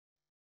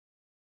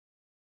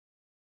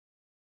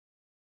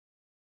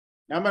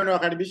Naomba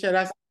niwakaribishe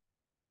rasmi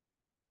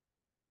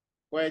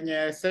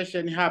kwenye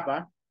session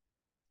hapa.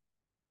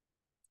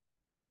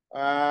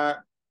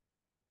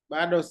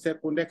 Bado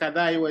sekunde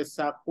kadhaa iwe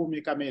saa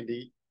 10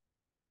 kamili.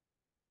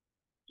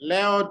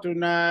 Leo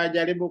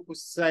tunajaribu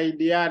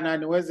kusaidiana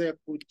niweze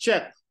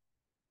kucheck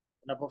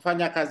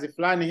unapofanya kazi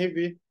fulani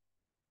hivi,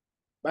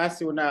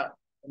 basi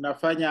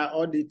unafanya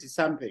audit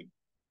something.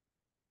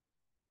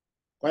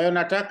 Kwa hiyo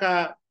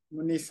nataka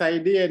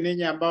mnisaidie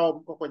ninyi ambao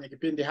mko kwenye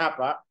kipindi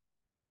hapa,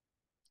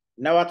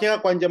 na hakika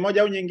kwa njia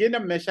moja au nyingine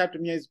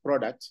mmeshatumia hizi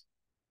product.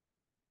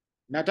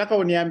 Nataka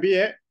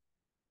uniambie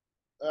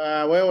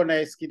wewe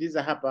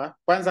unayesikiliza hapa,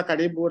 kwanza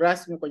karibu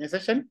rasmi kwenye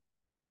session.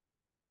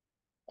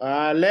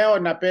 Leo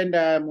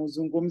napenda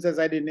mzungumze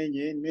zaidi ninyi.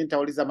 Mimi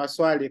nitauliza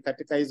maswali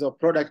katika hizo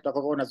product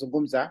tutakazokuwa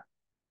unazungumza.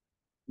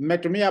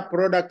 Mmetumia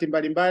product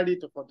mbalimbali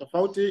tofauti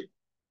tofauti.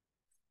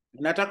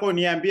 Nataka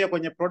uniambie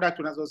kwenye product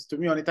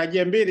unazozitumia,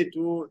 nitajie mbili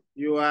tu,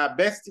 your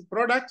best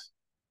product,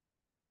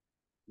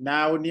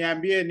 na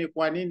uniambie ni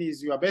kwa nini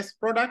is your best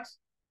product.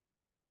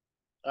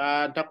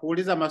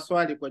 Nitakuuliza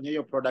maswali kwenye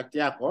hiyo product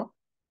yako.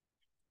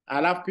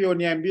 Alafu pia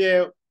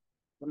uniambie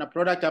kuna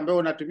product ambayo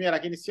unatumia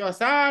lakini sio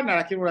sana,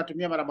 lakini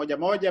unatumia mara moja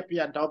moja,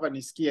 pia nitaomba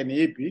nisikie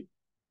ni ipi.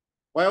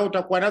 Kwa hiyo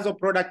utakuwa nazo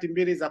product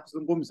mbili za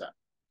kuzungumza.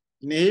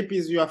 Ni ipi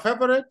is your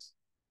favorite?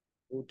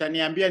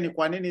 Utaniambia ni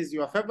kwa nini is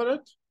your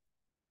favorite.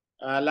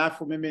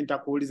 Alafu mimi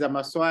nitakuuliza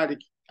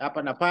maswali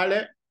hapa na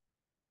pale.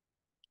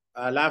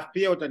 Alafu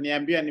pia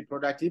utaniambia ni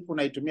product ipi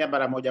unaitumia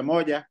mara moja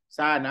moja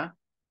sana.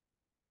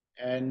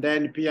 And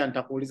then pia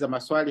nitakuuliza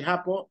maswali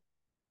hapo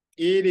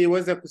ili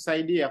iweze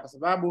kusaidia, kwa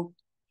sababu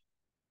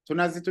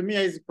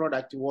tunazitumia hizi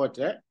product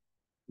wote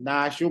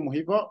na assume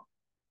hivyo,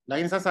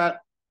 lakini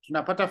sasa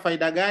tunapata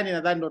faida gani?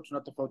 Nadhani ndio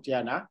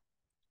tunatofautiana.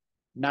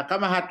 Na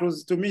kama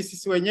hatuzitumii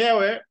sisi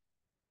wenyewe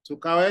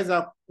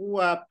tukaweza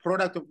kuwa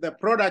product of the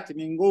product,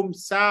 ni ngumu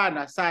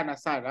sana sana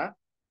sana.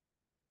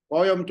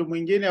 Kwa hiyo mtu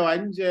mwingine wa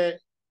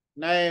nje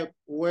naye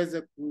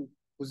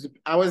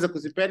aweze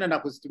kuzipenda na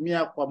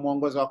kuzitumia kwa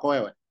mwongozo wako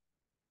wewe.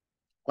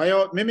 Kwa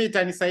hiyo mimi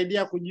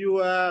itanisaidia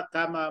kujua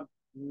kama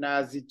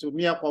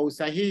mnazitumia kwa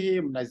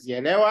usahihi,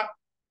 mnazielewa.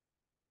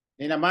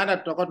 Ina maana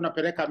tutakuwa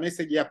tunapeleka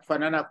message ya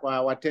kufanana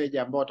kwa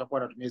wateja ambao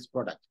watakuwa wanatumia hizo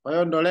product. Kwa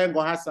hiyo ndio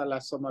lengo hasa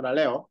la somo la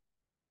leo.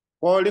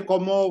 Kwa hiyo liko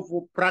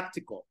more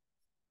practical.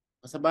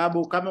 Kwa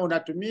sababu kama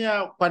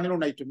unatumia, kwa nini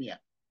unaitumia?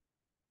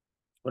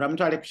 Kuna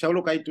mtu alikushauri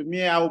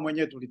ukaitumie au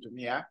mwenyewe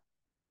tulitumia?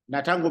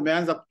 Na tangu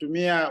umeanza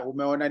kutumia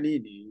umeona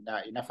nini?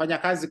 Inafanya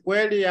kazi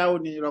kweli au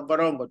ni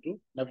rongorongo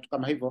tu na vitu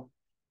kama hivyo?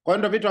 Kwa hiyo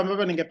ndio vitu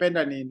ambavyo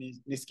ningependa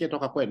nisikie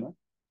toka kwenu.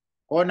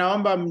 Kwa hiyo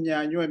naomba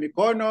mnyanyue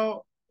mikono,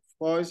 of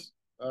course,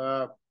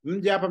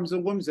 mje hapa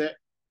mzungumze.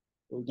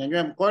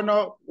 Unyanyue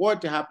mkono,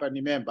 wote hapa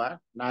ni member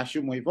na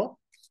assume hivyo.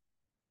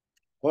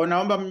 Kwa hiyo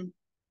naomba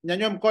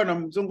mnyanyue mkono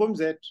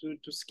mzungumze,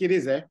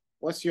 tusikilize.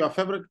 What's your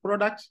favorite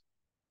product?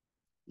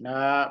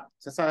 Na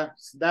sasa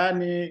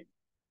sidhani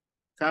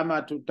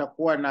kama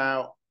tutakuwa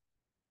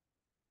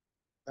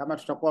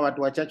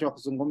watu wachache wa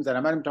kuzungumza,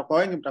 na maana mtakuwa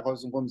wengi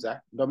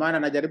mtakaozungumza. Ndio maana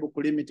najaribu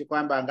kulimit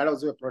kwamba angalau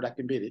ziwe product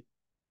mbili.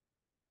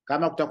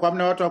 Kama kutakuwa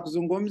mna watu wa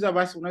kuzungumza,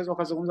 basi unaweza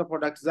ukazungumza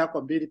product zako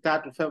 2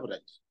 3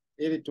 favorite,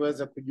 ili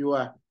tuweze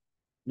kujua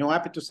ni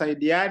wapi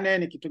tusaidiane,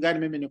 ni kitu gani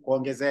mimi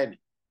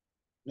nikuongezeni.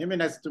 Mimi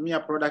nazitumia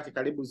product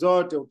karibu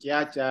zote,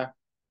 ukiacha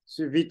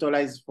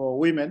Vitalize for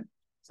women,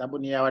 sababu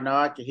ni ya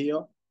wanawake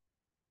hiyo.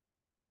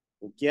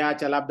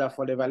 Ukiacha labda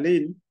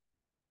Forever,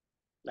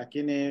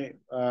 lakini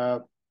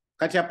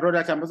kati ya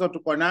product ambazo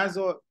tuko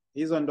nazo,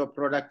 hizo ndo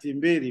product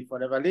mbili,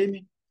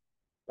 Forever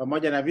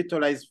pamoja na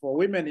Vitalize for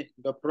women,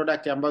 ndo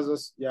product ambazo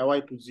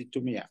sijawahi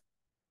kuzitumia.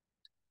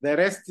 The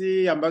rest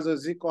ambazo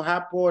ziko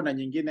hapo na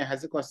nyingine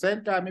haziko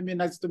center, mimi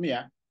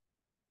nazitumia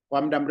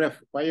kwa muda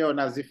mrefu, kwa hiyo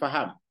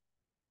nazifahamu.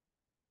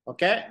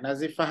 Okay,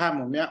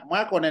 nazifahamu.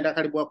 Mwaka unaenda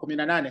karibu wa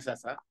 18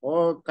 sasa.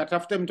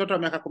 Katafute mtoto wa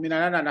miaka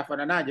 18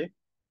 anafananaje,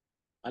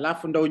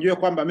 alafu ndo ujue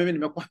kwamba mimi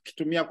nimekuwa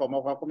kitumia kwa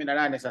mwaka wa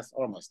 18 sasa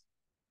almost.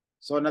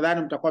 So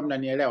nadhani mtakuwa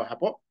mnanielewa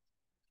hapo.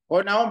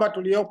 Kwa naomba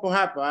tuliopo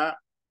hapa,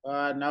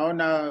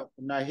 naona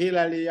kuna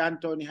Hilary,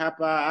 Anthony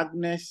hapa,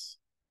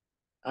 Agnes,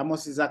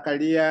 Amos,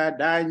 Zakaria,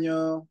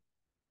 Daniel,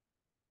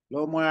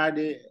 Lomwad,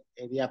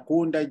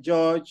 Eliakunda,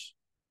 George.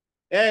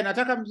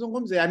 Nataka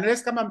mzungumze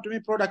unless kama mtumii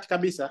product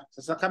kabisa.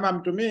 Sasa kama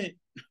mtumii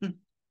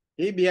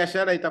hii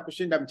biashara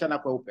itakushinda mchana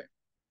kweupe.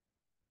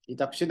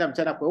 Itakushinda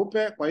mchana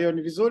kweupe, kwa hiyo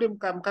ni vizuri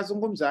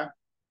mkazungumza.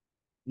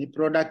 Ni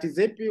product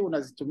zipi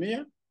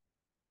unazitumia?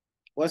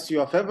 What's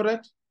your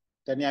favorite?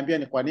 Utaniambia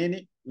ni kwa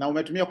nini na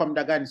umetumia kwa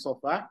muda gani so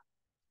far.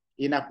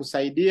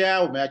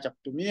 Inakusaidia, umeacha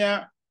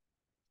kutumia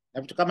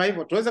na vitu kama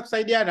hivyo, tuweze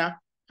kusaidiana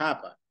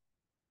hapa.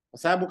 Kwa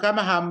sababu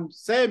kama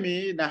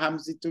hamsemi na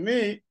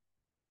hamzitumii,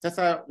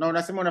 sasa na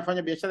unasema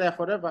unafanya biashara ya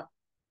forever,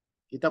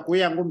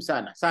 itakuwa ngumu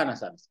sana sana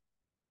sana.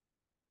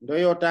 Ndio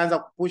hiyo utaanza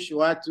kupush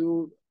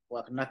watu,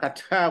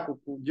 wanakataa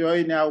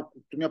kujoin au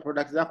kutumia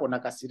product zako,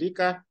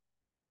 unakasirika,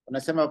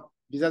 unasema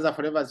bidhaa za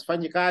forever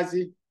zifanyi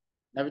kazi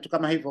na vitu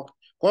kama hivyo.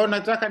 Kwa hiyo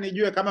nataka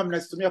nijue kama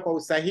mnazitumia kwa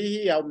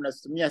usahihi au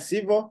mnazitumia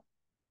sivyo,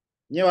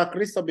 Nyewe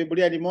Wakristo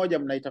Biblia ni moja,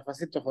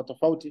 mnaitafasiri tofauti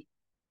tofauti.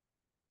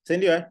 Si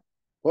ndio eh?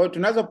 Kwa hiyo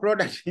tunazo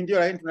product ndio,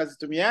 lakini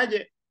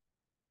tunazitumiaje?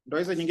 Ndio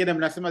hizo nyingine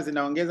mnasema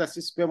zinaongeza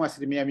CCM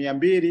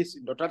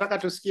 200%. Ndio tunataka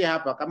tusikie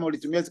hapa, kama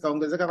ulitumia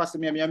zikaongezeka kwa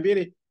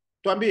 200%,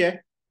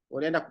 tuambie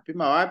ulienda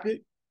kupima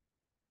wapi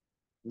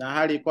na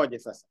hali ikoje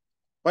sasa.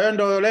 Kwa hiyo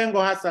ndio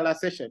lengo hasa la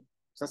session.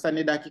 Sasa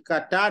ni dakika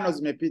 5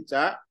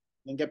 zimepita.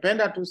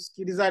 Ningependa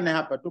tusikilizane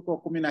hapa, tuko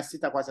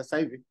 16 kwa sasa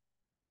hivi.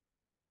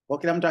 Kwa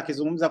kila mtu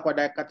akizungumza kwa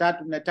dakika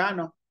 3 4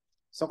 5,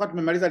 sasa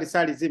tumemaliza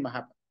risali zima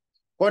hapa.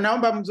 Kwa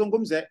naomba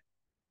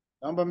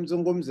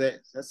mzungumze.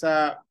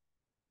 Sasa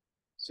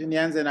si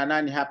nianze na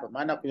nani hapa,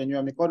 maana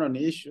kunyanyua mikono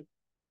ni issue.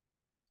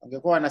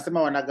 Wangekuwa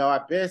wanasema wanagawa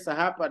pesa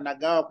hapa,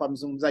 nagawa kwa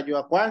mzungumzaji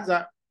wa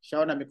kwanza,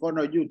 shaona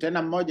mikono juu,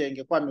 tena mmoja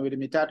ingekuwa miwili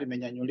mitatu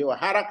imenyanyuliwa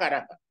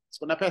haraka.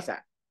 Sikuna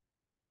pesa.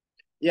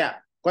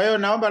 Yeah. Kwa hiyo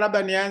naomba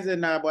labda nianze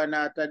na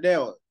bwana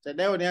Tadeo.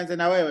 Tadeo, nianze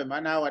na wewe,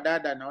 maana hao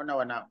wadada naona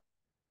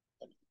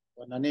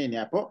wana nini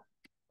hapo.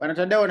 Bwana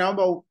Tadeo,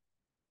 naomba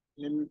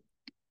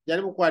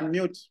jaribu ku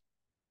unmute.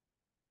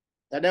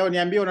 Tadeo,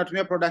 niambie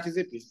unatumia product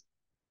zipi?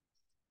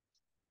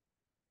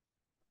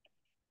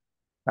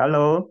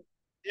 Halo.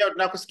 Ndio,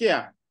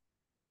 tunakusikia.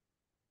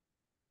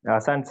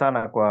 Asante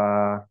sana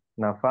kwa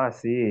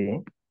nafasi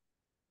hii.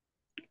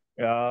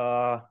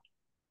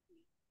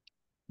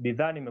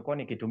 Bidhaa nimekuwa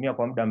nikitumia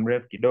kwa muda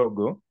mrefu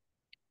kidogo,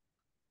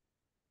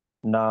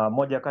 na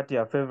moja kati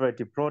ya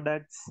favorite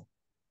products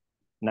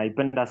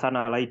naipenda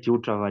sana Light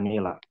Ultra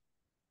Vanilla,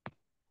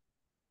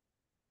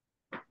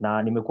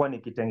 na nimekuwa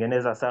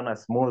nikitengeneza sana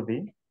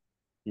smoothie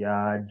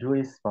ya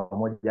juice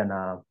pamoja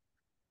na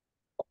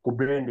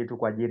kublend tu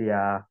kwa ajili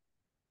ya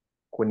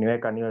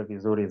kuniweka niwe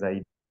vizuri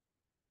zaidi.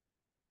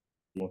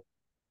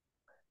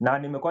 Na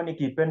nimekuwa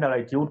nikiipenda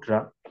Light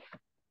Ultra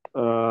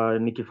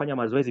nikifanya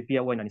mazoezi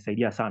pia huwa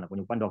inanisaidia sana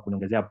kwenye upande wa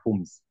kuniongezea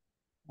pumzi.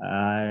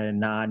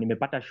 Na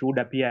nimepata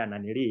shuhuda pia ya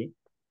nanili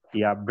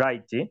ya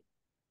Bright,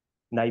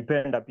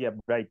 naipenda pia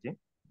Bright.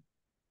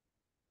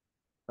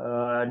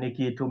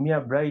 Nikitumia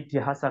Bright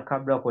hasa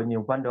kabla kwenye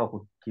upande wa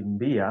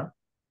kukimbia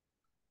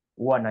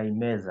huwa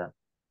naimeza.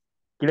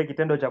 Kile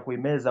kitendo cha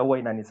kuimeza huwa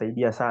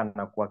inanisaidia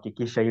sana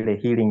kuhakikisha ile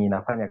healing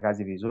inafanya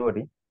kazi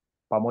vizuri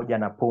pamoja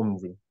na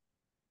pumzi.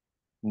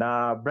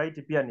 Na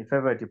Bright pia ni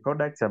favorite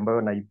products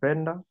ambayo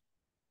naipenda.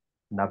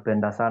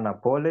 Napenda sana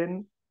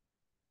pollen.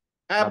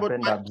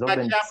 Napenda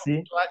absorbent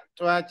C.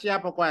 Tuachie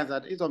hapo kwanza,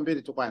 hizo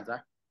mbili tu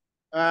kwanza.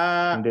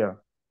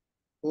 Ndio.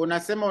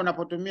 Unasema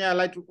unapotumia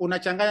light,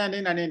 unachanganya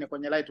nini na nini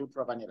kwenye Light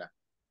Ultra Vanilla?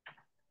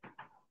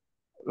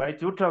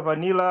 Light Ultra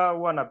Vanilla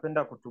huwa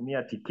napenda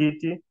kutumia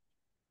tikiti,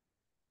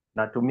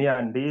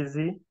 natumia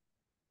ndizi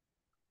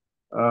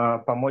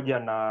pamoja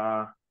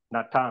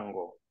na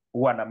tango,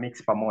 huwa na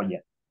mix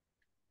pamoja.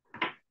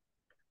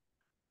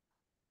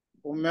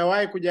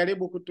 Umewahi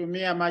kujaribu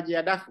kutumia maji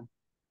ya dafu?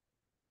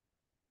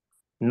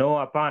 No,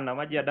 hapana,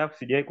 maji ya dafu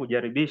sijawahi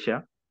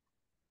kujaribisha.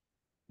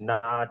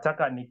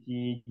 Nataka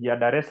nikija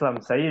Dar es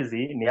Salaam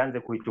saizi nianze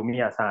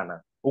kuitumia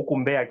sana. Huku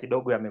Mbeya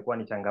kidogo yamekuwa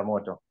ni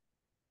changamoto.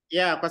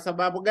 Yeah, kwa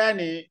sababu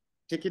gani?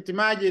 Tikiti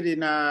maji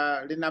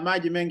lina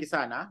maji mengi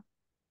sana,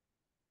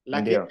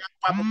 lakini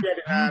hapo pia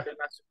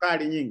lina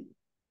sukari nyingi.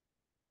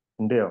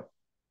 Ndio.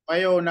 Kwa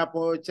hiyo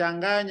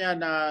unapochanganya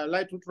na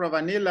Light Ultra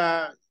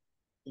Vanilla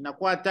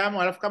inakuwa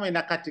tamu, alafu kama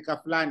inakatika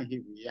fulani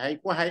hivi,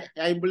 haikuwa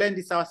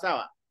haiblendi sawa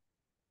sawa.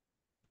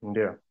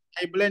 Ndio.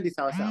 Haiblendi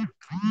sawa sawa.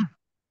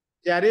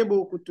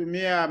 Jaribu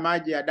kutumia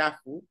maji ya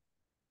dafu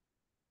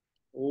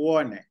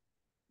uone,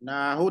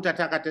 na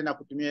hutataka tena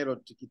kutumia hilo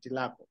tikiti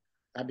lako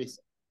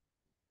kabisa.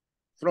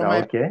 From my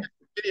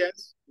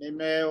experience,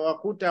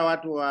 nimewakuta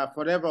watu wa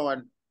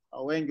Forever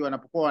wengi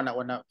wanapokuwa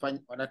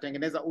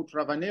wanatengeneza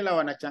Ultra Vanilla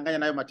wanachanganya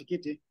nayo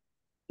matikiti,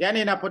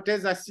 yani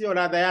inapoteza sio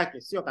ladha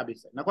yake, sio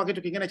kabisa, na kwa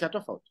kitu kingine cha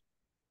tofauti,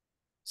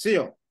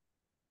 sio.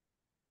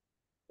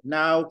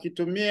 Na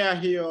ukitumia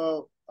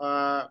hiyo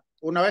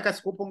unaweka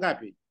skupu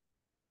ngapi?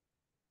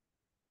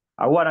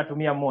 Au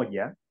anatumia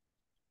moja.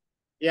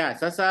 Yeah,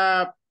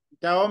 sasa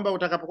nitaomba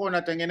utakapokuwa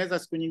unatengeneza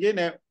siku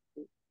nyingine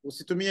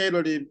usitumie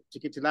hilo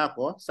tikiti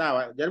lako,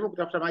 sawa? Jaribu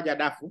kutafuta maji ya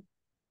dafu.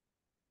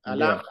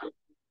 Alafu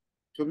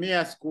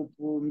tumia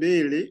skupu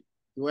 2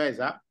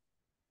 ukiweza.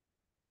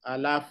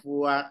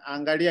 Alafu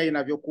angalia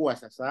inavyokuwa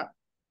sasa.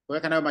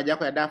 Weka nayo maji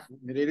yako ya dafu,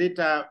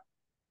 mililita,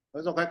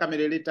 unaweza kuweka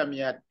mililita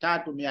 300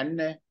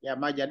 400 ya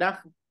maji ya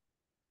dafu.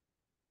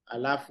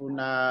 Alafu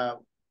na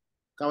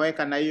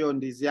kaweka na hiyo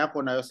ndizi yako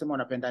unayosema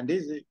unapenda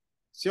ndizi.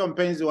 Sio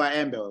mpenzi wa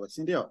embe wewe,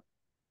 si ndio?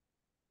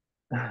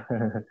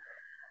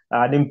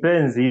 Ni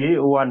mpenzi,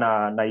 huwa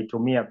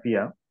naitumia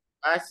pia.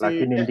 Basi,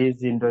 lakini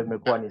ndizi ndio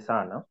imekuwa ni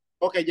sana.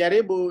 Okay,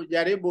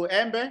 jaribu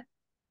embe.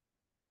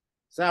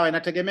 Sawa,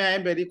 inategemea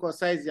embe liko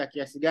size ya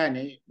kiasi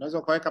gani. Unaweza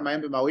ukaweka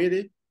maembe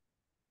 2,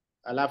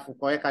 alafu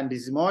ukaweka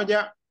ndizi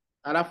 1,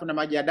 alafu na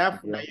maji ya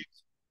dafu na hiyo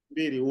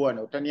 2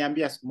 uone.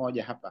 Utaniambia siku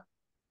moja hapa.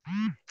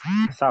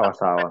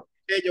 Sawa.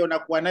 Mteja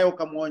unakuwa nayo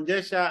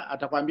ukamuonjesha,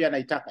 atakwambia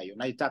naitaka hiyo,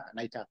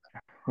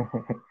 naitaka.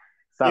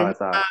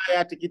 Sawa.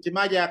 Ya tikiti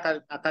maji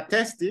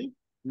akatesti,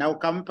 na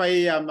ukampa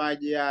hii ya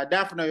maji ya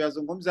dafu na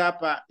yazungumza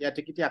hapa ya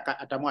tikiti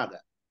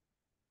atamwaga.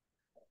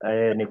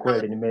 Ni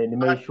kweli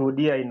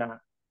nimeishuhudia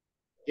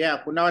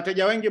Kuna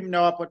wateja wengi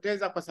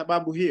mnawapoteza kwa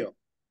sababu hiyo,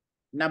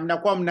 na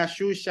mnakuwa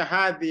mnashusha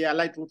hadhi ya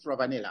light ultra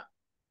vanilla.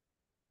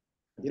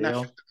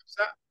 Inashusha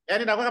kabisa.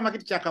 Yaani inakuwa kama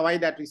kitu cha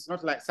kawaida tu, it's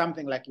not like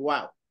something like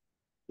wow.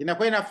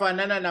 Inakuwa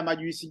inafanana na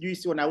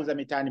majuisi wanauza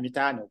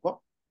mitaani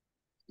huko.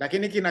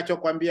 Lakini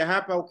kinachokwambia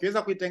hapa,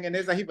 ukiweza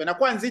kuitengeneza hivyo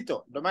inakuwa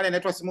nzito, ndio maana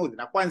inaitwa smooth.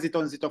 Inakuwa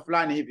nzito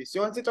fulani hivi,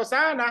 sio nzito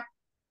sana,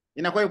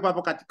 inakuwa ipo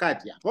hapo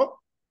katikati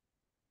hapo.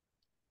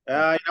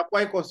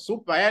 Inakuwa iko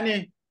super,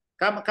 yani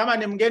kama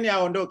ni mgeni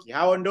haondoki.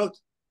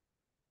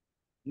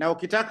 Na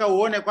ukitaka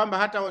uone kwamba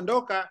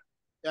hataondoka,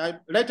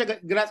 lete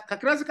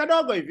glasi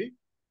kadogo hivi,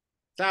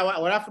 sawa,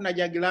 alafu na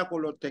jagi lako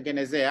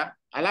ulotengenezea,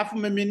 alafu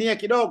miminie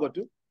kidogo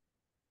tu,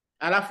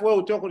 alafu wewe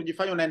utoke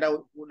kujifanya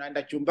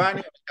unaenda chumbani,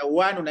 unaenda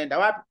uani, unaenda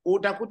wapi,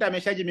 utakuta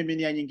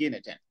ameshajimiminia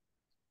nyingine tena.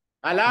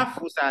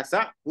 Alafu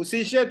sasa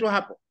usiishie tu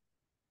hapo,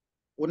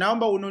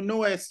 unaomba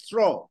ununue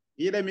straw,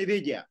 ile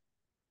mirija.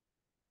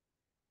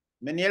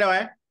 Umenielewa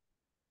eh?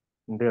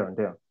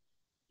 Ndio.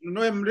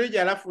 Ununue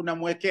mrija, alafu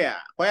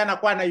unamwekea, kwa hiyo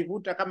anakuwa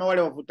anaivuta kama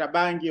wale wavuta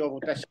bangi,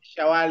 wavuta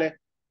shisha wale.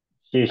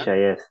 Shisha,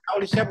 yes. Au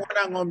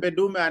ulishamuona ng'ombe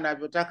dume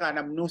anavyotaka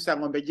anamnusa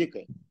ng'ombe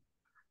jike?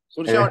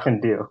 Ndio.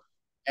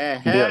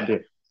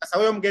 Ndio. Sasa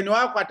huyo mgeni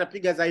wako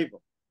atapiga za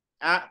hivyo.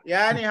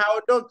 Yaani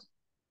haondoki.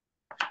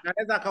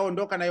 Anaweza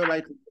akaondoka na hiyo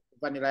light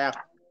vanilla yako.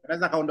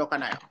 Anaweza akaondoka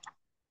nayo.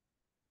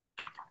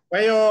 Kwa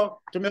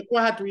hiyo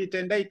tumekuwa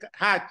hatuitendei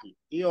haki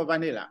hiyo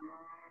vanilla.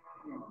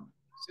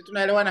 Sisi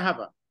tunaelewana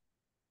hapa?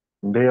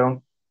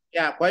 Ndio.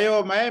 Kwa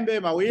hiyo maembe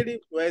mawili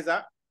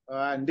tuweza,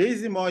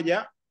 ndizi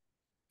moja,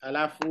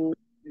 alafu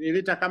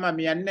lita kama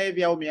 400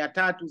 hivi au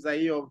 300 za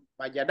hiyo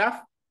maji ya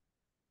dafu.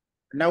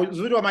 Na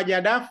uzuri wa maji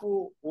ya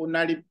dafu,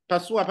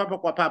 unalipasua papo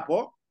kwa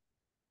papo,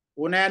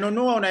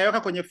 unayanunua,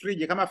 unayaweka kwenye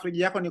friji. Kama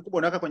friji yako ni kubwa,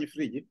 unaweka kwenye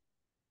friji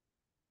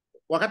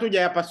wakati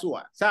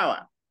hujayapasua,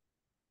 sawa?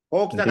 Kwa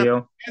hiyo ukitaka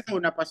kuongeza,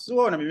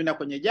 unapasua, unamimina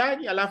kwenye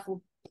jagi,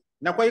 alafu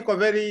na kwa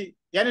iko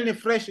yani ni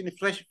fresh,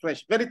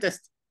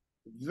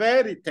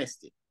 very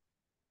tasty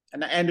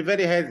and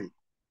very healthy.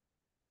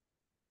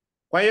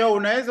 Kwa hiyo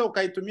unaweza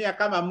ukaitumia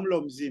kama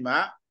mlo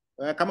mzima.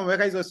 Kama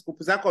umeweka hizo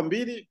scoop zako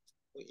 2,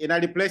 ina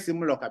replace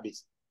mlo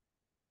kabisa.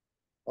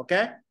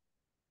 Okay?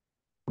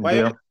 Kwa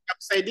hiyo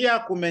inakusaidia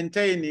ku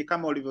maintain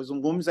kama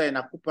ulivyozungumza,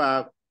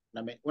 inakupa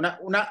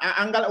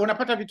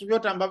unapata vitu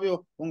vyote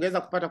ambavyo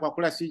ungeweza kupata kwa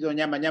kula hizo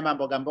nyama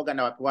mboga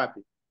na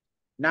wapi.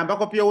 Na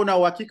ambako pia una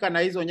uhakika na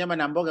hizo nyama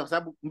na mboga, kwa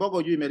sababu mboga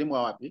hujui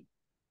imelimwa wapi.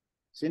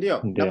 Si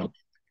ndio? Ndio.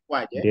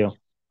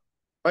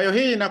 Kwa hiyo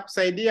hii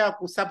inakusaidia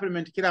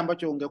kusupplement kile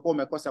ambacho ungekuwa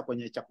umekosa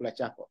kwenye chakula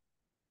chako.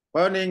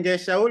 Kwa hiyo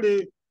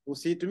ningeshauri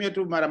usitumie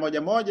tu mara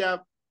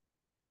moja.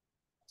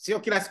 Sio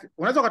kila siku.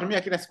 Unaweza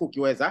kutumia kila siku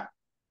ukiweza.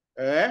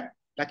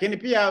 Lakini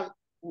pia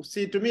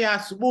usitumie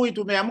asubuhi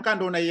tumeamka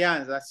ndo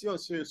unaianza. Sio,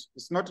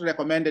 it's not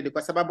recommended.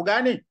 Kwa sababu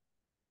gani?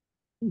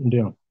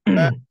 Ndio.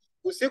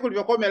 Usiku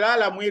ulivyokuwa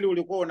umelala, mwili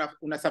ulikuwa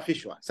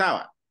unasafishwa,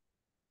 sawa?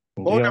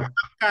 Kwa hiyo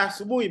unaamka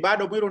asubuhi,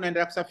 bado mwili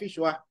unaendelea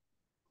kusafishwa.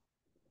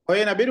 Kwa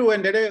hiyo inabidi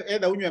uendelee,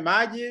 aidha unywe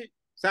maji,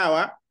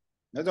 sawa?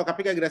 Unaweza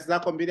ukapiga glasi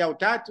zako 2 au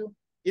 3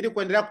 ili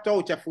kuendelea kutoa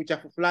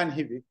uchafu fulani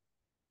hivi.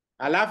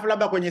 Alafu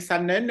labda kwenye saa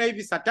 4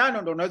 hivi, saa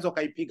 5 ndo unaweza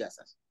ukaipiga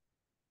sasa,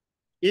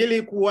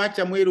 ili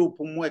kuacha mwili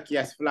upumue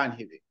kiasi fulani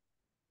hivi.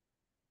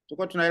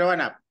 Tuko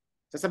tunaelewana hapo?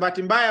 Sasa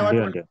bahati mbaya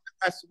watu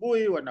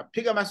asubuhi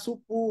wanapiga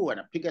masupu,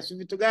 wanapiga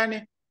vitu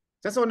gani?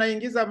 Sasa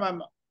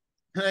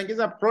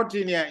unaingiza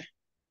protein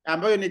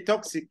ambayo ni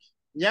toxic.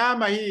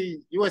 Nyama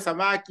hii, iwe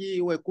samaki,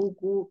 iwe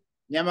kuku,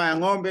 nyama ya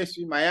ng'ombe,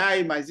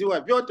 mayai,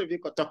 maziwa, vyote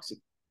viko toxic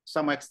to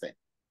some extent.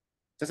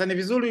 Sasa ni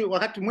vizuri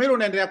wakati mwili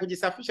unaendelea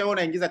kujisafisha, wewe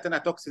unaingiza tena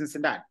toxins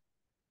ndani.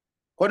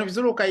 Kwa hiyo ni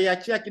vizuri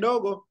ukaiachia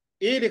kidogo,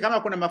 ili kama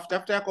kuna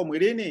mafuta yako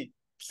mwilini,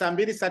 saa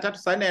 2, saa 3,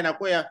 saa 4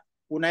 yanakuwa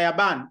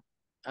unayaban.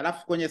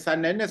 Alafu kwenye saa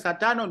 4, saa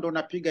 5 ndo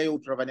unapiga hiyo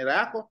ultra vanilla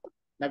yako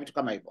na vitu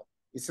kama hivyo.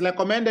 It's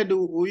recommended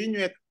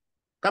uinywe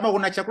kama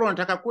kuna chakula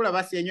unataka kula,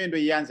 basi yenyewe ndio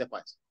ianze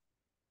kwanza.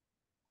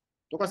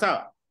 Tuko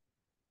sawa?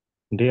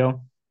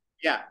 Ndio.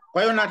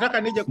 Kwa hiyo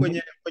nataka nije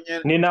kwenye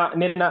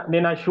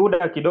nina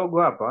shuhuda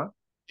kidogo hapa.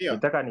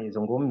 Nataka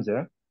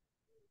nizungumze.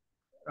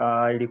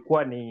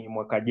 Ilikuwa ni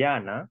mwaka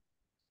jana.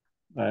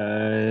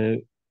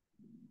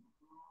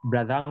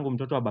 Brother yangu,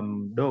 mtoto wa baba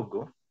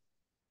mdogo,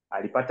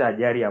 alipata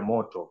ajali ya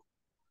moto.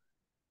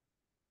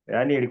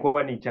 Yaani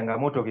ilikuwa ni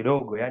changamoto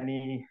kidogo,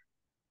 yaani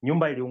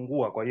nyumba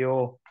iliungua, kwa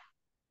hiyo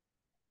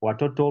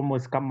watoto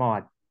almost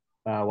kama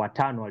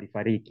 5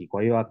 walifariki.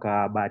 Kwa hiyo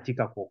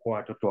akabahatika kuokoa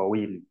watoto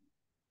 2.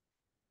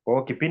 Kwa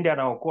hiyo kipindi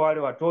anaokoa wale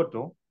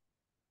watoto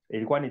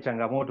ilikuwa ni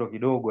changamoto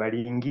kidogo,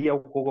 aliingia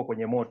huko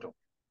kwenye moto.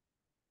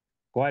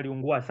 Kwa hiyo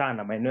aliungua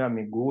sana maeneo ya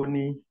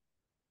miguuni,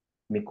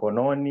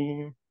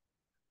 mikononi,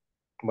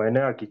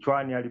 maeneo ya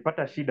kichwani,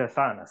 alipata shida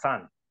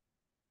sana.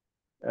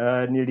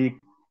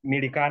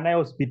 Nilikaa naye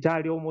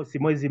hospitali almost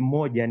mwezi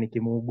mmoja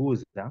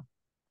nikimuuguza,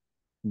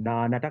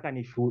 na nataka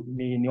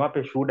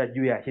niwape shuhuda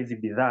juu ya hizi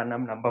bidhaa,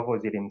 namna ambavyo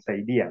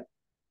zilimsaidia.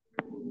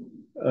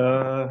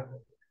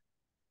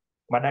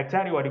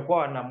 Madaktari walikuwa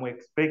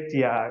wanamuexpect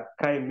ya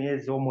kae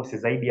miezi almost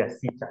zaidi ya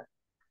 6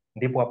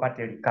 ndipo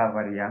apate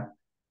recovery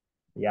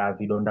ya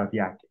vidonda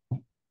vyake,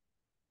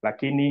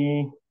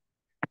 lakini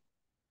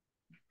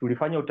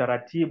tulifanya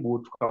utaratibu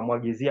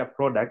tukamwagizia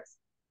products.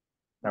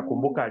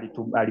 Nakumbuka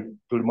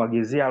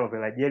tulimwagizia aloe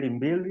vera gel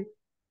 2,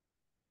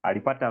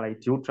 alipata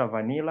light ultra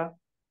vanilla,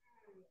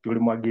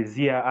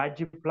 tulimwagizia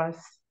Ag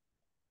Plus,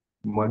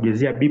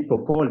 tulimwagizia B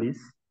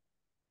propolis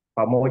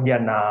pamoja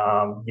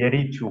na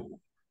Jericho.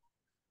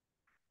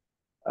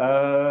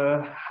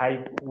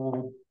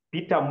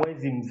 Haikupita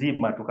mwezi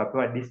mzima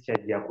tukapewa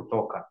discharge ya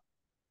kutoka.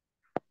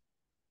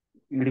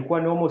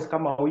 Ilikuwa ni almost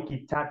kama wiki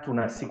 3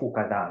 na siku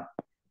kadhaa,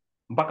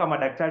 mpaka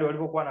madaktari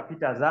walipokuwa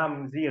wanapita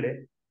zamu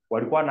zile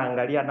walikuwa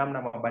wanaangalia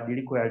namna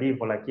mabadiliko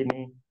yalivyo,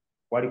 lakini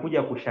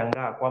walikuja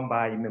kushangaa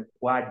kwamba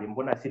imekuwaje,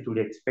 mbona si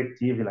tuli expect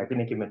hivi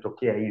lakini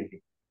kimetokea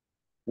hivi,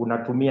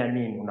 unatumia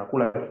nini,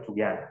 unakula kitu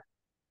gani?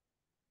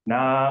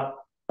 Na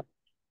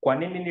kwa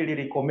nini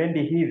nilirecommend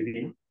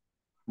hivi?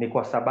 Ni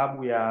kwa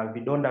sababu ya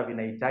vidonda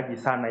vinahitaji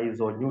sana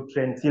hizo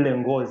nutrients, ile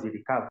ngozi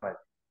recovery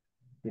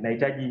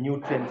inahitaji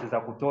nutrients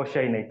za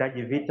kutosha,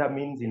 inahitaji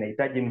vitamins,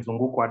 inahitaji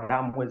mzunguko wa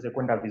damu uweze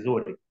kwenda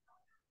vizuri.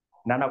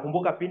 Na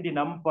nakumbuka pindi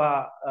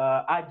nampa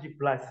Ag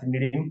Plus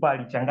nilimpa,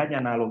 alichanganya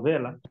na aloe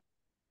vera,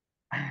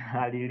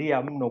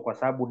 alilia mno kwa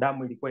sababu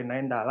damu ilikuwa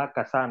inaenda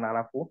haraka sana,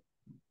 alafu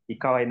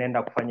ikawa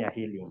inaenda kufanya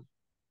healing.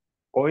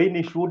 Kwa hiyo hii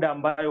ni shuhuda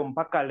ambayo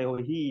mpaka leo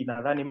hii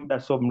nadhani muda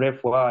sio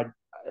mrefu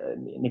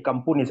ni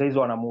kampuni saizi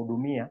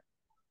wanamhudumia,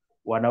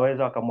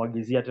 wanaweza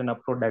wakamwagizia tena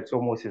products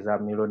almost za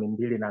milioni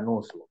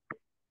 2.5,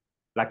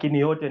 lakini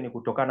yote ni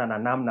kutokana na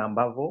namna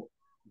ambavyo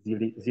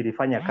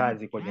zilifanya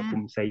kazi kwenye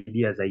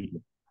kumsaidia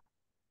zaidi.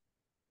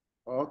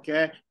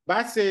 Okay,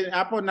 basi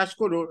hapo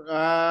nashukuru.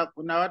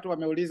 Kuna watu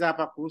wameuliza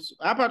hapa kuhusu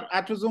hapa,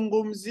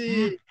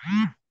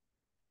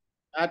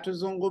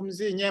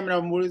 hatuzungumzii nyewe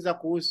mnamuuliza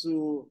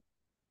kuhusu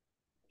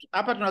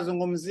hapa,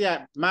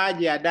 tunazungumzia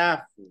maji ya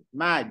dafu,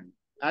 maji.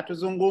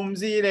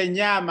 Hatuzungumzii ile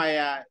nyama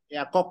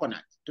ya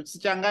coconut,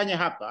 tusichanganye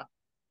hapa.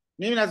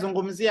 Mimi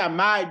nazungumzia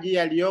maji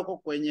yaliyoko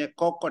kwenye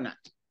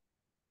coconut,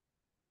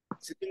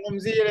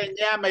 sizungumzii ile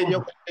nyama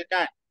iliyoko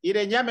ndani.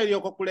 Ile nyama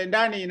iliyoko kule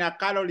ndani ina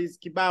calories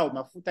kibao,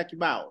 mafuta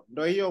kibao.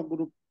 Ndio hiyo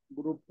group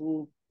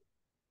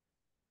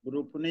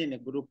nini?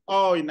 Group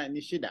O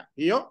ni shida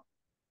hiyo.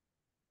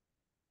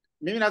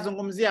 Mimi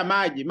nazungumzia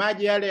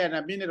maji yale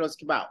yana minerals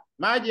kibao.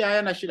 Maji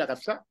hayana shida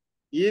kabisa.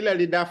 Ile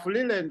lidafu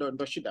lile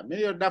ndo shida.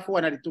 Mimi ile dafu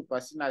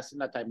wanalitupa,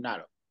 sina time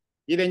nalo.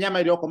 Ile nyama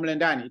iliyoko mle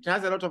ndani it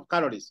has a lot of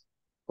calories.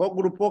 Kwa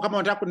group O, kama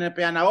unataka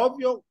kunepeana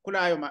ovyo, kula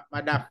hayo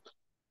madafu.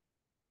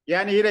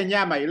 Yaani ile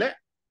nyama ile,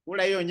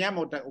 kula hiyo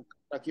nyama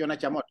utakiona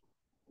cha moto.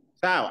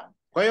 Sawa.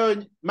 Kwa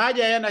hiyo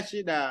maji hayana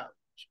shida.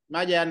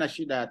 Maji hayana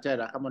shida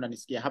tena, kama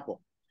unanisikia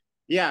hapo.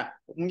 Yeah,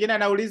 mwingine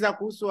anauliza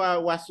kuhusu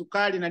wa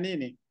sukari na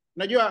nini.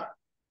 Unajua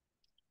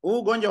huu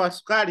ugonjwa wa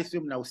sukari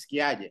sio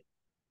mnausikiaje?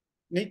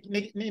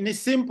 Ni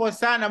simple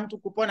sana mtu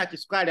kupona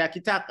kisukari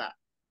akitaka.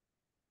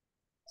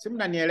 Si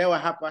mnanielewa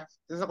hapa?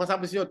 Sasa kwa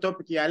sababu sio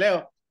topic ya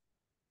leo.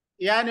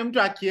 Yaani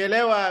mtu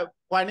akielewa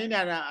kwa nini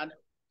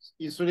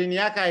insulini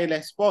yake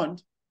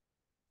hairespond,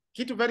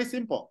 kitu very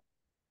simple.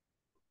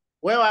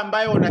 Wewe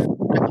ambayo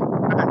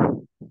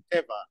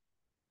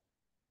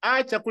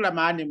acha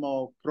kula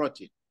animal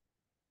protein,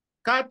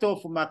 cut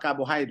off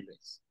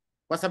carbohydrates,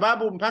 kwa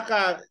sababu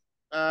mpaka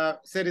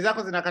seli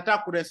zako zinakataa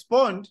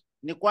kurespond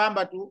ni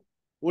kwamba tu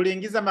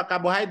uliingiza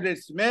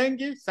carbohydrates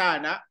mengi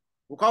sana,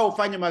 ukawa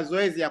ufanye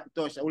mazoezi ya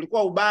kutosha,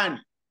 ulikuwa ubani.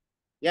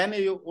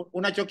 Yani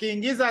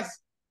unachokiingiza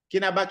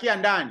kinabakia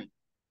ndani.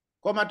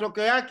 Kwa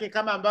matokeo yake,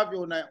 kama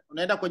ambavyo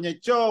unaenda kwenye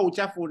choo,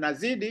 uchafu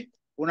unazidi,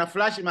 una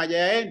flash maji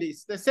yaendi,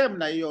 it's the same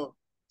na hiyo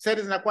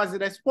seli zinakuwa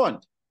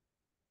zirespond.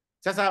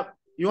 Sasa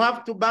you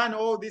have to burn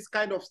all this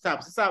kind of stuff.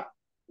 Sasa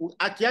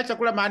akiacha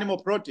kula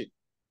animal protein,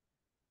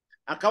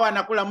 akawa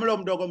anakula mlo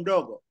mdogo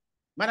mdogo,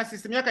 maana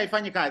system yake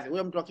haifanyi kazi.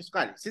 Huyo mtu wa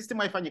kisukari, system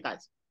haifanyi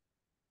kazi.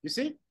 You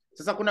see?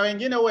 Sasa kuna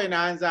wengine huwa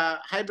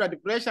inaanza high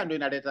blood pressure ndio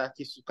inaleta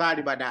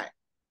kisukari baadaye.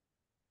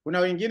 Kuna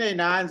wengine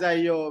inaanza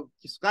hiyo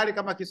kisukari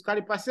kama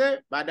kisukari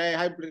pase, baadaye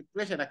high blood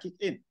pressure na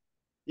kick in.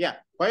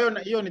 Yeah, kwa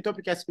hiyo ni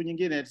topic ya siku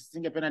nyingine,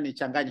 singependa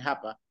nichanganye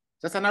hapa.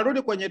 Sasa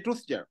narudi kwenye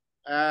tooth gel.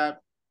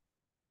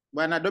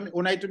 Bwana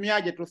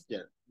unaitumiaje tooth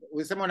gel?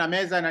 Unasema una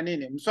meza na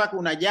nini? Mswaki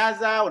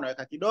unajaza,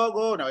 unaweka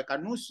kidogo, unaweka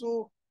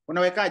nusu,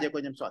 unawekaje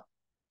kwenye mswaki?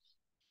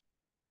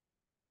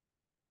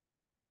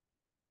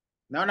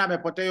 Naona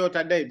amepotea hiyo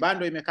Tadei,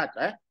 bando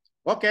imekata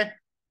Okay.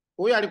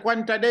 Huyu alikuwa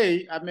ni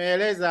Tadei,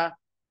 ameeleza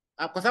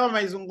kwa sababu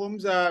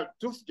ameizungumza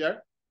tooth gel.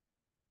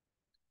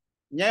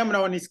 Nyayo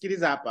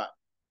mnaonisikiliza hapa,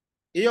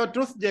 hiyo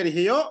tooth gel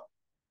hiyo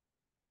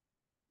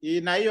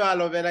ina hiyo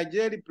aloe vera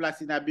gel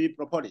plus na B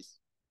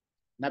propolis.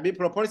 Na B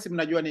propolis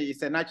mnajua ni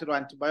is a natural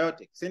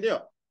antibiotic, si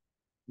ndio?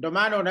 Ndio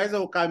maana unaweza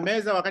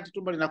ukameza wakati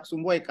tumbo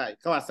linakusumbua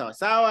ikawa sawa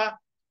sawa.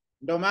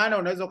 Ndio maana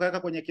unaweza ukaweka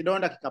kwenye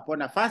kidonda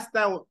kikapona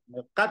faster.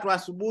 Umekatwa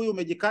asubuhi,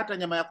 umejikata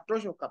nyama ya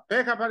kutosha,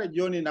 ukapeka pale,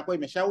 jioni inakuwa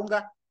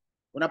imeshaunga,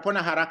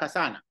 unapona haraka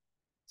sana.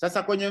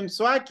 Sasa kwenye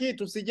mswaki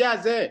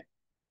tusijaze.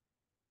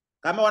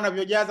 kama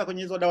wanavyojaza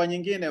kwenye hizo dawa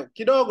nyingine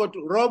kidogo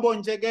tu, robo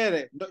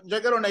njegere.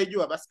 Njegere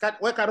unaijua, basi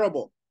weka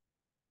robo.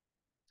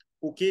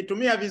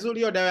 Ukiitumia vizuri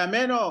hiyo dawa ya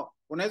meno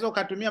unaweza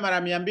ukatumia mara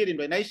 200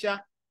 ndio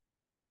inaisha.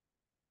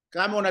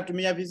 Kama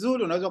unatumia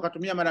vizuri unaweza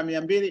ukatumia mara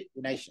 200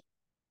 inaisha.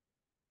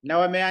 Na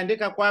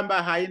wameandika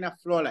kwamba haina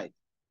fluoride.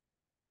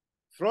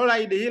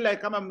 Fluoride hile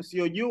kama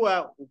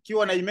msiojua,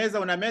 ukiwa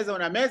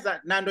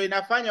unameza, na ndio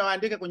inafanya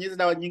waandike kwenye hizo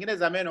dawa nyingine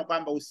za meno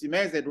kwamba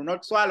usimeze, do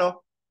not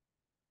swallow.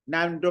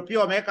 Na ndio pia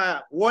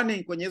wameweka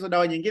warning kwenye hizo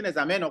dawa nyingine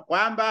za meno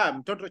kwamba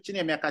mtoto chini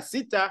ya miaka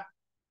 6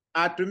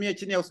 atumie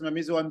chini ya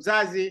usimamizi wa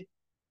mzazi,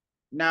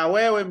 na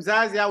wewe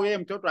mzazi au yeye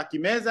mtoto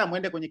akimeza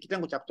mwende kwenye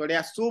kitengo cha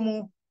kutolea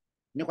sumu.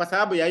 Ni kwa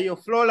sababu ya hiyo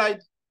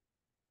fluoride.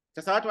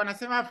 Sasa watu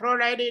wanasema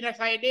fluoride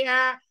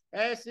inasaidia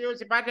si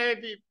usipate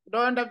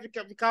vidonda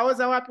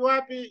vikaoza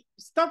wapi.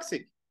 It's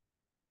toxic.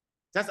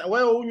 Sasa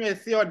wewe unywe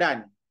sio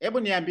ndani. Hebu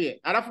niambie,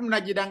 alafu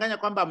mnajidanganya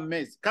kwamba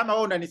mmezi. Kama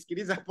wewe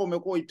unanisikiliza hapo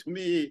umekuwa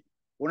uitumii,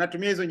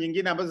 unatumia hizo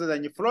nyingine ambazo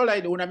zenye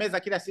fluoride, unameza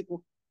kila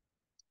siku.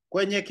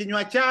 Kwenye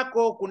kinywa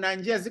chako kuna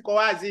njia ziko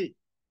wazi.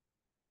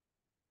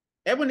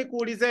 Hebu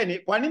nikuulizeni,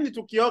 kwa nini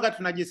tukioga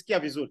tunajisikia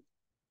vizuri?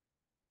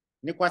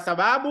 Ni kwa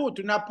sababu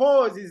tuna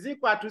pores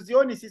ziko,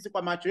 hatuzioni sisi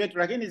kwa macho yetu,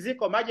 lakini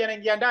ziko, maji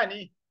yanaingia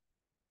ndani.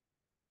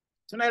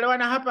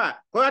 Tunaelewana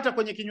hapa? Kwa hiyo hata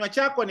kwenye kinywa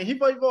chako ni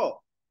hivyo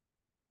hivyo.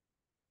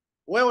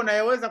 Wewe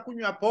unayeweza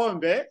kunywa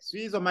pombe, si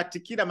hizo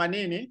matikira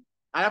manini,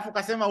 alafu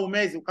ukasema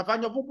umezi,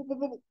 ukafanya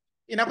vupu,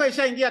 inakuwa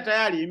ishaingia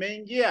tayari,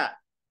 imeingia.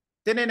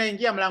 Tena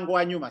inaingia mlango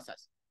wa nyuma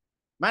sasa.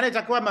 Maana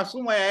itakuwa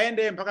masumu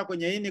yaende mpaka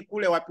kwenye ini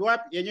kule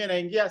wapi, yenyewe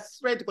inaingia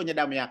straight kwenye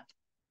damu yako.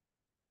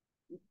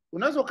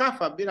 Unaweza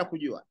kufa bila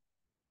kujua.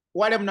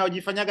 Wale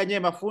mnaojifanyaga nyewe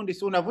mafundi,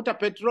 si unavuta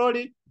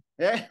petroli,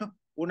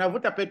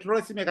 unavuta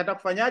petroli, si imekataa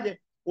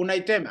kufanyaje?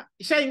 Unaitema.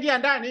 Ishaingia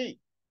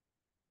ndani.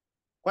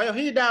 Kwa hiyo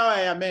hii dawa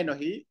ya meno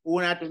hii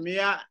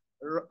unatumia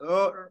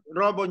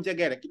robo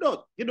njegere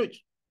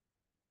kiduchu.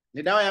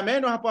 Ni dawa ya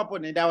meno hapo,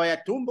 ni dawa ya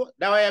tumbo,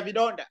 dawa ya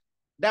vidonda,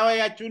 dawa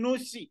ya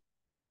chunusi.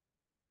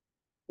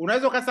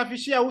 Unaweza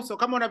ukasafishia uso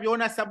kama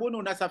unavyoona sabuni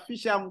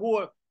unasafisha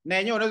nguo, na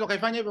yenyewe unaweza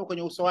kaifanya hivyo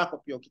kwenye uso wako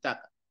pia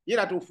ukitaka.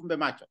 Ila tu ufumbe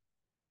macho.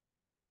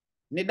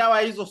 Ni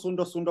dawa hizo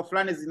sundo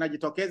fulani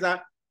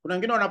zinajitokeza. Kuna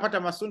wengine wanapata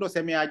masundo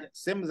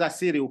sehemu za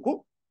siri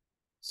huku.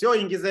 Sio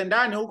ingize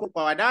ndani huko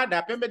kwa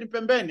wadada,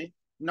 pembeni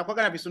mnakuwa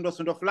na visundo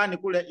fulani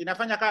kule,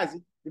 inafanya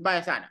kazi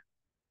vibaya sana.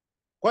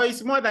 Kwa hiyo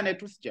it's more than a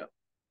tooth gel.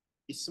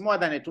 It's more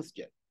than a tooth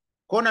gel.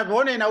 Kwa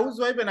unavyoona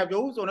inauzwa hivyo,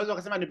 inavyouzwa unaweza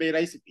kusema ni bei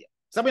rahisi pia.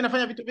 Sababu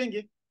inafanya vitu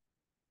vingi.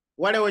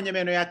 Wale wenye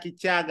meno ya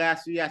Kichaga,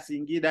 si ya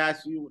Singida,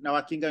 si na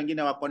Wakinga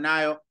wengine wako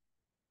nayo.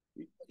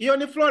 Hiyo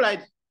ni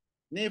fluoride.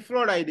 Ni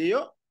fluoride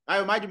hiyo.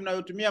 Hayo maji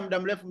mnayotumia muda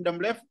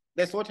mrefu,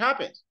 that's what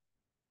happens.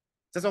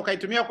 Sasa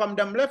ukaitumia kwa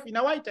muda mrefu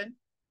ina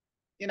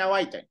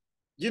whiten.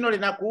 Jino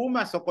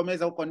linakuuma,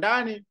 sokomeza huko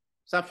ndani,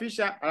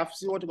 safisha, alafu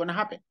see what gonna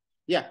happen.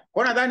 Yeah,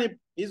 kwa nadhani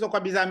hizo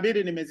kwa bidhaa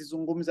mbili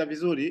nimezizungumza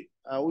vizuri.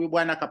 Huyu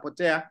bwana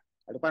kapotea,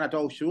 alikuwa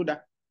anatoa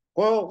ushuhuda.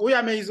 Kwa hiyo huyu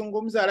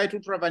ameizungumza Light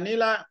Ultra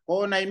Vanilla, kwa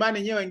hiyo na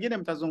imani nyewe wengine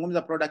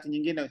mtazungumza product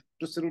nyingine,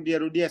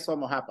 tusirudie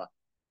somo hapa.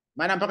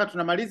 Maana mpaka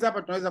tunamaliza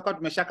hapa tunaweza kuwa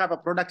tumeshaka hapa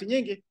product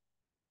nyingi.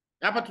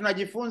 Hapa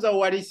tunajifunza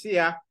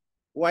uhalisia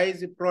wa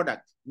hizi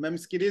product.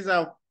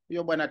 Mmemsikiliza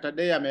huyo bwana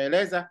Tadei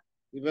ameeleza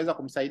ilivyoweza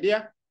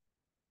kumsaidia,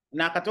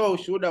 na akatoa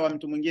ushuhuda wa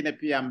mtu mwingine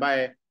pia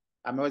ambaye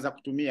ameweza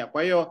kutumia.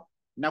 Kwa hiyo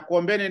na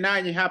kuombeni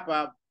nanyi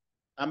hapa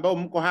ambao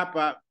mko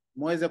hapa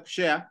muweze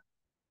kushare.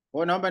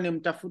 Kwa naomba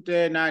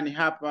nimtafute nani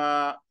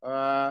hapa,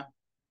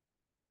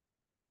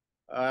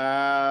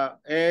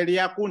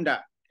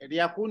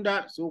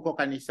 Eliakunda, si uko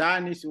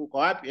kanisani, si uko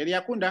wapi?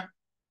 Eliakunda,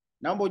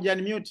 naomba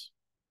ujani mute.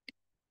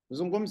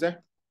 Uzungumze.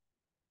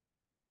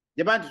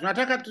 Jamani,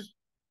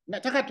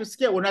 nataka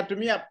tusikie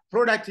unatumia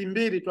product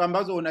mbili tu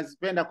ambazo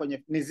unazipenda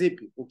kwenye ni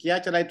zipi?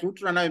 Ukiacha Light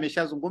Ultra nayo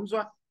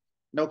imeshazungumzwa,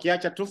 na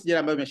ukiacha tooth gel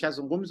ambayo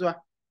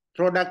imeshazungumzwa,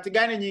 product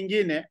gani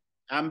nyingine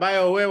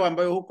ambayo wewe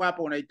ambayo huko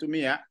hapa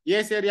unaitumia?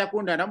 Yes,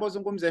 Eliakunda, naomba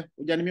uzungumze,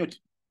 ujani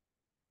mute.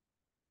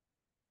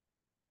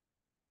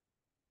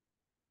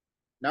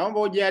 Naomba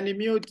ujani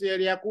mute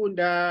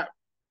Eliakunda.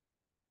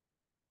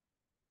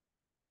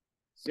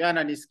 Si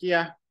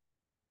ananisikia?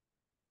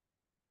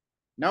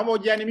 Naomba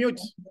ujani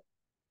mute.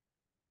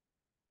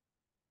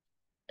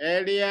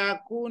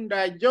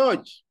 Eliakunda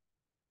George.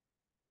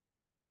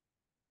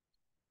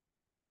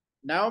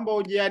 Naomba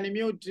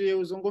ujani mute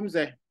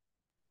uzungumze.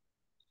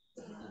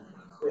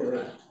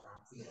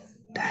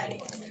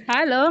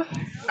 Halo.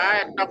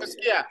 Haya,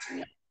 tunakusikia.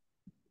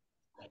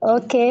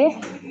 Okay.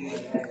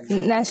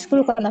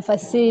 Nashukuru kwa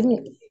nafasi.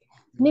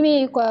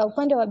 Mimi kwa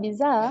upande wa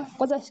bidhaa,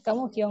 kwanza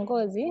shikamoo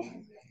kiongozi.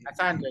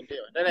 Asante,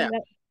 ndio.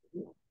 Endelea.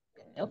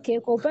 Okay,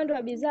 kwa upande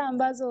wa bidhaa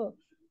ambazo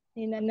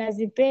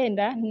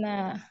nazipenda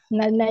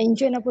na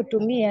enjoy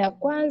ninapotumia,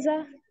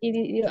 kwanza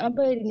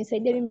ambayo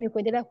ilinisaidia mimi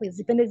kuendelea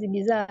kuzipenda hizo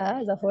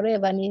bidhaa za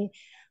Forever ni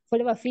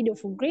Forever Feed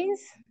of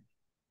Greens,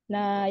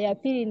 na ya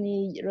pili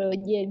ni Royal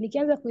Jelly.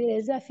 Nikianza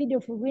kuelezea Feed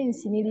of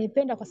Greens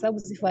nilipenda kwa sababu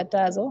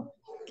zifuatazo.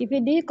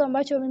 Kipindi hiko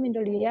ambacho mimi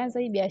ndo nilianza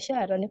hii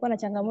biashara, nilikuwa na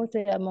changamoto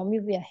ya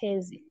maumivu ya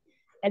hedhi.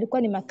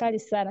 yalikuwa ni makali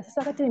sana.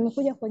 Sasa wakati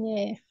nimekuja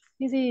kwenye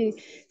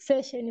hizi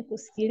session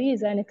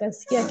kusikiliza,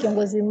 nikasikia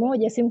kiongozi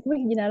mmoja,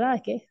 simkumbuki jina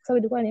lake kwa sababu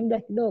ilikuwa ni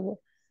muda kidogo,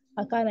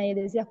 akawa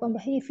anaelezea kwamba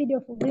hii Feed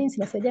of Greens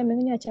inasaidia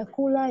mmeng'enyo wa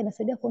chakula,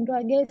 inasaidia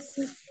kuondoa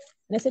gesi,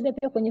 inasaidia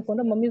pia kwenye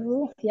kuondoa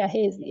maumivu ya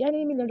hedhi. Yaani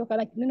mimi niliondoka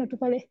na neno tu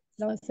pale,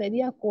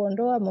 inasaidia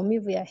kuondoa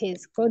maumivu ya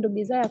hedhi. Kwa hiyo ndio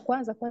bidhaa ya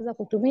kwanza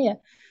kutumia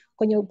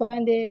kwenye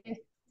upande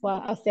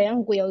wa afya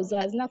yangu ya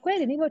uzazi. Na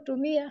kweli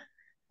nilivyotumia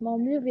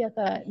maumivu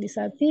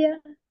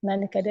yakadisappear na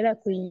nikaendelea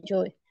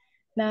kuenjoy.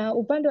 Na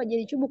upande wa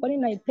jeli chubu kwa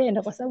nini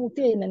naipenda? Kwa sababu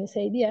pia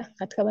inanisaidia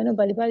katika maeneo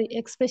mbalimbali,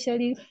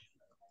 especially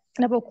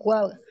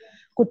napokuwa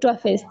kutoa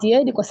first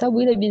aid, kwa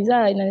sababu ile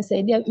bidhaa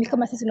inanisaidia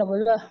kama sisi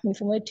tunavyoelewa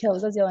mifumo yetu ya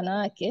uzazi ya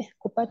wanawake,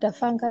 kupata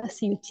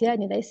fungus UTI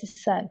ni rahisi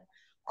sana.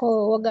 Kwa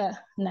hiyo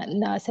waga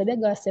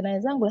nasaidia wasichana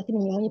wenzangu, lakini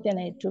mimi mwenyewe pia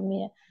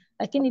naitumia.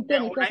 Lakini pia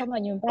nikiwa kama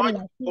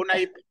nyumbani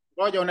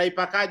Ngoja,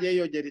 unaipakaje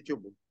hiyo jeli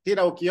chubu?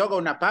 Kila ukioga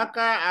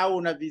unapaka au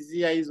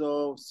unavizia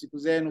hizo siku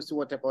zenu, si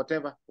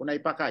whatever,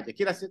 unaipakaje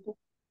kila siku?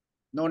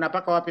 Na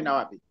unapaka wapi na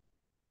wapi?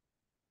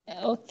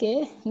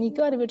 Okay,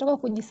 nikiwa nimetoka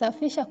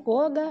kujisafisha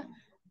kuoga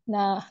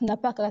na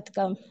napaka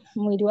katika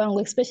mwili wangu,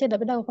 especially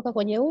napenda kupaka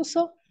kwenye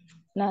uso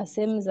na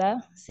sehemu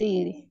za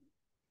siri.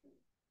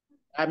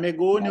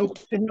 Miguuni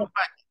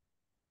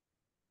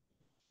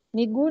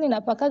miguuni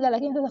napakaga,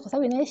 lakini sasa kwa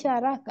sababu inaisha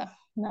haraka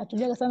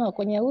natumia sana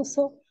kwenye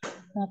uso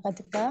na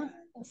katika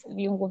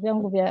viungo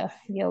vyangu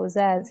vya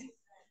uzazi.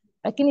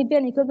 Lakini pia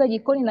nikiwa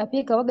jikoni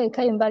napika waga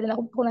ikae mbali.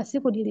 Nakumbuka kuna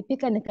siku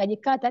nilipika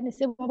nikajikata, yani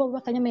sehemu ambapo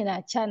mpaka nyama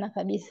inaachana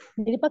kabisa.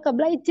 Nilipaka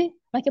blight,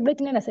 maana blight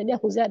nayo inasaidia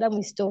kuzuia damu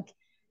isitoke.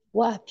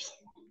 Wapi?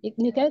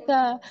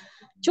 Nikaweka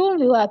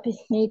chumvi wapi?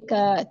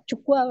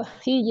 Nikachukua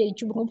hii jeli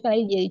chubu, kumbuka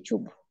hii jeli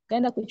chubu.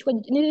 Kaenda kuchukua,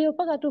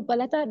 nilipaka tu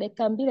pale hata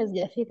dakika 2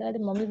 hazijafika, hadi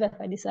maumivu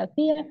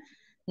yakadisappear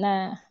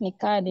na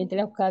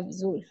niendelea kukaa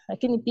vizuri.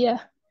 Lakini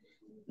pia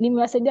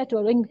nimewasaidia watu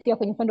wengi pia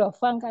kwenye upande wa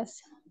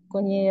fungus,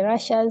 kwenye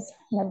rashes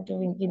na vitu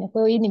vingine.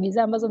 Kwa hiyo hii ni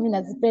bidhaa ambazo mimi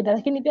nazipenda,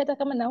 lakini pia hata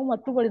kama naumwa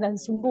tumbo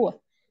linanisumbua,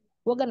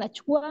 huaga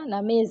nachukua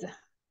na meza.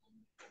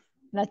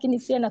 Lakini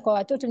pia na kwa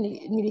watoto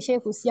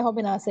nilishawahi kusikia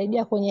kwamba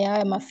inawasaidia kwenye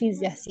haya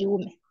mafizi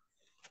yasiume.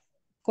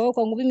 Kwa hiyo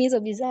kwangu mimi hizo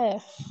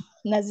bidhaa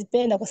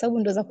nazipenda kwa sababu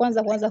ndo za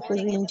kwanza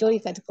kuzienjoy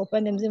katika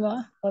upande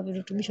mzima wa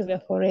virutubisho vya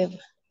Forever.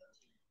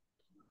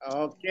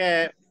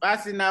 Okay,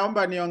 basi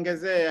naomba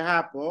niongezee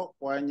hapo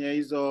kwenye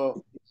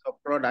hizo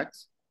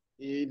products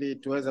ili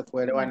tuweze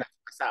kuelewana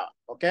sawa.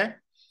 Okay?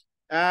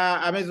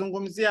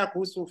 Amezungumzia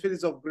kuhusu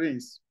Fields of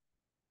Greens.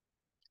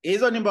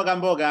 Hizo ni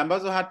mboga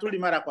ambazo hatuli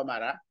mara kwa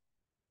mara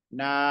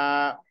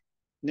na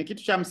ni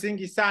kitu cha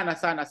msingi sana.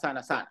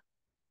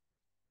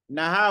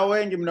 Na hao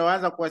wengi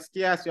mnaoanza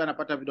kuwasikia sio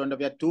anapata vidonda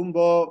vya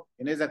tumbo,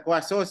 inaweza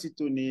kuwa sosi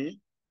tu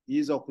ni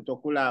hizo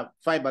kutokula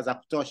fiber za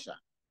kutosha.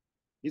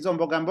 Hizo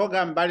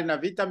mboga mbali na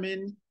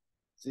vitamin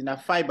zina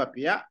fiber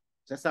pia.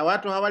 Sasa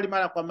watu hawali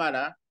mara kwa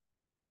mara,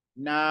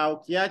 na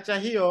ukiacha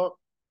hiyo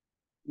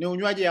ni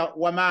unywaji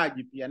wa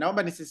maji pia.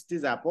 Naomba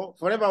nisisitize hapo,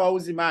 Forever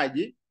wauzi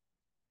maji.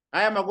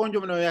 Haya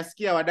magonjwa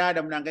mnayoyasikia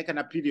wadada mnahangaika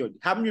na period,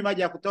 hamnywi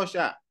maji ya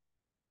kutosha.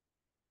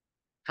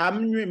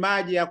 Hamnywi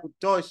maji ya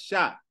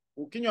kutosha.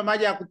 Ukinywa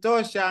maji ya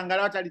kutosha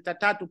angalau hata lita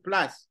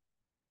 3+,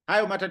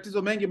 hayo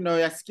matatizo mengi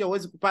mnayoyasikia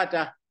huwezi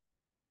kupata.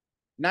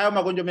 Nayo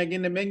magonjwa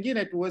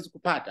mengine tu huwezi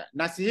kupata.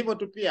 Na si hivyo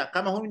tu pia,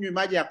 kama hunywi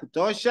maji ya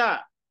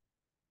kutosha,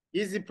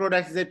 hizi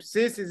products zetu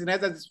sisi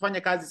zinaweza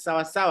zisifanye kazi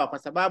sawa, kwa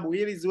sababu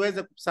ili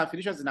ziweze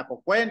kusafirishwa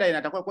zinakokwenda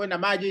inatakiwa kwenda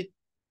maji.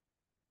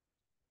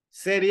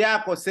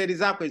 Seli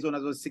zako hizo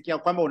unazosikia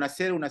kwamba una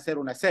seli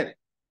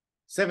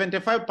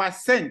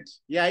 75%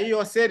 ya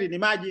hiyo seli ni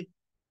maji.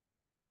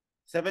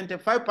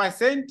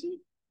 75%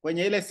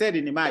 kwenye ile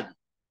seli ni maji.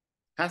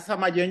 Hasa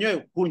maji yenyewe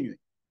kunywe.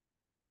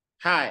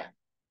 Haya.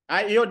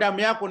 Hiyo damu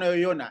yako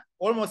unayoiona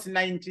almost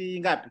 90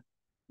 ngapi?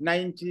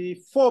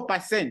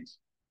 94%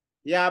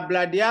 ya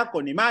blood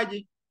yako ni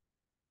maji.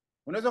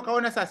 Unaweza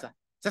kaona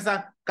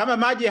sasa kama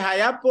maji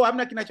hayapo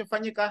hamna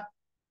kinachofanyika.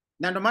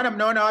 Na ndio maana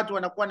mnaona watu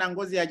wanakuwa na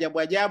ngozi ya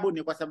ajabu,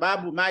 ni kwa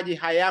sababu maji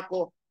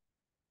hayako.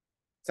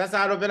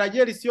 Sasa aloe vera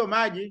gel sio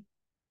maji.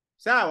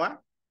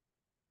 Sawa?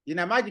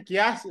 Ina maji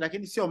kiasi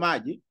lakini sio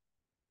maji.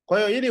 Kwa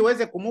hiyo ili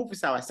uweze kumove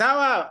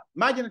sawa,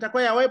 maji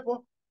yanatakiwa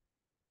yawepo.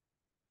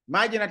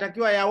 Maji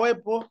yanatakiwa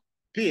yawepo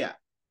pia.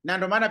 Na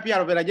ndio maana pia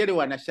aloe vera gel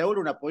wanashauri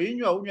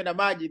unapoinywa unywe na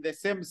maji the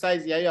same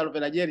size ya hiyo aloe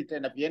vera gel,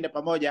 tena viende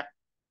pamoja.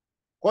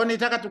 Kwa hiyo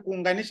nitaka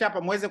tukuunganisha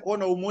hapa muweze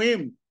kuona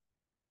umuhimu.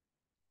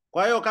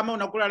 Kwa hiyo kama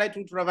unakula light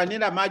ultra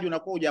vanilla maji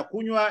unakuwa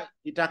hujakunywa,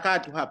 itakaa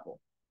tu hapo.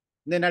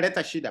 Na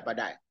inaleta shida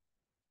baadaye.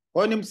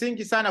 Kwa hiyo ni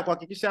msingi sana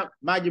kuhakikisha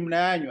maji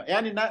mnayanywa.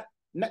 Yaani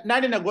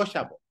nani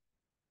negotiable?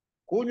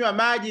 Kunywa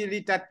maji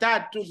lita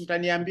 3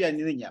 mtaniambia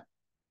nini hapa?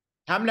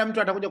 Hamna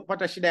mtu atakuja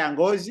kupata shida ya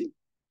ngozi.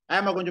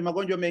 Haya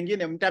magonjwa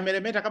mengine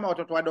mtameremeta kama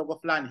watoto wadogo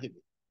fulani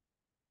hivi.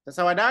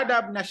 Sasa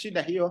wadada mna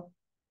shida hiyo,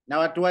 na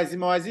watu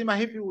wazima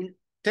hivi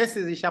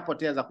testi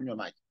zishapotea za kunywa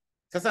maji.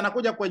 Sasa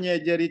nakuja kwenye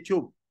jelly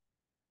tube.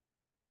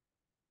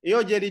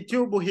 Hiyo jelly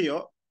tube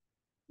hiyo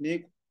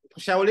ni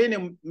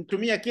kushaurini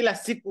mtumie kila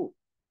siku.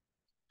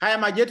 haya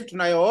maji yetu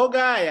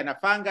tunayooga yana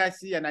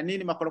fangasi, yana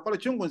nini, makorokoro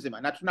chungu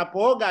nzima, na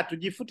tunapooga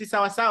tujifuti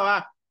sawa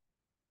sawa.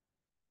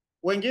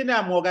 Wengine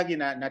amuogagi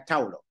na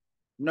taulo,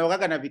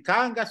 mnaogaga na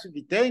vikanga, si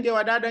vitenge,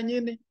 wadada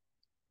nyini.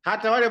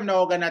 Hata wale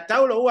mnaoga na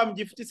taulo huwa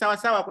mjifuti sawa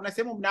sawa, kuna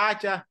sehemu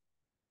mnaacha.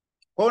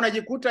 Kwa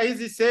unajikuta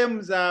hizi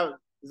sehemu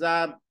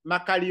za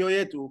makalio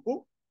yetu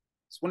huku,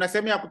 kuna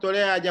sehemu ya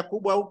kutolea haja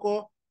kubwa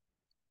huko.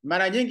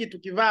 Mara nyingi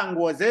tukivaa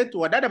nguo zetu,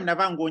 wadada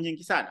mnavaa nguo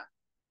nyingi sana,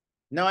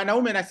 na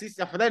wanaume na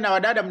sisi afadhali, na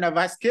wadada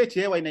mnavaa sketi,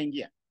 hewa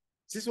inaingia.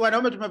 Sisi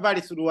wanaume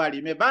tumevaa suruali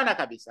imebana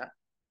kabisa,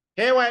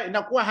 hewa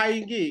inakuwa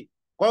haingii.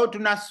 Kwa hiyo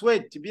tuna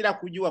sweat bila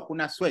kujua,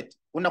 kuna sweat,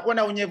 unakuwa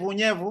na unyevu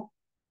unyevu,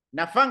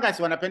 na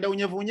fangasi wanapenda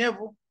unyevu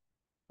unyevu.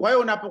 Kwa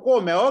hiyo unapokuwa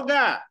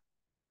umeoga,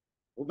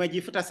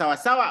 umejifuta sawa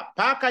sawa,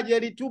 paka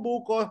jeli tubu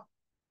huko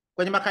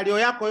kwenye makalio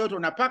yako yote,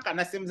 unapaka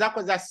na sehemu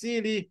zako za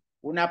siri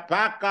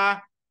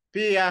unapaka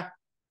pia,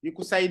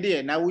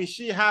 ikusaidie na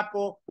uishii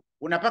hapo.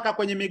 Unapaka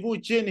kwenye miguu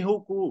chini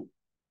huku,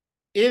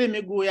 ili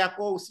miguu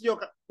yako usije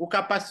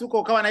ukapasuka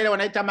ukawa na ile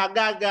wanaita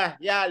magaga.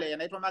 Yale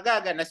yanaitwa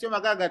magaga, na sio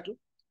magaga tu,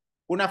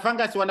 kuna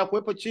fangasi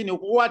wanakuwepo chini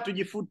huku. Huwa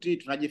tujifuti,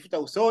 tunajifuta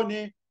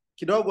usoni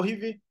kidogo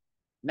hivi.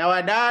 Na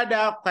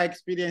wadada, kwa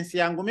experience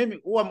yangu mimi,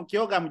 huwa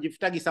mkioga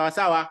mjifutagi sawa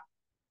sawa.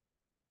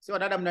 Sio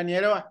wadada,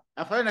 mnanielewa?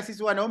 Afadhali na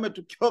sisi wanaume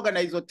tukioga na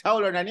hizo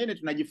taulo na nini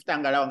tunajifuta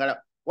angalau.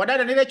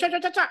 Wadada ni ile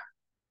cha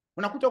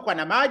unakuta uko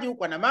na maji,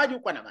 uko na maji,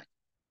 uko na maji.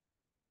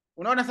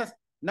 Unaona sasa?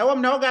 Na wao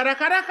mnaoga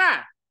haraka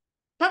haraka,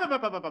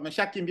 papa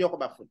meshakimbia kwa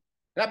bafuni.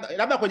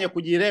 Labda kwenye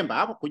kujiremba,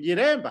 hapo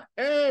kujiremba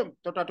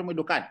mtoto atumwi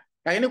dukani.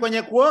 Lakini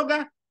kwenye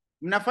kuoga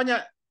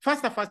mnafanya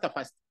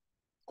faster.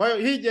 Kwa hiyo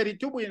hii jeli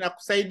tubu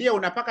inakusaidia,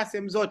 unapaka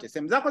sehemu zote,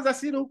 sehemu zako za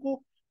siri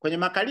huku, kwenye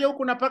makalio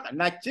huku unapaka,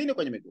 na chini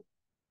kwenye miguu.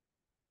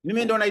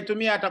 Mimi ndo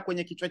naitumia hata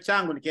kwenye kichwa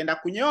changu, nikienda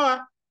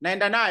kunyoa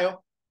naenda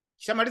nayo.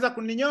 Kishamaliza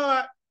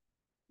kuninyoa,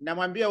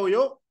 namwambia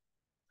huyo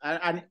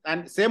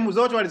sehemu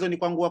zote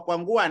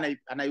walizonikwangua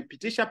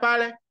anaipitisha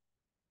pale.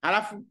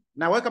 Halafu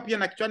naweka pia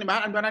na kichwani,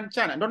 maana ndo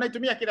ananichana, ndo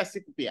naitumia kila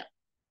siku pia.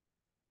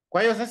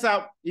 Kwa hiyo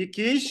sasa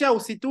ikiisha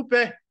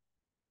usitupe.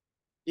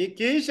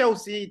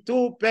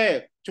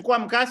 Chukua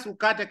mkasi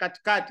ukate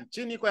katikati,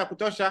 chini iko ya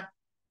kutosha,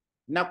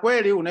 na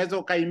kweli unaweza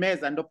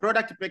ukaimeza. Ndo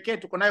product pekee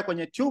tuko nayo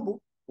kwenye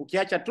tubu.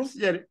 Ukiacha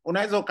toothgel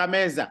unaweza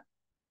ukameza,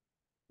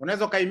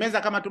 unaweza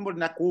ukaimeza kama tumbo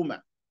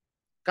linakuuma.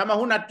 Kama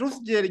huna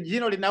toothgel,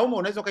 jino linauma,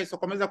 unaweza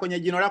ukaisokomeza kwenye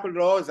jino lako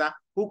lilooza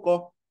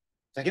huko.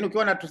 Lakini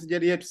ukiwa na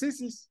toothgel yetu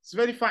sisi, it's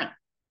very fine.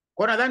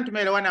 Kwa nadhani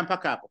tumeelewana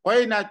mpaka hapo. Kwa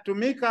hiyo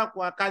inatumika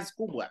kwa kazi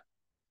kubwa.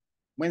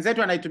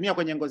 Mwenzetu anaitumia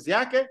kwenye ngozi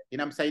yake,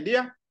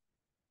 inamsaidia.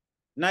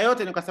 Na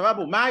yote ni kwa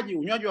sababu maji,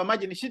 unywaji wa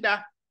maji ni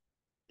shida.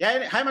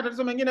 Yaani haya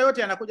matatizo mengine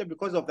yote yanakuja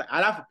because of that.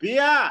 Alafu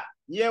pia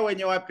nyie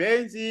wenye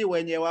wapenzi,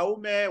 wenye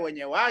waume,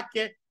 wenye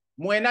wake,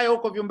 muwe nayo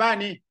huko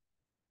vyumbani.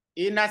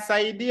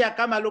 Inasaidia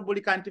kama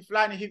lubricant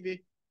fulani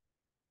hivi.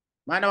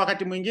 Maana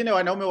wakati mwingine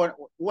wanaume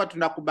huwa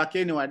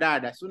tunakubakeni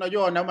wadada. Si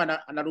unajua wanaume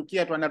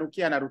anarukia tu,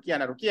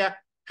 anarukia,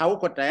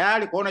 hauko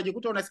tayari. Kwa hiyo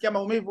unajikuta unasikia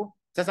maumivu.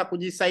 Sasa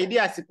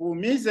kujisaidia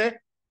asikuumize,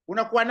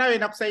 unakuwa nayo,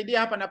 inakusaidia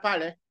hapa na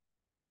pale.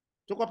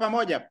 Tuko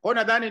pamoja. Kwa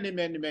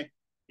nadhani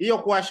hiyo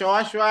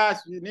kuwashawashwa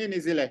nini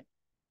zile.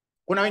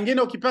 Kuna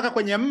wengine ukipaka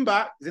kwenye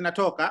mba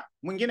zinatoka,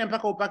 mwingine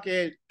mpaka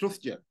upake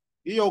toothgel.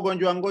 Hiyo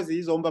ugonjwa wa ngozi,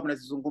 hizo mba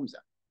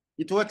mnazizungumza.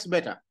 It works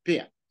better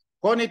pia.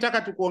 Kwa hiyo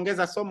nitaka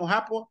tukuongeza somo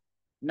hapo,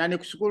 na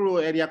nikushukuru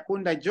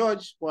Eliakunda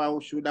George kwa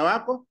ushuhuda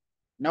wako.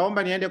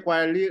 Naomba niende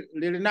kwa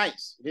Lily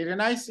Nice. Lily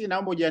Nice,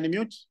 naomba ujani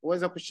mute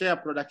uweze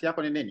kushare product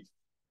yako ni nini.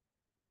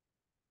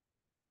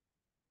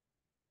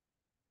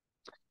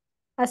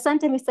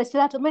 Asante Mr.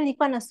 Chilato. Mimi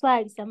nilikuwa na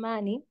swali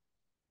samani.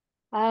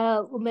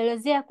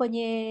 Umeelezea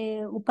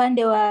kwenye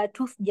upande wa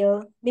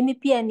toothgel. Mimi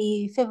pia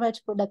ni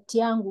favorite product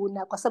yangu,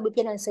 na kwa sababu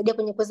pia inanisaidia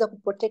kwenye kuweza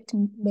kuprotect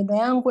meno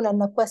yangu, na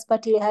ninakuwa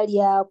sipati ile hali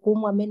ya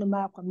kuumwa meno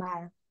mara kwa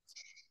mara.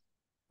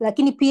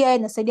 Lakini pia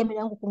inasaidia meno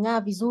yangu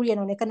kung'aa vizuri,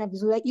 yanaonekana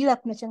vizuri. Ila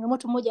kuna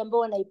changamoto moja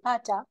ambayo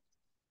naipata,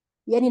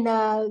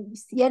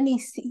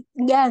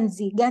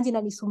 ganzi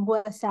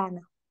inanisumbua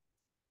sana.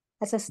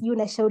 Sasa sijui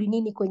unashauri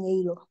nini kwenye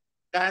hilo.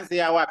 Ganzi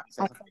ya wapi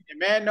sasa? Kwenye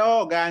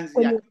meno,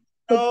 ganzi ya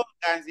meno,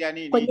 ganzi ya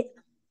nini?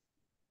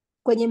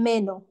 Kwenye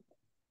meno.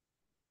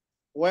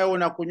 Wewe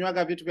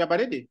unakunywaga vitu vya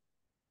baridi?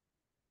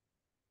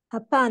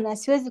 Hapana,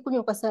 siwezi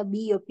kunywa kwa sababu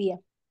hiyo pia.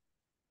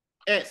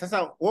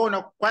 Sasa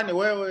wewe kwani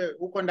wewe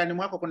huko ndani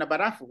mwako kuna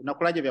barafu,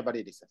 unakulaje vya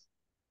baridi sasa?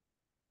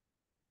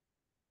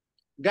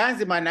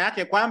 Ganzi maana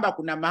yake kwamba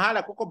kuna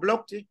mahala kuko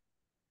blocked.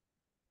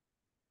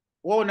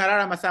 Wewe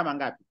unalala masaa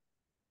mangapi?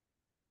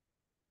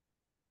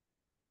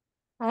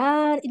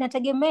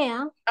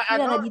 Inategemea.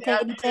 Ila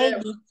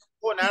najitahidi.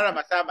 Wewe unalala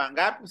masaa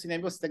mangapi?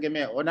 Usiniambie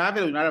usitegemea.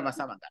 Unalala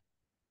masaa mangapi?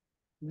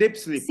 Deep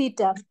sleep.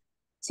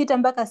 6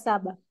 mpaka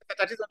 7.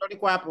 Tatizo ndo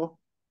liko hapo.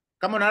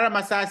 Kama unalala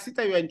masaa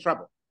 6 you are in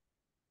trouble.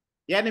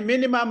 Yaani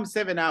minimum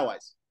 7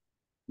 hours.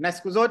 Na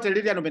siku zote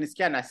Lilian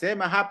umenisikia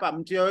nasema hapa,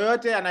 mtu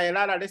yoyote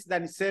anayelala less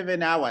than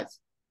 7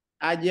 hours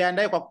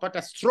ajiandae kwa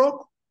kupata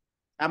stroke,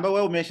 ambayo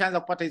wewe umeshaanza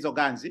kupata hizo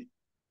ganzi.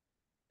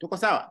 Tuko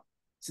sawa?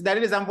 Si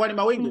dalili za mvua ni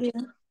mawingu?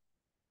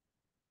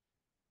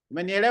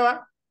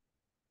 Umenielewa?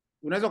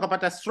 Unaweza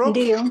ukapata stroke,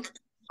 Ndio.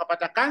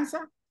 ukapata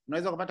cancer,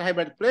 unaweza ukapata high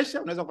blood pressure,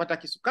 unaweza ukapata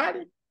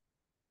kisukari.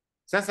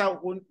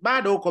 Sasa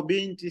bado uko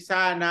binti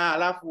sana,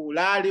 alafu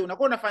ulali,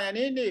 unakuwa unafanya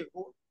nini?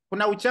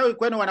 Kuna uchawi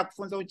kwenu,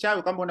 wanakufunza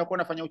uchawi kwamba unakuwa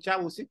unafanya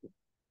uchawi usiku?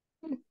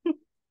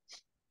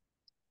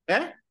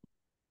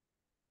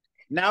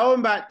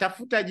 Naomba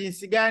tafuta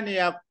jinsi gani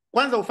ya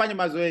kwanza ufanye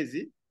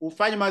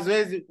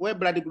mazoezi, we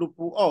blood group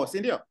O, si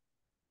ndio?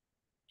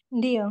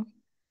 Ndio.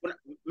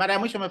 Mara ya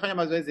mwisho umefanya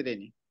mazoezi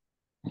lini?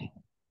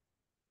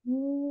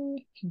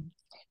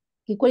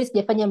 Kikweli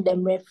sijafanya muda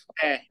mrefu.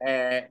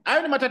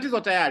 Hayo ni matatizo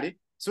tayari.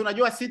 Si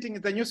unajua sitting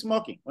is the new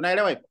smoking.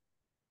 Unaelewa hivyo?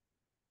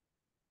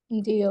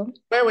 Ndio.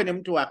 Wewe ni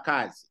mtu wa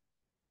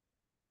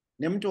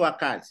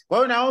kazi. Kwa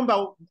hiyo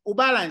naomba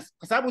ubalance,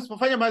 kwa sababu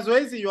usipofanya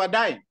mazoezi you are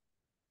dying.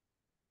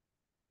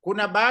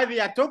 Kuna baadhi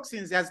ya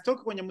toxins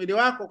hazitoki kwenye mwili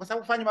wako kwa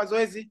sababu ufanye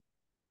mazoezi.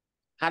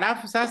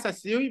 Halafu sasa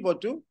si hivyo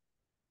tu.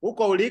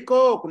 Huko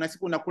uliko kuna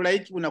siku unakula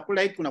hiki.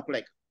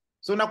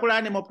 So unakula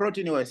animal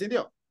protein wewe, si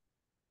ndio?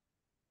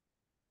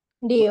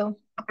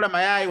 Ndio. Unakula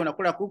mayai,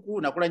 unakula kuku,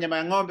 unakula nyama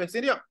ya ng'ombe, si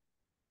ndio?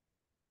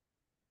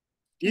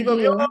 Hivyo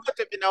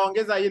vyote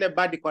vinaongeza ile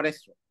bad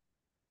cholesterol.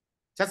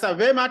 Sasa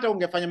vema hata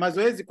ungefanya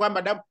mazoezi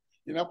kwamba damu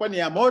inakuwa ni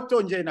ya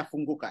moto, nje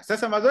inafunguka.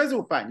 Sasa mazoezi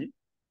ufanyi,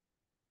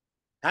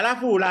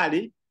 halafu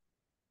ulali,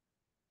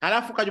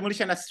 halafu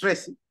kajumulisha na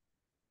stress.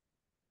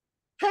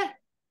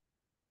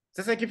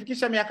 Sasa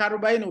ikifikisha miaka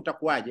 40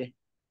 utakuwaje?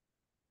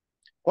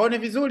 Kwa hiyo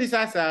ni vizuri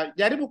sasa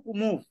jaribu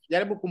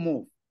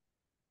kumove.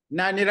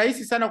 Na ni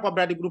rahisi sana kwa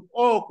blood group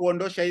O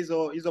kuondosha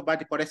hizo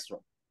bad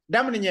cholesterol.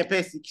 Damu ni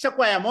nyepesi, kisha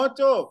kuwa ya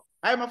moto,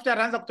 hayo mafuta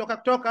yanaanza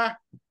kutoka.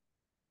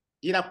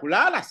 Ila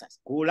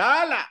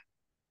kulala.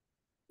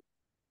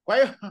 Kwa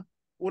hiyo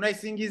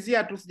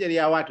unaisingizia tu sijali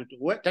ya watu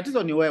tu.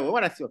 Tatizo ni wewe,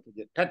 wala sio tu.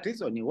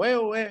 Tatizo ni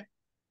wewe.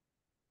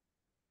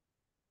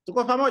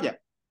 Tuko pamoja?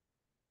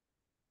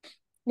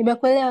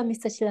 Nimekuelewa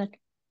Mr. Chilato.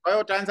 Kwa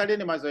hiyo utaanza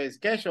lini mazoezi?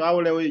 Kesho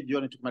au leo hii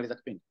jioni tukimaliza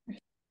kipindi?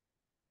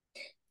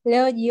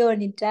 Leo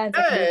jioni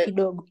nitaanza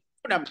kidogo.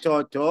 Una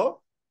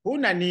mtoto,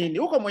 huna nini,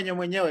 uko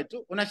mwenyewe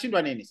tu,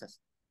 unashindwa nini sasa?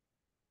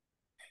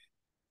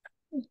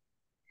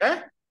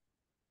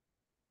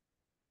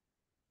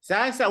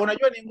 Sasa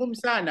unajua ni ngumu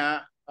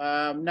sana,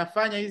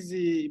 mnafanya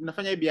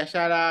hii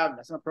biashara,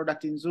 mnasema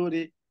product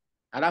nzuri,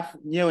 alafu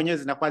nyewe wenyewe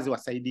zinakuwa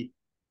ziwasaidii.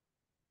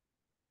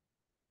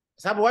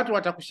 Sababu watu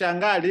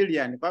watakushangaa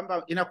Lilian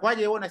kwamba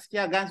inakuwaje wewe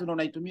unasikia ganzi na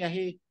unaitumia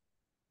hii.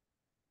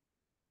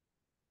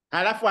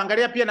 Halafu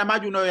angalia pia na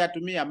maji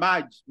unayoyatumia,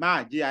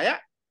 maji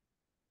haya.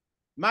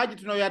 Maji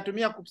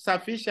tunayoyatumia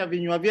kusafisha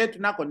vinywa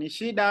vyetu nako ni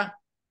shida.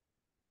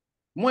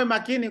 Muwe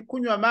makini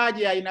kunywa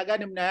maji ya aina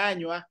gani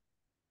mnayanywa.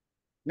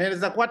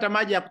 Naweza kuata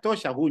maji ya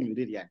kutosha hunywi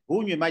Lilian.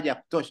 Hunywi maji ya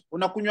kutosha.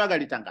 Unakunywaga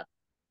lita ngapi?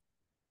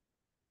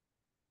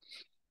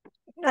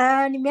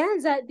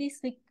 Nimeanza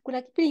this week.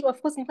 Kuna kipindi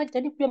of course nilikuwa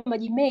jitahidi kunywa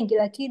maji mengi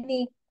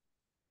lakini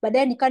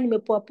baadaye nikawa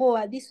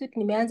nimepoa. This week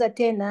nimeanza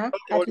tena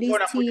at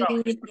least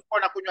ulikuwa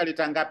unakunywa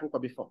lita ngapi huko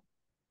before?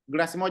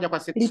 Glasi moja kwa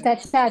siku? Lita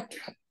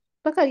 3.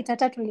 Mpaka lita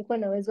 3 nilikuwa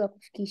na uwezo wa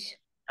kufikisha.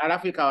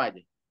 Alafu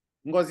ikawaje?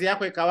 Ngozi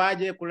yako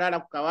ikawaje? Kulala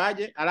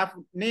kukawaje?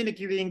 Alafu nini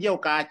kiliingia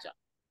ukaacha?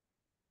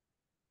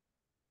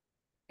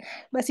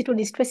 Basi tu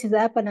ni stress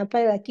za hapa na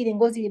pale, lakini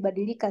ngozi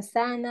ilibadilika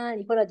sana,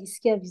 nilikuwa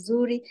najisikia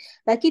vizuri,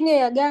 lakini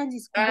ya ganzi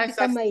sikumbuki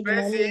kama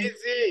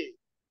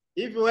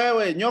hivi.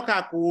 Wewe nyoka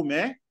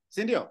akuume,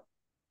 si ndio?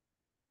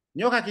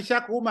 Nyoka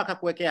kisha kuuma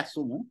akakuwekea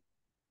sumu,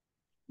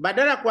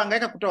 badala ya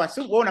kuhangaika kutoa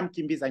sumu wewe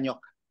unamkimbiza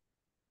nyoka.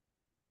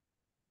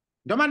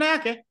 Ndio maana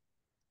yake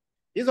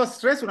hizo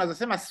stress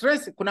unazosema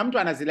stress, kuna mtu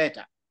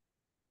anazileta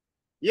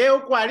yeye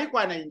huko aliko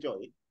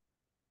anaenjoy.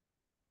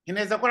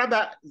 Inaweza kuwa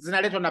labda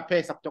zinaletwa na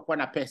pesa, kutokuwa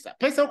na pesa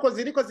huko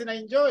ziliko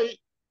zinaenjoy,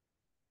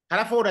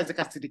 halafu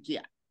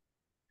unazikasirikia,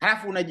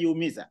 halafu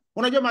unajiumiza.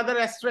 Unajua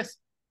madhara ya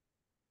stress?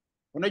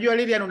 Unajua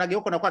Lilian,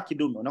 unageuka unakuwa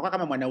kidume, unakuwa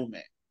kama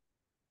mwanaume.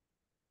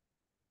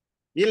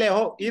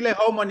 Ile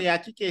hormone ya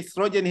kike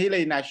estrogen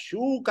ile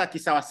inashuka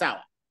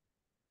kisawasawa,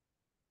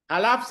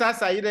 halafu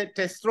sasa ile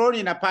testosterone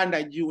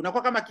inapanda juu,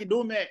 unakuwa kama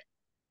kidume.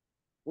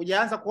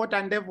 Hujaanza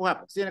kuota ndevu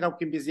hapo, si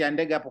nikakukimbizia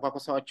ndege hapo kwa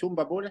kosa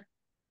wachumba bure.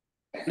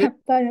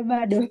 Hapana,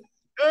 bado.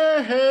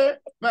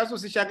 Basi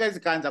usishangae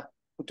zikaanza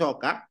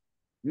kutoka.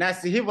 Na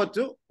si hivyo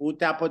tu,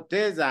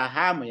 utapoteza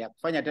hamu ya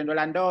kufanya tendo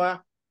la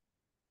ndoa.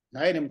 Na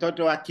wewe ni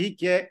mtoto wa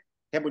kike,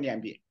 hebu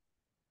niambie,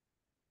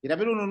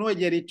 inabidi ununue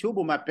jeli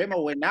tube mapema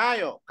uwe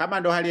nayo. Kama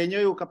ndo hali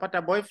yenyewe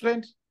ukapata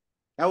boyfriend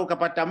au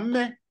ukapata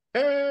mme,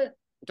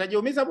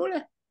 utajiumiza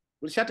bure.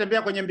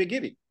 Ulishatembea kwenye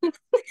mbigili?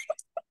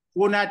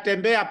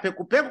 Unatembea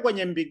pekupeku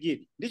kwenye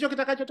mbigili, ndicho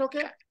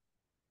kitakachotokea.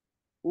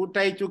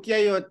 Utaichukia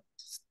hiyo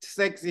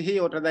seksi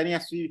hiyo, utadhania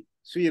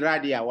sui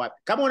radi ya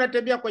wapi. Kama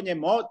unatembea kwenye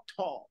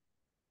moto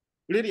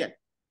Lilian.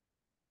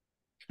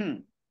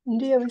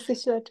 Ndio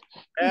msishoto.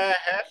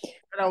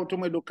 Na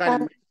utumwe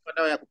dukani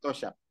dawa ya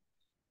kutosha.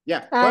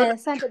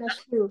 Asante,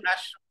 nashukuru.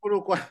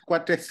 Nashukuru kwa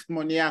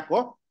testimony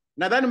yako.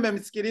 Nadhani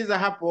mmemsikiliza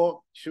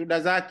hapo shuhuda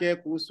zake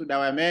kuhusu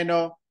dawa ya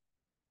meno.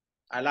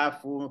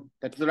 Alafu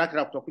tatizo lake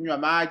la kutokunywa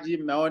maji,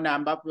 mmeona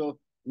ambapo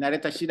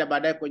inaleta shida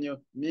baadaye kwenye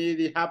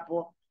miili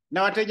hapo,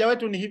 na wateja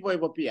wetu ni hivyo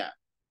hivyo pia.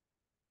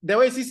 The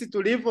way sisi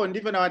tulivyo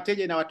ndivyo na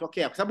wateja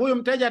inawatokea, kwa sababu huyu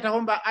mteja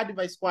ataomba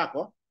advice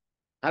kwako,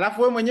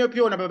 halafu wewe mwenyewe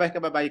pia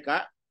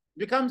unababaika,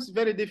 becomes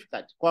very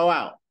difficult kwa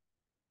wao.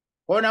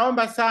 Kwa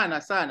naomba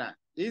sana sana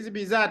hizi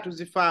bidhaa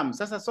tuzifahamu.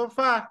 Sasa so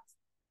far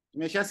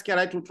tumeshasikia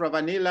Right Ultra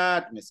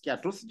Vanilla, tumesikia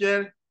Tooth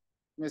Gel,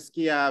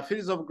 tumesikia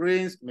Fields of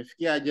Greens,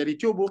 tumefikia Jelly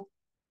Tube.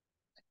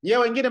 Je,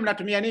 wengine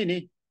mnatumia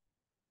nini?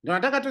 Ndio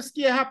nataka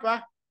tusikie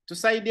hapa,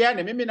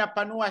 tusaidiane. Mimi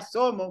napanua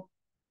somo,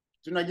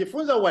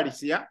 tunajifunza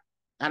uhalisia,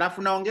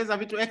 halafu naongeza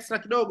vitu extra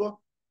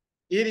kidogo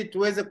ili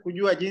tuweze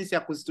kujua jinsi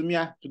ya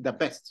kuzitumia to the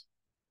best.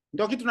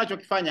 Ndio kitu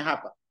tunachokifanya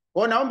hapa.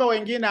 Kwa naomba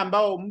wengine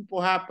ambao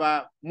mpo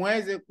hapa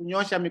muweze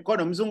kunyosha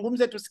mikono,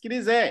 mzungumze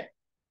tusikilize.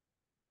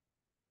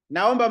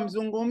 Naomba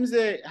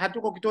mzungumze,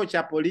 hatuko kituo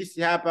cha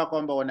polisi hapa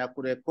kwamba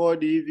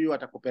wanakurekodi hivi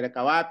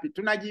watakupeleka wapi.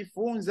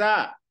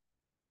 Tunajifunza.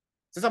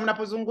 Sasa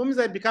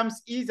mnapozungumza it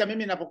becomes easier, mimi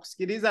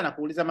ninapokusikiliza na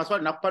kuuliza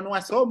maswali na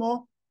kupanua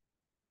somo.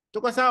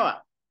 Tuko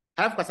sawa?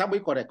 Halafu kwa sababu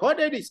iko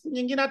recorded, siku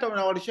nyingine hata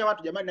unawaulishia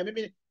watu, jamani na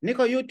mimi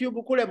niko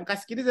YouTube kule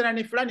mkasikilize na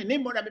ni fulani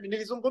nimo na mimi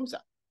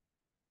nilizungumza.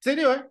 Si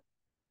ndio eh?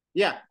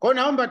 Yeah, kwa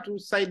naomba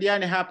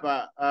tusaidiane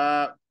hapa.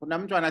 Kuna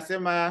mtu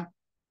anasema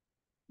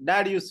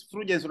Darius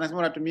Frugens, unasema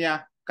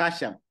unatumia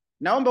Kasham.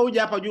 Naomba uje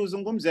hapa juu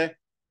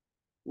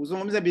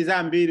uzungumze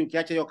bidhaa mbili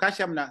ukiacha hiyo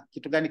Kasham na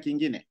kitu gani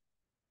kingine.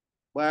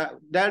 Kwa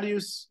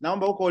Darius,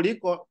 naomba huko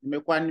uliko,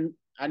 nimekuwa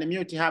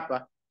unmute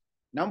hapa.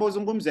 Naomba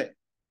uzungumze.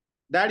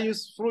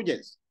 Darius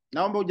Frugens,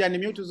 naomba uje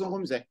unmute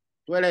uzungumze.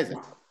 Tueleze.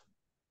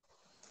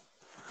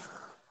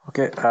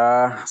 Okay,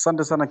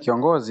 asante sana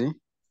kiongozi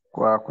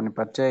kwa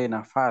kunipatia hii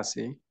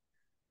nafasi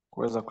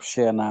kuweza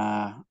kushare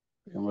na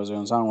viongozi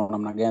wenzangu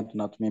namna gani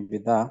tunatumia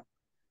bidhaa.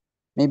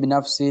 Mimi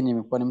binafsi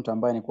nimekuwa ni mtu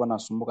ambaye nilikuwa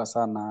nasumbuka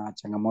sana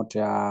changamoto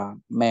ya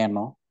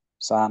meno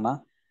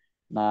sana,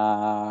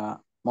 na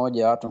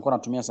moja ya watu nilikuwa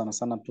natumia sana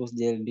sana tooth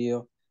gel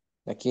ndio,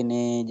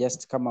 lakini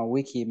just kama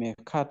wiki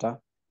imekata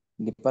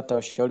nilipata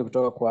ushauri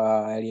kutoka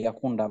kwa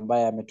Eliakunda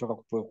ambaye ametoka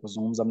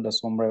kuzungumza muda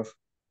sio mrefu.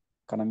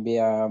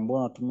 Kanambia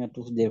mbona unatumia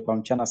tooth gel kwa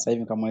mchana sasa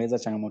hivi? Nikamweleza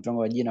changamoto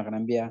yangu ya jino,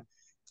 akanambia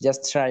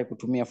just try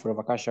kutumia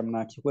Forever Kasham,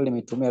 na kikweli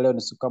nimetumia leo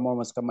ni siku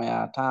kama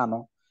ya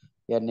 5,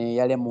 yani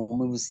yale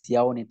maumivu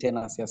siyaoni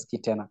tena, siyasikii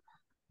tena.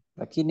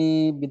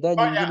 Lakini bidhaa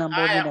nyingine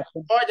ambayo mimi napenda.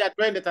 Ngoja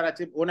twende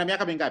taratibu. Una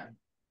miaka mingapi?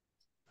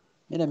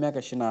 Mimi na miaka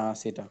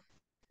 26.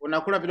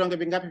 Unakula vidonge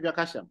vingapi vya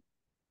Kasham?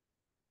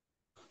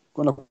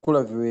 Kuna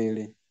kula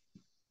viwili.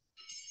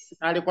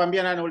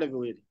 Alikwambia nani ule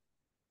viwili?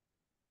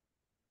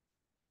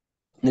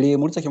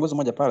 Nilimuuliza kiongozi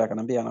mmoja pale,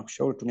 akanambia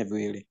anakushauri tumia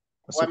viwili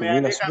kwa siku,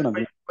 viwili asubuhi na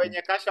viwili.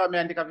 Kwenye Kasham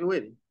wameandika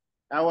viwili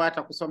au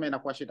hata kusoma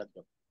inakuwa shida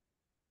kidogo?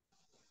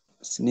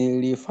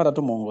 Nilifuata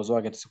tu mwongozo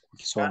wake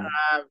kusoma.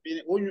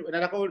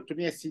 Nataka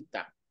utumie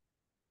 6.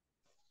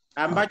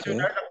 Ambacho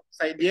naweza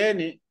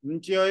kukusaidieni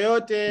mtu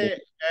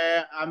yoyote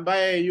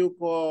ambaye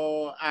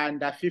yuko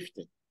under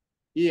 50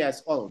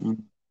 years old.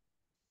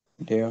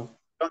 Ndio.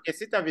 Vidonge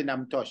 6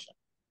 vinamtosha.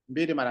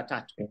 2 mara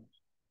 3.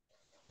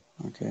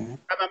 Okay.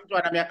 Kama mtu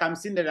ana miaka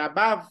 50 na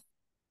above,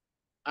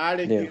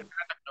 ale vidonge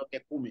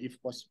 10 if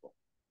possible.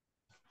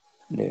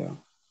 Ndio.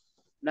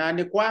 Na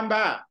ni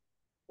kwamba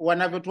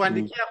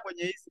wanavyotuandikia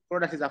kwenye hizi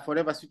products za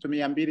Forever Sweet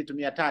 200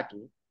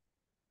 300,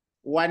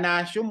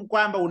 wanaashumu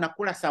kwamba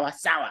unakula sawa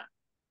sawa.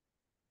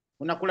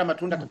 Unakula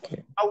matunda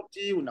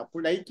tofauti,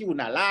 unakula hiki,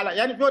 unalala,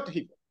 yani vyote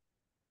hivyo.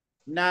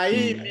 Na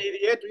hii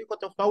miili yetu iko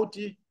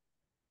tofauti.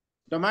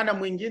 Ndio maana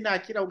mwingine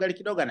akila ugali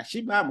kidogo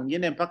anashiba,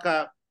 mwingine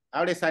mpaka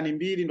ale sahani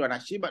 2 ndo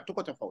anashiba,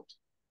 tuko tofauti.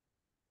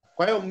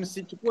 Kwa hiyo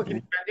msichukue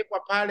kilichoandikwa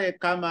pale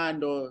kama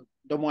ndo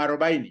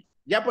mwarobaini.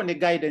 Japo ni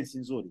guidance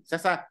nzuri.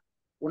 Sasa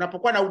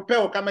unapokuwa na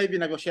upeo kama hivi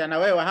ninavyoshare na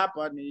wewe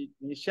hapa,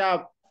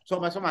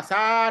 nishasoma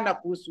sana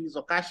kuhusu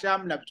hizo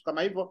Kasham na vitu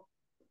kama hivyo,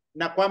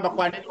 na kwamba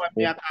kwa nini wa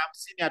miaka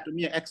 50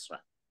 atumie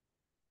extra.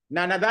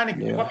 Na nadhani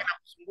kilikuwa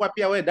kinakusumbua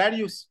pia wewe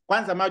Darius.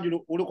 Kwanza maji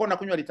ulikuwa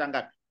unakunywa lita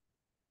ngapi?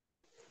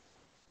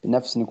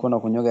 Binafsi nilikuwa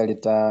nakunywa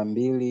lita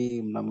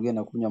 2, na mwingine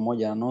nakunywa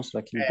 1.5,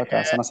 lakini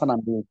mpaka sana sana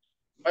 2.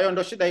 Kwa hiyo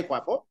ndo shida iko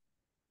hapo.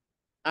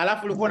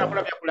 Alafu ulikuwa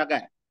unakula vyakula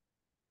gani?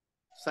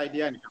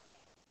 Saidiani.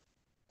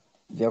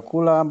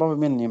 Vyakula ambavyo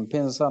mimi ni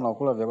mpenzi sana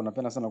kula, vyakula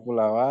napenda sana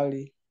kula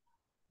wali,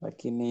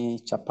 lakini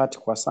chapati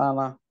kwa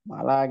sana,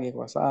 maharage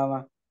kwa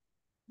sana,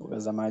 mboga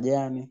za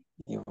majani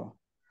hivyo,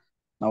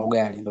 na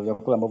ugali ndio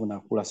vyakula ambavyo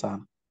nakula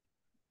sana.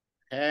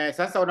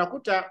 Sasa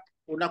unakuta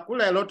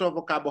unakula a lot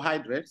of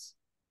carbohydrates.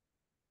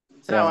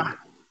 Sawa.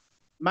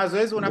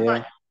 Mazoezi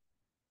unafanya?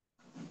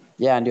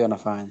 Ndio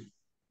nafanya.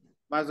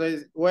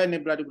 Mazoezi. Wewe ni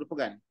blood group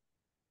gani?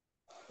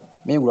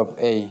 Mimi group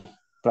A+.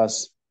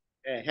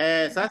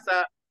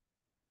 Sasa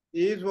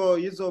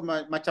hizo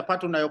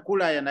machapato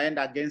unayokula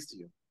yanaenda against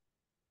you.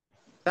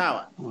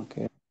 Sawa?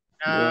 Okay.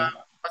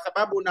 Kwa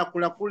sababu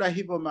unakula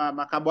hivyo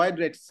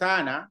carbohydrates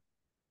sana,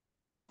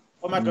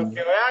 kwa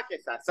matokeo yake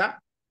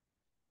sasa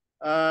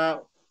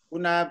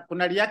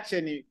kuna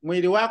reaction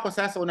mwili wako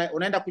sasa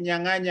unaenda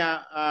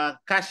kunyang'anya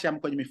Kasham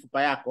kwenye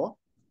mifupa yako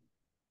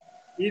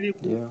ili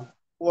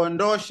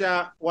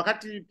kuondosha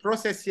wakati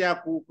process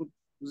ya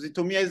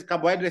kuzitumia hizi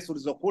carbohydrates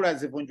ulizokula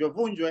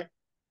zivunjwe,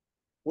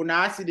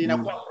 kuna acid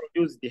inakuwa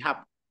produced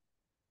hapo.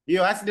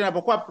 Hiyo acid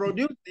inapokuwa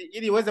produced,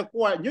 ili iweze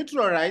kuwa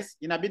neutralized,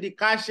 inabidi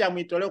calcium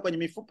itolewe kwenye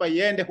mifupa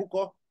iende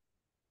huko.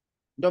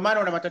 Ndio maana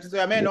una matatizo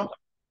ya meno.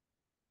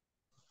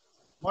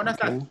 Umeona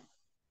sasa?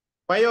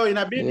 Kwa hiyo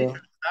inabidi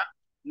sasa,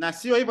 na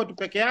sio hivyo tu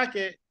peke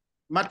yake,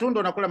 matunda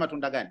unakula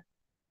matunda gani?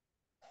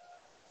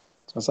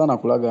 Sasa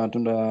nakulaga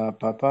matunda ya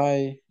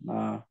papai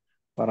na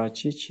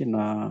parachichi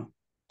na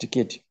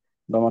tikiti.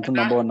 Ndio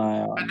matunda ambayo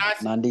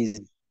na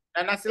ndizi.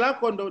 Nanasi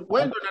lako ndo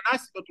wewe, ndo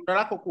nanasi ndo tunda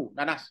lako kuu,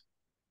 nanasi.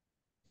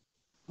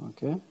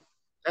 Okay.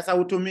 Sasa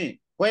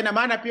utumii. Kwa ina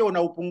maana pia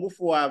una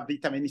upungufu wa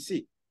vitamini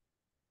C.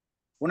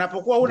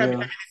 Unapokuwa una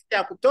vitamini C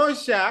ya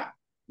kutosha,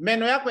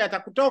 meno yako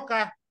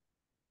yatakutoka.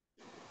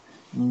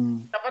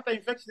 Utapata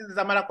infections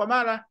za mara kwa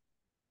mara.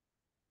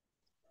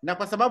 Na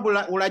kwa sababu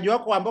ulaji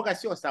wako wa mboga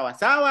sio sawa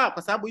sawa,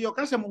 kwa sababu hiyo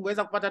calcium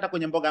ungeweza kupata hata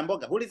kwenye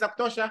mboga huli za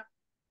kutosha.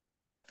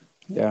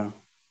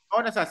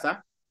 Unaona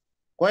sasa?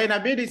 Kwa hiyo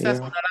inabidi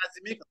sasa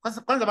unalazimika.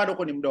 Kwanza bado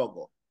uko ni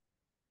mdogo.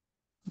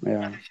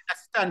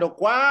 Sasa ndo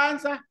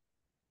kwanza.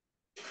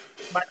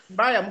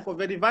 Mbaya mko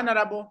very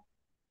vulnerable.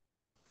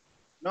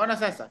 Unaona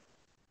sasa?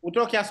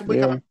 Utoke asubuhi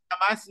kama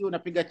makamasi,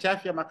 unapiga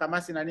chafya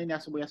makamasi na nini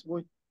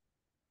asubuhi?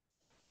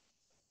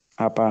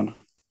 Hapana.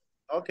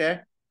 Okay.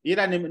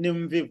 Ila ni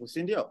mvivu,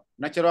 si ndio?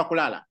 Unachelewa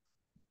kulala.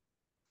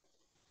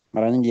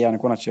 Mara nyingi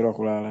nilikuwa nachelewa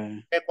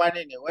kulala. Kwa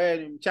nini? Wewe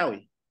ni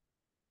mchawi?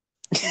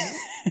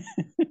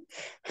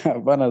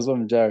 Hapana, sio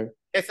mchawi.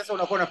 Sasa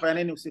unakuwa unafanya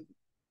nini usiku?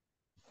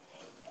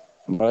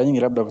 Mara nyingi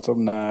labda kwa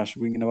sababu na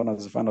shughuli nyingine bwana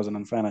nazifanya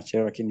zinanifanya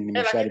nachelewa, lakini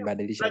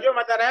nimeshalibadilisha. Unajua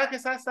madhara yake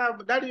sasa,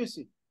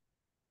 Darius?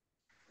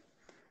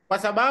 Kwa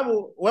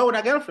sababu wewe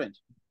una girlfriend?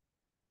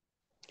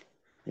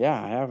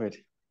 Yeah, I have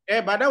it.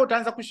 Baadaye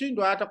utaanza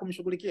kushindwa hata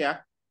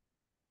kumshughulikia.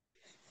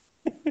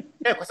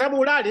 Kwa sababu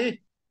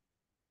ulali.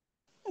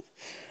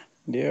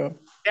 Ndio.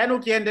 Yaani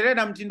ukiendelea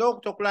na mtindo wako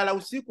kutokulala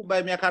usiku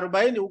by miaka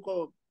 40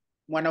 huko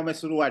mwanaume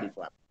suruali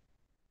kwa.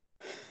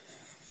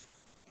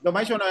 Ndio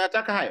maisha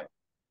unayotaka hayo?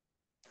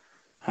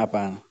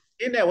 Hapana.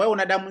 Wewe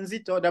una damu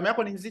nzito, damu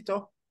yako ni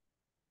nzito.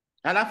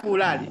 Alafu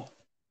ulali.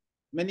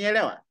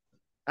 Umenielewa?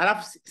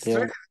 Alafu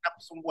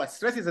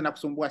stress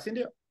zinakusumbua, si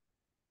ndio?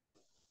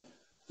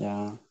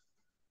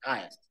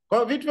 Haya. Kwa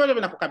hiyo vitu vyote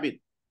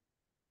vinakukabili.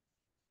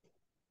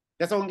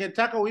 Sasa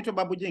ungetaka uitwe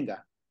babu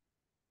jinga?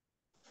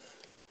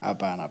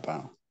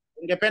 Hapana.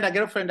 Ungependa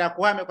girlfriend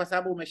akuhame kwa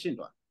sababu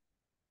umeshindwa?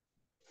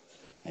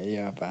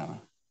 Hiyo hapana.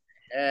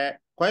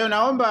 Kwa hiyo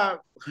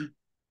naomba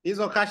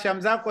hizo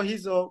calcium zako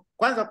hizo,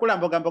 kwanza kula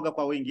mboga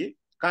kwa wingi,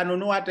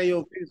 kanunua hata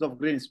hiyo fields of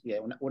greens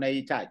pia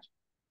unahitaji.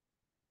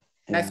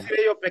 Na sio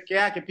hiyo peke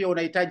yake, pia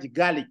unahitaji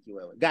garlic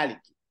wewe,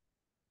 garlic.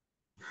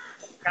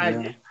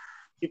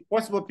 If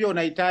possible pia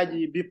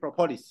unahitaji bee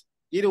propolis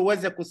ili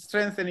uweze ku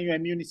strengthen your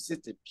immune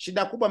system.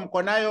 Shida kubwa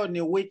mko nayo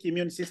ni weak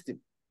immune system.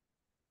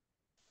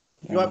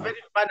 You are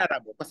very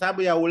vulnerable kwa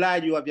sababu ya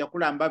ulaji wa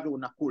vyakula ambavyo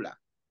unakula.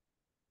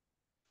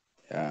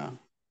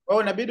 Kwa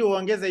hiyo inabidi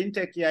uongeze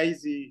intake ya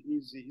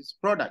hizi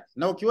products.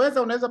 Na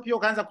ukiweza unaweza pia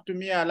ukaanza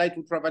kutumia light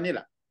ultra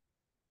vanilla.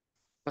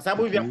 Kwa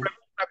sababu hivi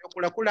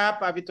vyakula kula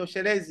hapa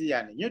havitoshelezi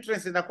yani.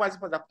 Nutrients zinakuwa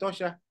zipo za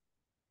kutosha.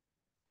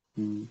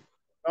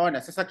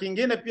 Unaona, sasa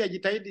kingine pia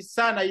jitahidi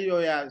sana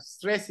hiyo ya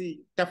stress,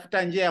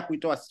 tafuta njia ya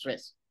kuitoa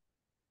stress.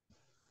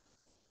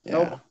 Na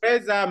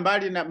ukiweza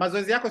mbali na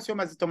mazoezi yako sio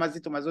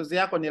mazito, mazoezi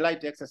yako ni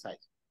light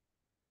exercise.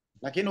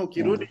 Lakini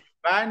ukirudi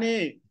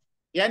nyumbani,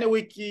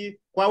 yani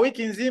kwa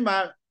wiki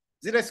nzima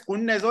zile siku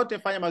 4 zote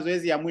fanya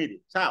mazoezi ya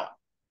mwili, sawa?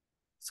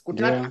 Siku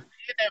 3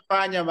 nyingine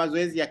fanya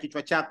mazoezi ya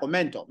kichwa chako,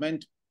 mental.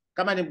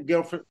 Kama ni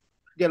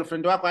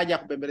girlfriend wako aje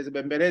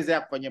akubembeleze,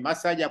 akufanye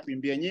massage,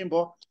 akuimbie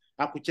nyimbo,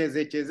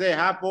 akuchezee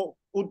hapo,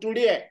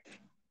 utulie.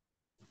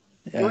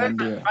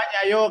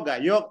 Fanya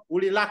yoga,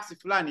 urelax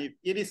fulani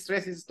ili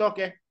stress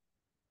zitoke.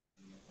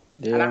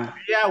 Alafu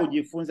pia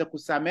ujifunze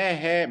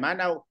kusamehe,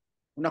 maana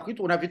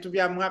una vitu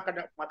vya mwaka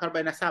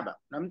 47.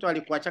 Na mtu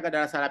alikuachaga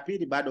darasa la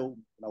 2 bado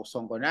una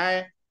usongo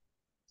naye.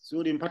 Si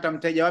ulimpata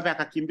mteja wapi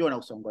akakimbia na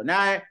usongo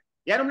naye.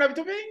 Yaani mna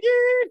vitu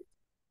vingi.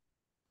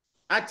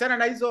 Achana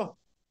na hizo.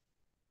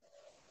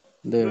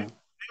 Ndio.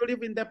 You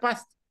live in the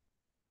past.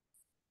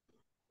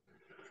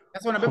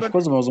 Sasa unabeba. Of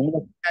course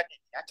mazungumzo.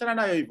 Achana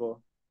nayo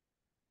hivyo.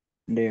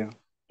 Ndio.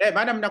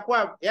 Maana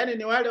mnakuwa yani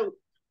ni wale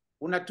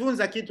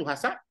unatunza kitu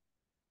hasa.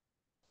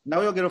 Na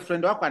huyo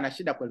girlfriend wako ana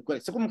shida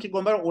kweli. Siku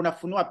mkigombana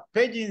unafunua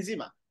page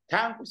nzima.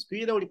 Tangu siku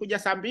ile ulikuja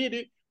saa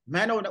 2,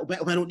 maana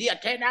umerudia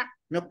tena,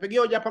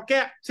 nimekupigia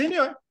hujapokea, si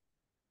ndio?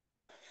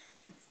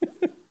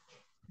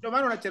 Ndio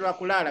maana unachelewa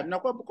kulala.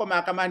 Mnakuwa mko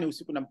mahakamani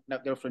usiku na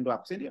girlfriend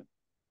wako, si ndio?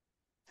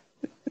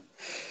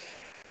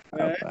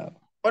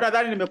 Kwa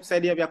nadhani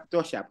nimekusaidia vya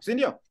kutosha hapo, si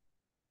ndio?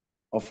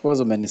 Of course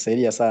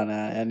umenisaidia sana.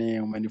 Yaani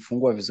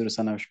umenifungua vizuri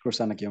sana. Nashukuru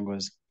sana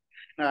kiongozi.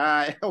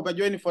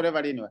 Umejoin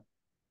forever lini wewe?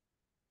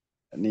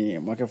 Ni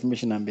mwaka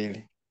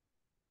 2022.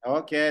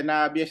 Okay,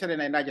 na biashara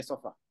inaendaje so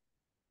far?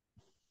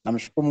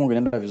 Namshukuru Mungu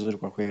inaenda vizuri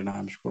kwa kweli, na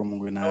namshukuru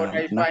Mungu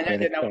Unaifanyaje na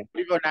inakoelekea.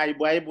 ulivyo na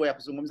aibu ya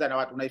kuzungumza na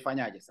watu,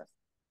 unaifanyaje sasa?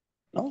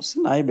 No,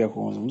 sina aibu ya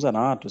kuzungumza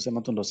na watu,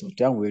 sema tu ndo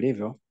sauti yangu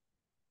ilivyo,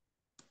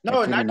 No,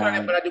 lakini naturally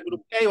na blood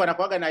group A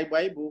wanakuaga na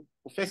aibu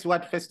kuface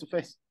watu face to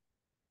face.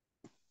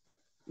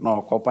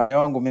 no, kwa upande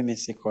wangu mimi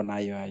siko na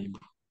hiyo aibu.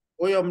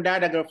 Huyo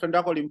mdada girlfriend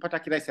wako ulimpata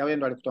kirahisi au yeye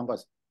ndo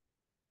alikutongoza?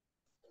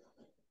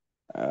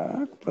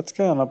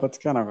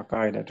 Napatikana kwa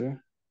kawaida tu.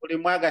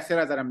 Ulimwaga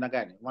sera za namna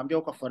gani? Mwambie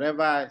uko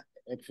forever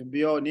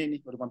FBO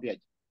nini?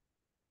 Ulimwambiaje?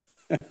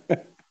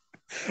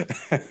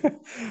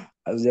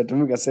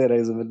 Hazijatumika sera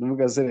hizo,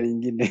 umetumika sera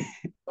nyingine.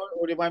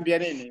 Ulimwambia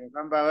nini?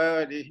 Kwamba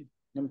wewe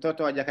ni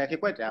mtoto wa Jakaya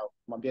Kikwete au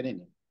mwambia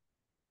nini?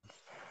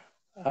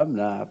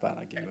 Hamna,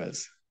 hapana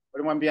kiongozi.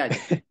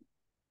 Ulimwambiaje?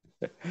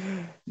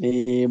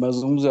 Ni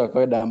mazungumzo ya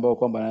kawaida ambayo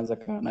kwamba anaweza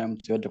kaa nayo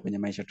mtu yote kwenye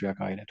maisha tu ya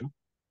kawaida tu.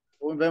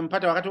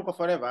 Umempata wakati uko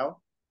forever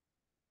au?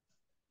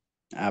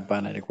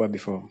 Hapana, ilikuwa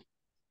before.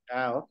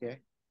 Okay.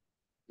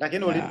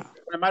 Lakini Yeah.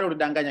 kuna mara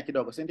ulidanganya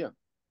kidogo, si ndio?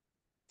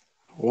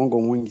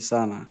 Uongo mwingi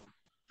sana.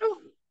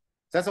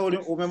 Sasa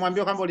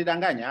umemwambia kwamba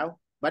ulidanganya au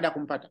baada ya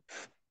kumpata?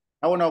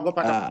 Au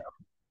unaogopa hata?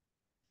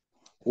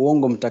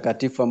 Uongo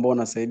mtakatifu ambao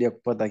unasaidia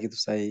kupata kitu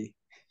sahihi.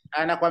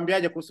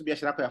 Anakuambiaje kuhusu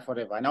biashara yako ya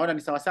forever? Anaona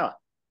ni sawa sawa?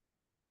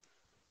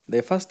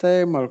 The first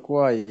time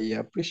alikuwa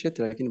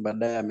appreciate, lakini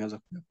baadaye ameanza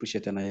ku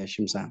appreciate na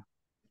heshima sana.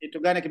 Kitu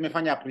gani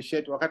kimefanya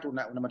appreciate wakati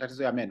una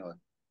matatizo ya meno?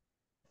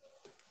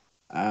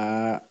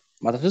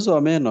 Matatizo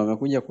ya meno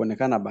yamekuja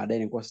kuonekana baadaye,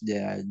 nilikuwa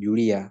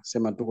sijajulia,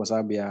 sema tu kwa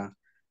sababu ya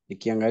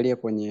nikiangalia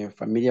kwenye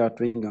familia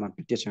watu wengi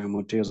wanapitia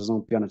changamoto hizo, sasa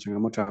pia na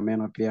changamoto ya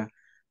meno pia.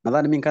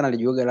 Nadhani mimi kana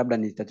nilijuaga labda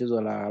ni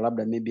tatizo la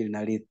labda maybe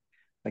linalith.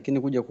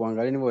 Lakini kuja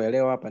kuangalia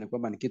nilivyoelewa hapa ni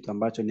kwamba ni kitu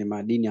ambacho ni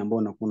madini ambayo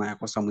unakuwa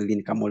yakosa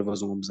mwilini kama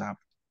ulivyozungumza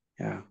hapo.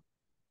 Yeah.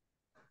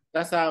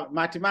 Sasa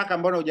matimaka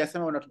mbona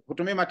hujasema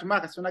unatumia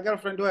matimaka? Si una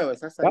girlfriend wewe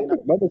sasa?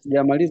 Bado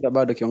sijamaliza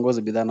bado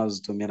kiongozi, bidhaa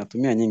nazozitumia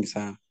natumia nyingi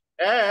sana.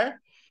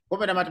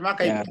 Kumbe na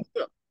matimaka Yeah. hivi.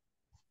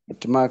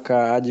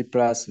 Matimaka, Agi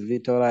Plus,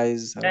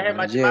 Vitalize,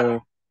 Gel.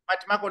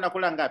 Matimaka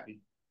unakula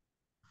ngapi?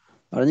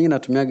 Mara nyingi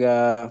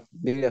natumiaga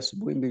 2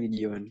 asubuhi 2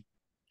 jioni.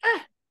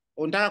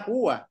 Unataka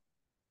kuua?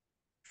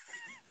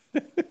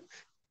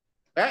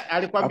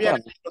 Alikwambia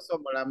ndio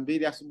somo la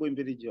 2 asubuhi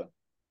 2 jioni.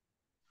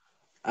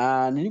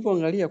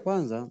 Nilipoangalia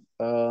kwanza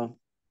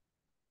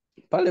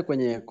pale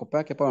kwenye kopa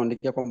yake pale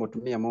anaandikia kwamba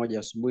utumia 1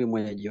 asubuhi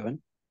 1 jioni.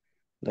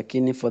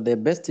 Lakini for the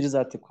best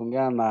result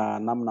kulingana na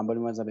namna ambayo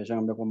nimeweza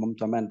biashara kwamba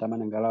mtu ambaye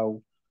anatamani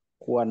angalau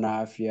kuwa na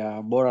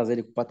afya bora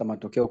zaidi, kupata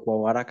matokeo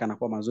kwa haraka na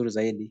kuwa mazuri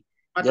zaidi.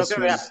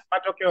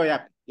 Matokeo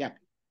yapi?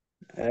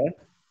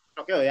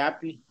 Matokeo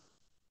yapi?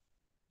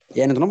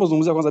 Yaani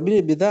tunapozungumzia kwanza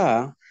bila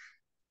bidhaa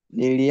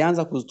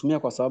nilianza kuzitumia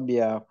kwa sababu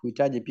ya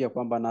kuhitaji pia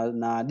kwamba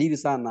na deal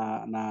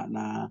sana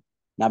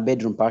na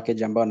bedroom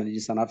package ambayo anadili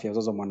sana afya ya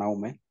uzazi wa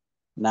mwanaume.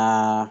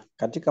 Na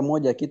katika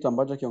moja ya kitu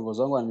ambacho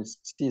kiongozi wangu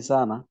anisisitiza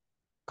sana,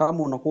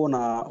 kama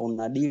unakuwa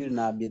una deal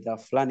na bidhaa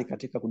fulani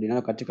katika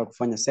kudinayo katika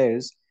kufanya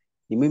sales,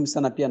 ni muhimu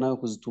sana pia nawe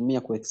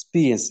kuzitumia kwa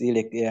experience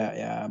ile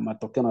ya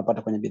matokeo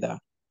unayopata kwenye bidhaa.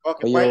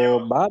 Okay, kwa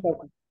hiyo baada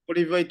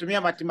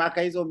ulivyoitumia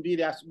matimaka hizo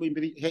 2 asubuhi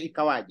 2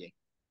 ikawaje?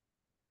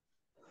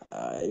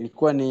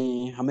 Ilikuwa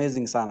ni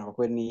amazing sana kwa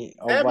kweli, ni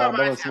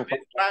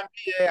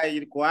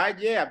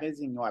ilikuwaje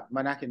amazing wapi?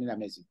 Maana yake ni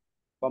amazing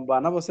kwamba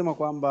anavyosema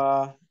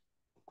kwamba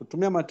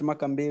kutumia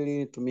matimaka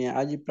 2, tumia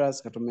Agi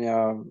Plus,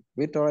 kutumia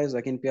Vitalize,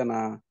 lakini pia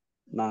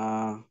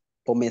na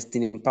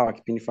Pomestine Power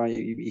kipindi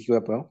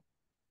ikiwepo.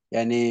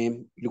 Yani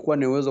ilikuwa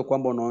ni uwezo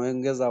kwamba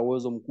unaongeza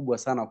uwezo mkubwa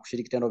sana wa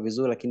kushiriki tendo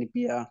vizuri, lakini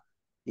pia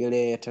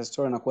ile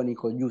testosterone inakuwa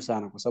niko juu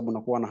sana kwa sababu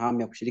unakuwa na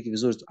hamu ya kushiriki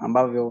vizuri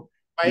ambavyo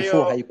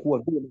before haikuwa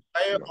vile.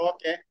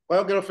 Okay. Kwa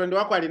hiyo girlfriend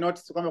wako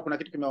alinotice kwamba kuna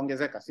kitu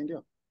kimeongezeka, si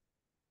ndio?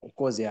 Of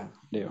course, yeah,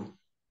 ndio.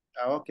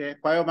 Okay.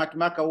 Kwa hiyo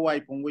matimaka huwa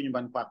haipungui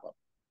nyumbani kwako?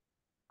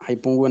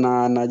 Haipungui,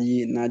 na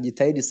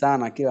najitahidi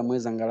sana kila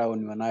mwezi angalau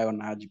niwe nayo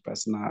na Agi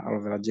Plus na aloe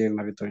vera gel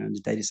na vitu,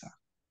 najitahidi sana.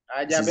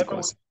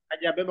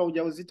 Hajabeba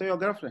ujauzito hiyo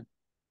girlfriend?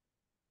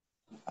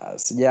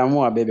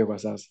 Sijaamua bebe kwa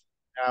sasa.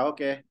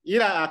 Okay.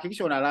 Ila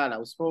hakikisha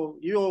unalala.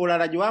 Hiyo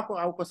ulalaji wako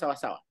hauko sawa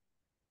sawa.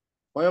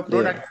 Kwa hiyo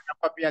product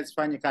zinakuwa pia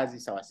zifanye kazi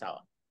sawa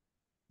sawa.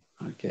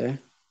 Okay.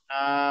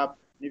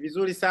 Ni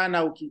vizuri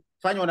sana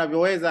ukifanya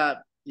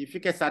unavyoweza,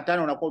 ifike saa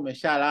 5 unakuwa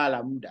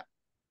umeshalala muda.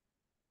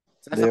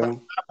 Sasa kwa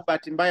sababu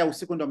bahati mbaya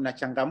usiku ndo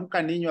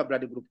mnachangamka ninyi wa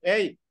blood group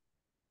A,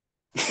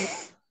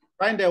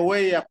 find a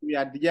way ya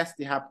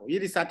kuadjust hapo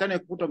ili saa 5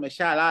 ikukuta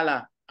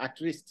umeshalala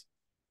at least.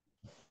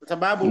 Kwa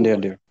sababu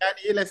yani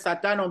ile saa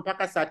 5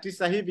 mpaka saa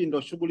 9 hivi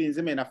ndo shughuli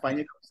nzima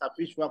inafanyika,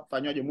 kusafishwa,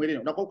 kufanywaje mwilini.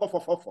 Unakuwa uko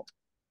fofofo.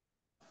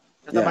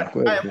 Sasa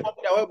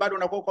wewe bado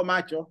unakuwa uko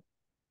macho.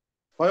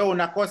 Kwa hiyo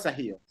unakosa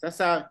hiyo.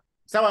 Sasa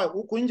sawa,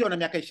 huku nje una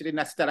miaka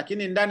 26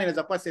 lakini ndani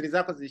inaweza kuwa seli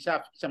zako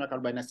zilishafikisha miaka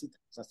 46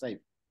 sasa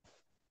hivi.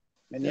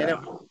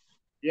 Umenielewa?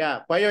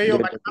 Yeah, kwa hiyo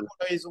matibabu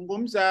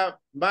unayoizungumza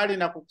mbali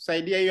na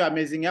kukusaidia hiyo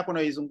amazing yako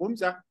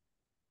unayoizungumza,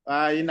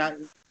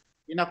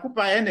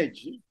 inakupa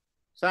energy.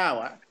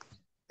 Sawa.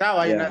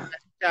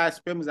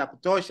 sperm za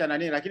kutosha na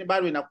nini, lakini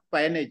bado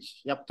inakupa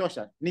energy ya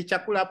kutosha. Ni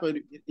chakula hapo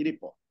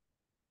ilipo.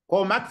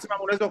 Kwa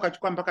maximum unaweza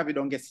ukachukua mpaka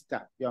vidonge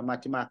 6 vya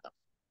matimaka.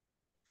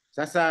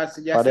 Sasa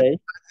sijasema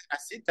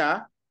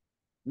 6,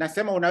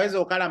 nasema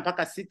unaweza ukala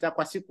mpaka 6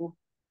 kwa siku,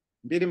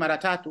 2 mara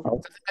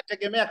 3. Sasa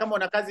inategemea kama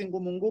una kazi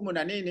ngumu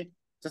na nini.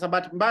 Sasa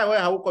bahati mbaya wewe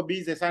hauko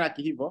busy sana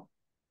kihivyo.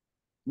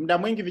 Muda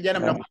mwingi vijana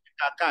mnakuwa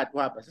kaa tu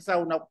hapa. Sasa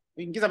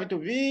unaingiza vitu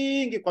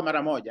vingi kwa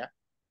mara moja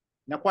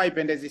na kwa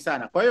haipendezi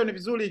sana. Kwa hiyo ni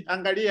vizuri,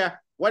 angalia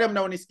wale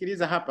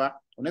mnaonisikiliza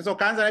hapa, unaweza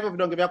ukaanza na hivyo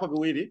vidonge vyako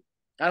 2,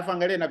 alafu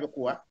angalia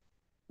inavyokuwa.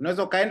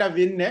 Unaweza ukaenda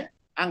 4,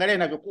 angalia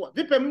inavyokuwa.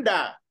 Vipe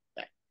muda.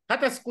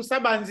 Hata siku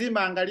 7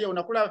 nzima angalia,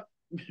 unakula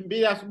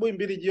 2 asubuhi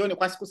 2 jioni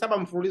kwa siku 7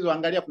 mfululizo,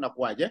 angalia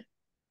kunakuaje.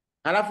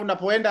 Halafu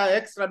unapoenda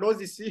extra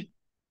dose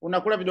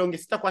unakula vidonge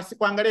 6 kwa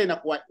siku, angalia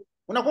inakuwa.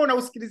 Unakuwa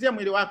unausikilizia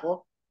mwili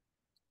wako.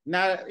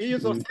 Na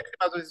hizo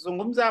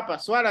tunazozungumza hapa,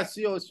 swala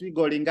sio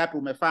goli ngapi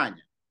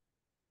umefanya.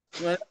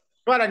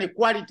 Swala ni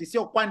quality,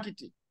 sio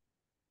quantity.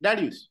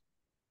 Darius.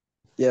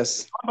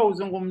 Yes. Kama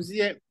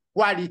uzungumzie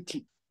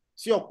quality,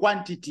 sio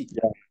quantity.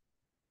 Yeah.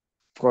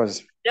 Of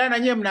course. Jana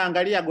nyewe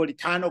mnaangalia goli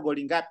 5,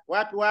 goli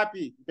ngapi?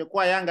 Wapi?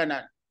 Itakuwa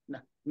Yanga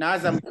na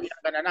Azam,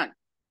 Yanga na nani?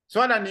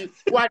 Swala ni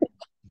quality.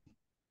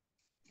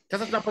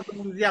 Sasa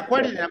tunapozungumzia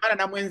quality, na maana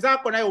na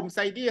mwenzako naye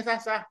umsaidie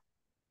sasa.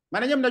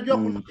 Maana nyewe mnajua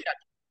kufikia.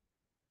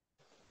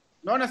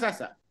 Unaona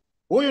sasa?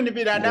 Huyu ni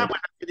binadamu,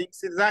 ana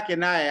feelings zake,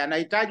 naye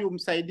anahitaji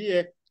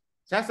umsaidie.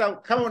 Sasa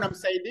kama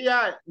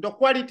unamsaidia, ndo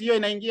quality hiyo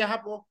inaingia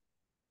hapo.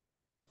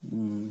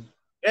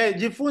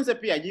 Jifunze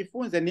pia,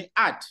 ni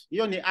art.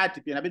 Hiyo ni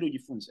art pia, inabidi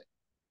ujifunze.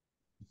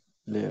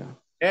 Ndio.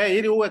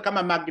 Ili uwe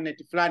kama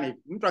magnet fulani.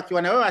 Mtu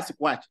akiwa na wewe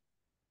asikuache.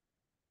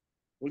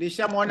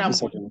 Ulishamuona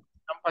mbuzi,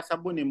 unampa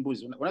sabuni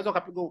mbuzi. Unaweza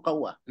ukapiga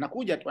ukaua.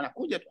 Anakuja tu.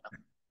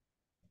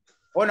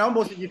 Naomba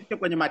usijifike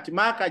kwenye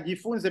matimaka,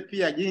 jifunze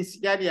pia jinsi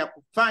gani ya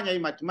kufanya hii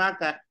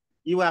matimaka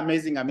iwe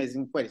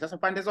amazing kweli. Sasa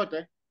pande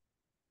zote.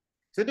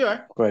 Si ndio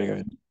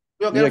Kweli.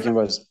 Ndio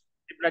kiongozi.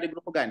 Blood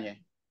group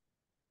gani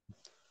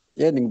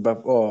Yeye ni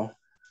baba.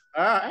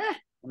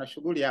 Una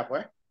shughuli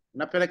hapo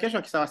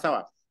Unapelekeshwa kisawa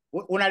sawa.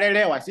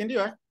 Unalelewa, si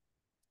ndio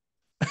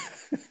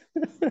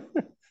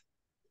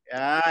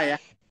ya.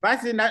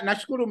 Basi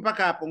nashukuru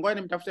mpaka hapo. Ngoja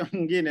nimtafute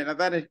mwingine.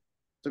 Nadhani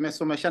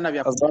tumesomeshana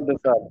vya Asante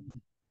sana.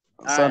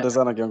 Asante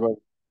sana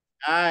kiongozi.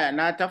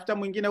 Na tafuta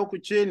mwingine huku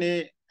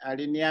chini,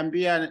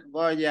 aliniambia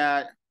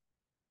ngoja.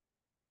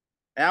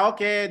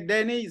 Okay,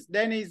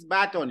 Dennis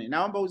Barton.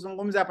 Naomba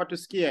uzungumze hapa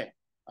tusikie.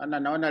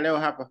 Naona leo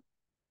hapa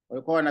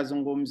walikuwa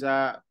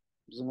wanazungumza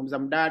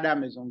mdada,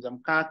 amezungumza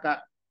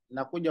mkaka.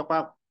 Nakuja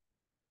kwako.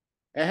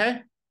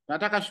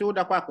 Nataka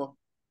shuhuda kwako.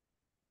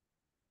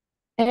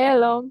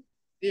 Hello.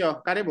 Ndio,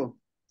 karibu.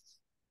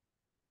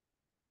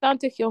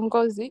 Asante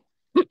kiongozi.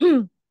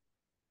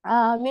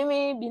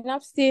 Mimi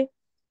binafsi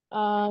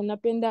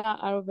napenda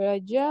aloe vera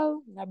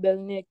gel na bell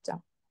nectar.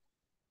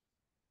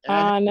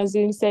 Na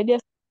zilinisaidia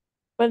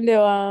upande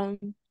wa,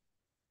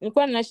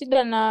 nilikuwa na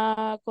shida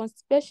na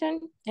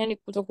constipation, yani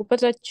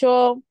kutokupata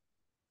choo.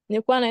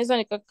 Nilikuwa naweza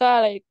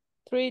nikakaa like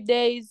 3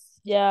 days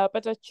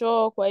sijapata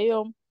choo. Kwa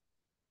hiyo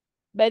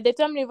by the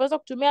time nilianza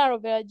kutumia aloe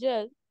vera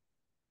gel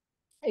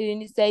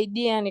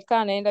ilinisaidia,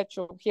 nikaa naenda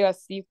choo kila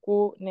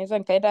siku. Naweza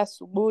nikaenda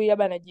asubuhi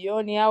labda na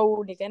jioni,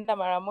 au nikaenda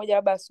mara moja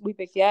labda asubuhi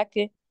peke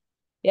yake.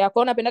 Kwa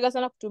hiyo napendaga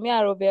sana kutumia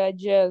aloe vera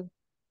gel.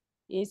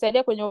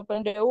 Ilisaidia kwenye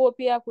upande huo.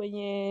 Pia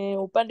kwenye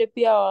upande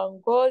pia wa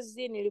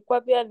ngozi,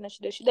 nilikuwa pia nina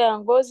shida ya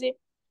ngozi.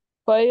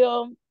 Kwa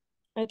hiyo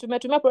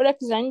tumetumia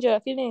products za nje,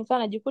 lakini nikaa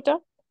najikuta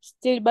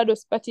still bado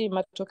sipati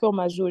matokeo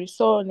mazuri.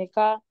 So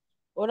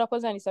nikaona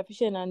kwanza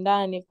nisafishe na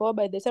ndani. Kwa hiyo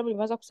by the time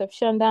nilianza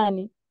kusafisha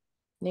ndani,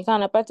 nikaa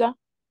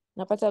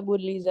napata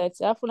good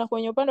results. Alafu na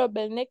kwenye upande wa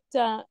bell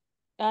nectar,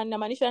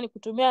 namaanisha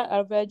kutumia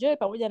aloe vera gel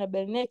pamoja na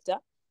bell nectar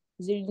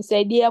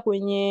zilinisaidia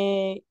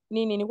kwenye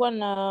nilikuwa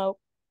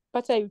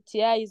napata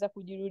UTI za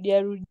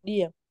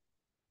kujirudia.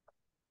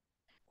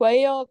 Kwa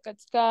hiyo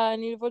katika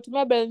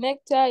nilivyotumia bell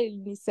nectar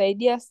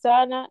ilinisaidia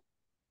sana.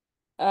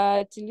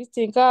 At least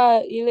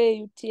nikaa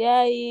ile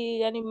UTI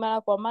yani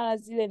mara kwa mara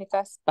zile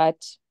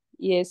nikasipati.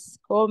 Yes,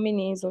 kwa hiyo mimi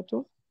ni hizo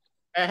tu.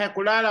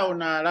 Kulala,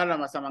 unalala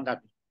masaa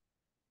mangapi?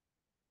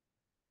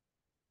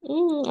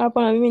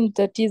 Hapo na mimi ni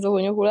tatizo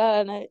kwenye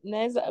kulala.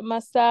 Naweza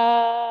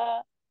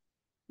masaa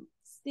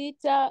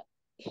 6,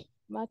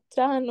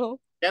 5.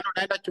 Yaani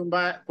unaenda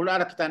chumba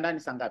kulala kitandani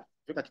saa ngapi?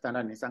 Fika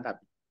kitandani saa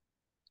ngapi?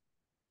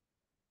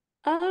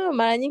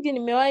 Mara nyingi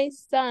nimewahi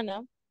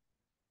sana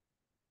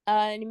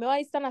saa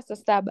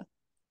 7.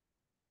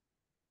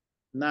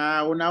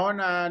 Na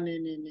unaona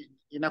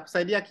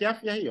inakusaidia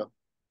kiafya hiyo?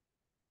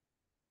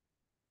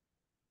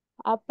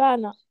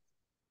 Hapana.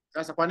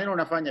 Sasa kwa nini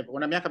unafanya hivyo?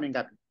 Una miaka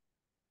mingapi?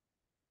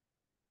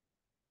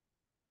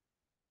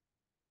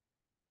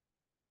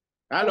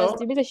 Halo?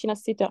 Natimiza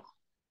 26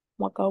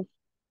 mwaka huu.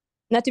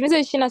 Natimiza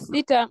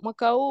 26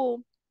 mwaka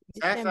huu.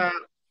 Sasa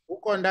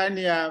uko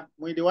ndani ya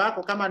mwili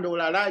wako, kama ndio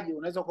ulalaji,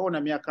 unaweza kuwa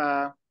una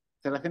miaka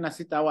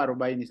 36 au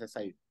 40 sasa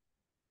hivi.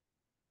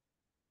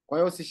 Kwa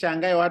hiyo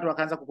usishangae watu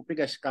wakaanza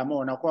kukupiga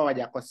shikamoo na kuwa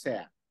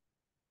hawajakosea.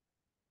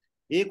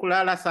 Hii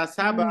kulala saa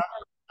saba, Mm.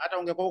 hata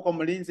ungekuwa uko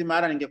mlinzi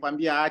mara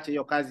ningekwambia aache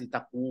hiyo kazi,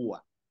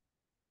 itakuua.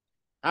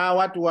 Hawa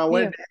watu wa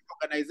World Ndio. Health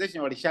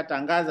Organization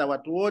walishatangaza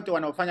watu wote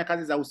wanaofanya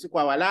kazi za usiku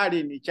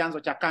hawalali ni chanzo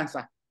cha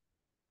kansa.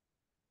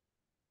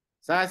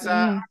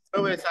 Sasa Mm.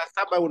 wewe saa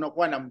saba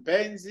unakuwa na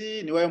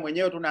mpenzi, ni wewe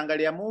mwenyewe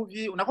tunaangalia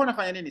movie, unakuwa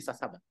unafanya nini saa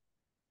saba?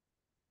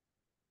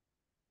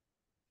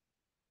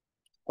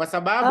 Kwa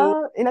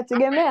sababu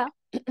Inategemea.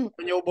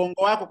 kwenye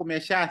ubongo wako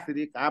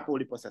kumeshaathirika hapo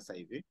ulipo sasa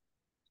hivi,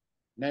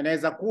 na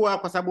inaweza kuwa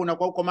kwa sababu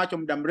unakuwa uko macho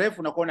muda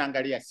mrefu, unakuwa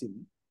unaangalia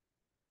simu.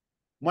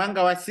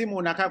 Mwanga wa simu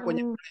unakaa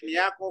kwenye brain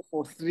yako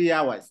for 3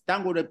 hours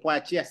tangu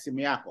ulipoachia simu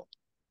yako.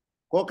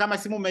 Kwa hiyo kama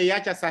simu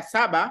umeiacha saa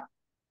saba,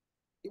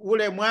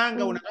 ule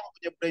mwanga unatoka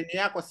kwenye brain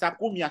yako saa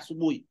 10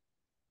 asubuhi.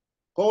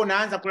 Kwa hiyo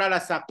unaanza kulala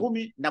saa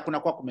 10 na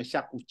kunakuwa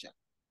kumesha kucha.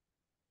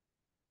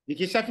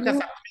 Ikishafika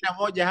saa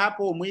 11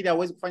 hapo mwili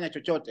hauwezi kufanya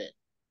chochote.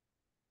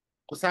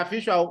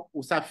 Kusafishwa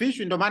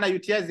usafishwi, ndio maana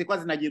UTI zilikuwa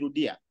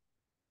zinajirudia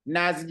na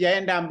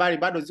hazijaenda mbali,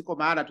 bado ziko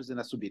mahala tu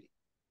zinasubiri.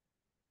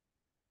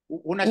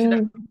 Una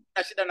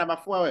shida na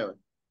mafua wewe?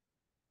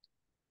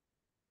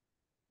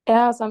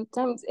 Yeah,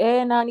 sometimes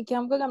na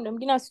nikiamka muda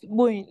mwingine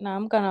asubuhi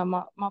naamka na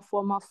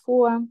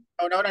mafua.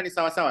 Unaona ni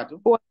sawa sawa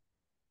tu?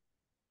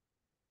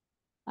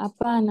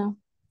 Hapana.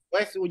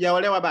 Wewe si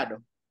hujaolewa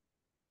bado?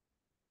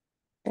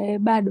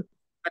 Bado.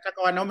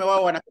 Nataka wanaume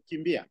wao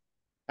wanakukimbia.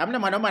 Hamna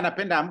mwanaume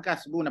anapenda amka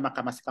asubuhi na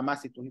makamasi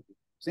kamasi tu hivi.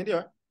 Si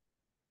ndio?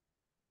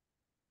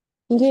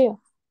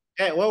 Ndio.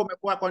 Wewe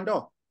umekuwa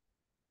kondoo?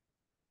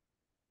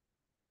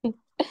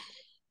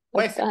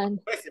 Wewe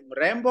si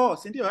mrembo,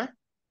 si ndio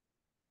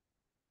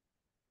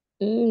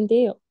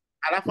Ndio.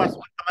 Halafu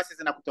asubuhi kamasi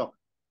zinakutoka.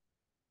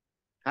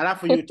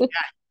 Halafu UTI.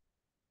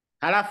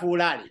 Halafu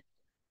ulali.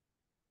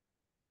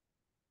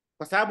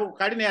 Kwa sababu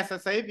karine ya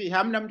sasa hivi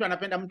hamna mtu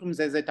anapenda mtu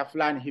mzezeta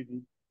fulani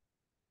hivi.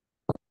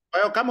 Kwa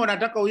hiyo kama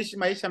unataka uishi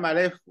maisha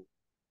marefu,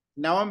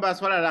 naomba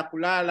swala la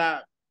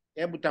kulala,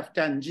 hebu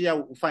tafuta njia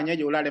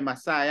ufanyeje ulale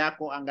masaa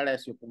yako angalau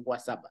yasiyopungua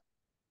 7.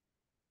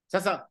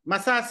 Sasa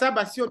masaa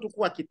 7 sio tu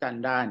kuwa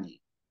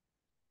kitandani.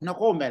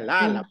 Unakuwa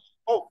umelala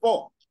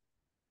popo.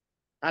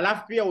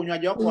 Halafu pia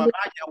unywaji wako wa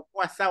maji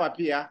haukuwa sawa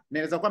pia.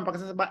 Naweza kuwa mpaka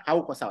sasa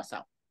hauko sawa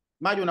sawa.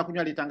 Maji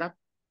unakunywa lita ngapi?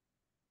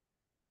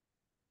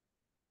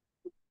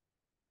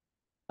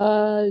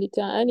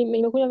 Yaani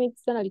nimekunywa mingi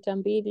sana, lita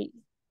 2.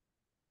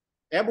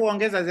 Hebu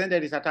ongeza ziende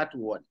lita 3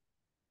 uone.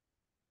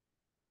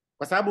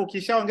 Kwa sababu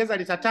ukishaongeza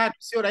lita 3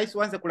 sio rahisi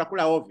uanze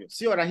kula ovyo.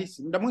 Sio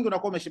rahisi. Muda mwingi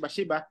unakuwa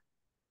umeshiba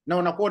na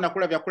unakuwa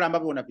unakula vyakula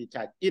ambavyo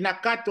unavihitaji. Ina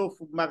cut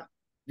off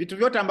vitu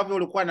vyote ambavyo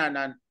ulikuwa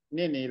na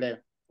nini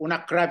ile una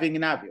craving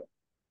navyo.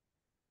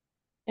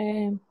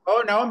 Kwa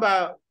hiyo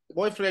naomba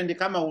boyfriend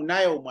kama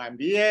unayo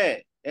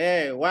umwambie,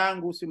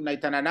 wangu si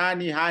mnaitana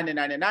nani, hane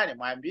 88,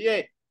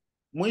 mwambie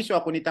mwisho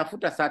wa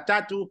kunitafuta saa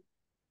 3.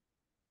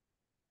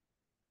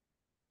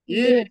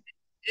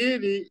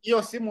 Ili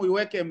hiyo simu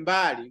iweke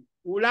mbali,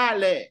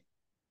 ulale.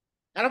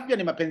 Alafu pia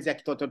ni mapenzi ya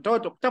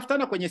kitototo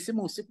kutafutana kwenye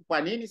simu usiku.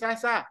 Kwa nini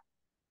sasa?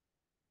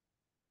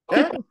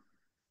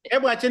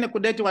 Hebu acheni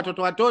kudeti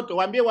watoto,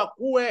 waambie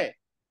wakue.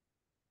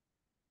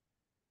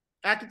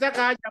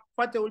 Akitaka haja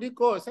kufuate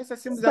uliko. Sasa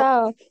simu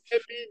za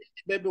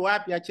baby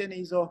wapi? Acheni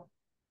hizo.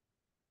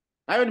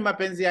 Hayo ni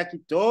mapenzi ya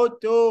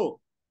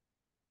kitoto.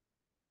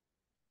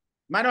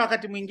 Maana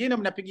wakati mwingine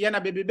mnapigiana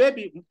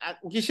baby,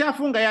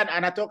 ukishafunga yeye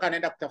anatoka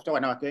anaenda kutafuta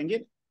wanawake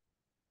wengine.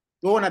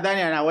 Wewe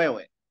unadhani ana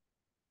wewe.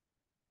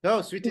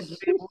 So sweet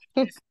sleep,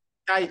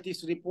 tight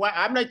sleep.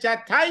 Amna cha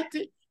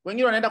tight,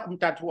 wengine wanaenda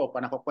kumtatua huko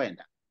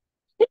anakokwenda.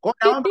 Kwa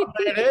naomba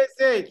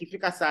mweleze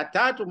ikifika saa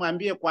 3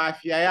 mwambie kwa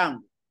afya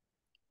yangu.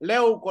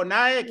 Leo uko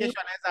naye,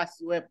 kesho anaweza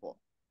asiwepo.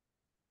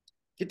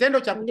 Kitendo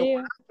cha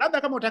kutoka,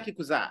 labda kama utaki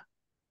kuzaa,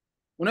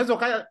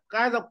 unaweza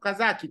kaanza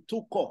kukazaa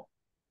kituko.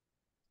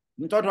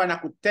 Mtoto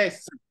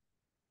anakutesa.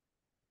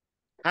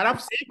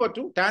 Halafu si hivyo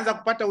tu, utaanza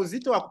kupata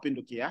uzito wa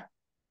kupindukia.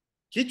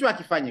 Kichwa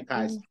akifanye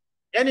kazi.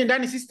 Yaani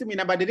ndani system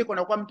inabadilika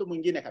na kuwa mtu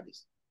mwingine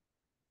kabisa.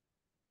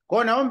 Kwa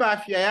hiyo naomba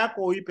afya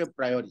yako uipe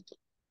priority.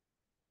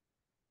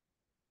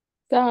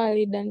 Sawa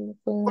Lida,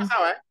 nimekuelewa.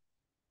 Sawa?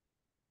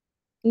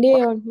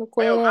 Ndio,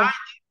 nimekuelewa.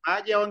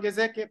 Maji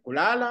yaongezeke,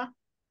 kulala.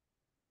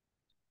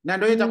 Na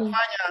ndio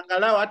itakufanya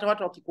angalau hata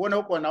watu wakikuona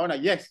huko wanaona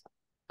yes,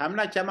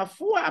 hamna cha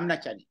mafua, hamna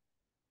cha nini.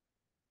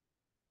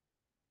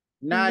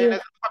 Na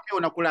inaweza pia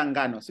unakula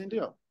ngano, si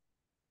ndio?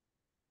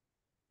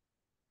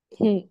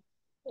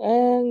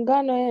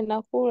 Ngano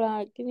nakula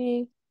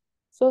lakini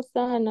sio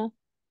sana.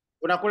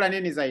 Unakula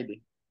nini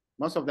zaidi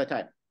most of the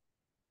time?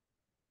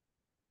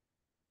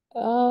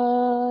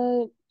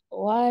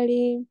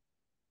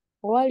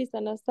 Wali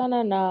sana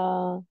sana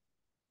na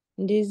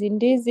ndizi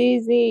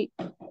hizi,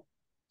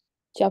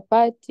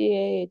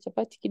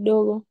 chapati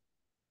kidogo.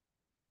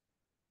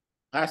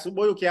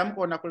 Asubuhi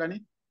ukiamka unakula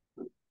nini?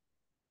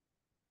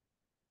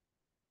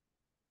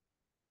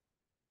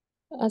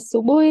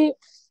 Asubuhi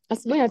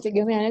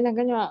nategemea, naweza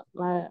nganywa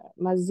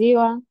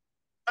maziwa.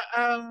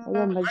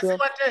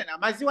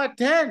 Maziwa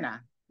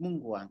tena.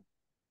 Mungu wangu.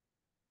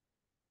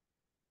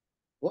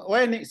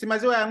 Wewe si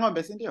maziwa ya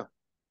ng'ombe, si ndio?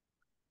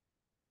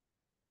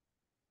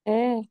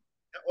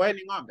 wewe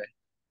ni ng'ombe?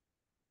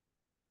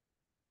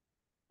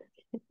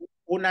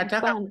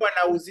 Unataka Hapana, kuwa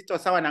na uzito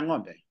sawa na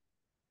ng'ombe?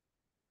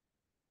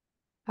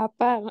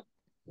 hapana,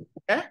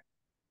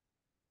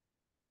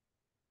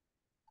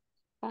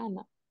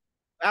 hapana.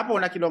 Hapo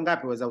una kilo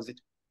ngapi wewe za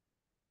uzito?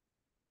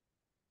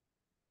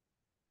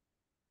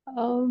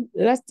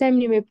 Last time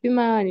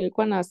nimepima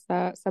nilikuwa na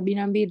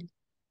 72.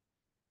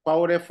 Kwa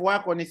urefu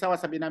wako ni sawa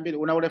 72.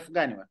 Una urefu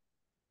gani wewe?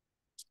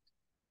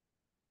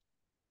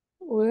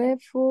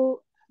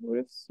 Urefu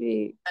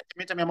si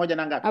Sentimita 100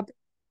 na ngapi?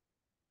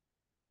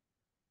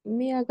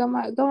 mia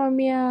kama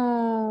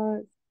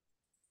 130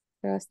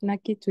 na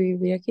kitu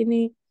hivi,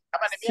 lakini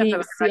Kama ni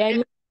 130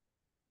 I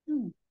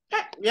mean,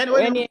 yaani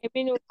wewe ni I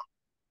mean,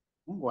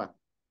 mbwa.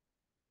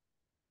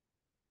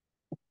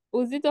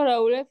 uzito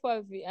na urefu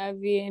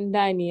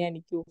haviendani,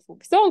 yani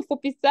kiufupi. Sio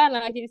mfupi sana,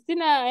 lakini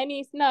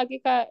sina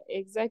hakika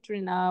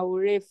exactly na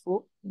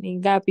urefu ni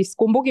ngapi,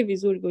 sikumbuki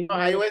vizuri kwenye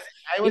urefu. Haiwezi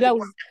Ila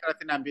kuwa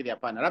 132,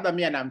 hapana. Labda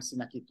 150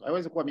 na kitu.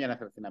 Haiwezi kuwa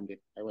 132.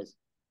 Haiwezi.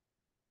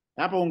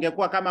 Hapo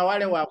ungekuwa kama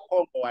wale wa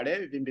Kongo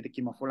wale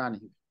vimbilikimo fulani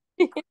hivi.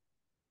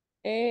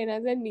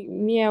 nadhani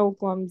 100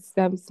 huko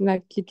 50 na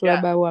kitu, Yeah.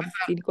 labda au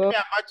 50. Kwa Mimi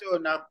hiyo ambacho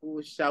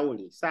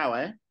nakushauri,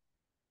 sawa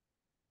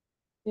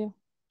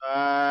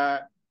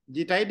yeah.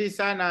 Jitahidi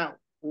sana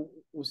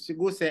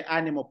usiguse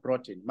animal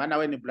protein, maana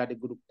we ni blood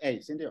group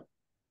A, si ndio?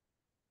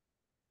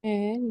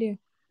 Ndio.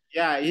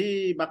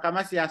 Hii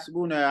makamasi ya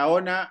asubuhi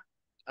unayoyaona,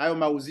 hayo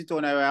mauzito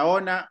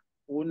unayoyaona,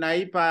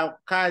 unaipa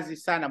kazi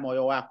sana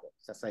moyo wako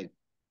sasa hivi.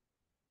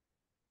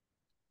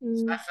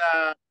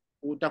 Sasa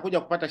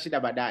utakuja kupata shida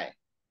baadaye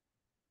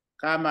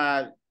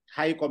kama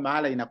haiko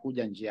mahala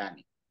inakuja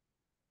njiani.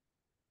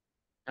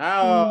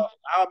 Hawa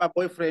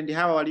maboyfriend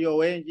hawa walio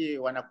wengi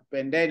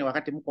wanakupendeni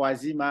wakati mko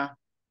wazima.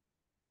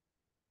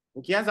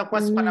 Ukianza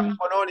kuwa sipana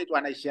mkononi tu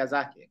anaishia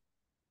zake.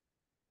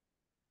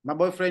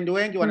 Maboyfriend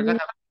wengi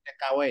wanataka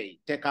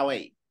take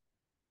away.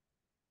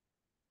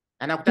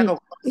 Anakutaka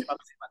ukiwa mzima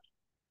mzima.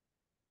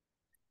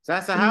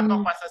 Sasa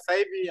hapa kwa sasa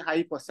hivi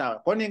haiko sawa.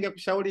 Kwa hiyo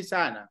ningekushauri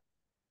sana,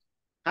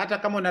 hata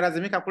kama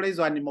unalazimika kula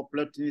hizo animal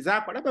protein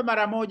zako, labda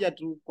mara moja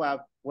tu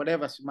kwa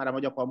whatever, si mara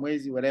moja kwa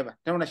mwezi whatever,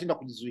 tena unashindwa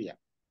kujizuia.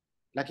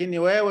 Lakini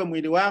wewe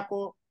mwili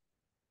wako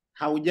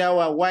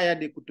haujawa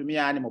wired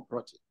kutumia animal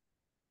protein.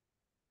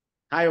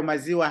 Hayo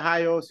maziwa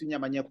hayo, si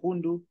nyama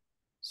nyekundu,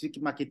 si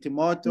makiti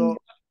moto.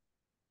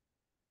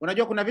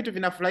 Unajua kuna vitu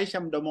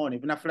vinafurahisha mdomoni,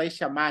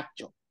 vinafurahisha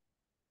macho,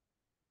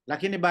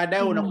 lakini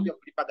baadaye unakuja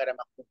kulipa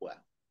gharama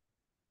kubwa.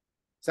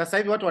 Sasa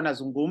hivi watu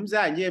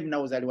wanazungumza, je,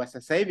 mnaozaliwa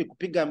sasa hivi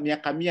kupiga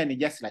miaka 100 ni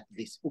just like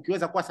this.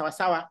 Ukiweza kuwa sawa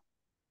sawa.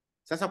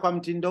 Sasa kwa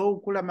mtindo huu,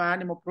 kula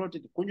animal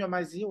protein, kunywa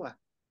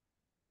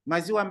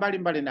maziwa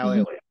mbalimbali na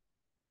wewe.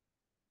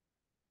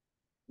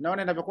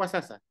 Naona inavyokuwa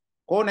sasa.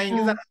 Kwa hiyo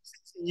unaingiza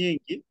toxins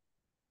nyingi.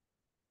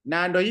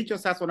 Na ndo hicho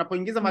sasa,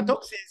 unapoingiza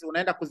matoxins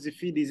unaenda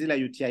kuzifeed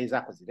zile UTI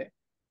zako zile.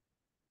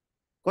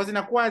 Kwa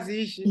zinakuwa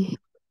ziishi.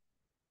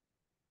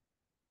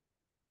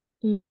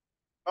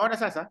 Unaona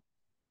sasa?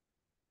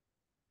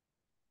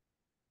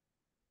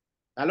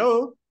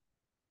 Halo?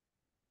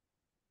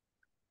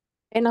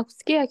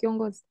 Nakusikia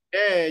kiongozi.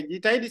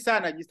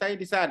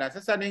 Jitahidi sana.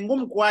 Sasa ni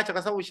ngumu kuacha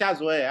kwa sababu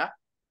ushazoea.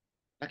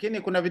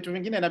 Lakini kuna vitu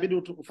vingine inabidi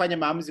ufanye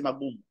maamuzi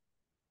magumu.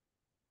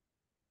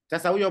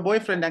 Sasa huyo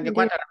boyfriend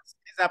angekuwa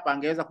anakusikiliza hapa,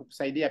 angeweza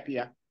kukusaidia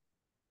pia.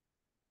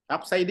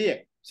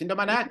 Akusaidie, si ndio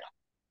maana yake?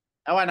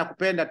 Au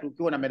anakupenda tu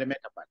ukiwa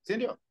unameremeta pale, si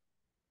ndio?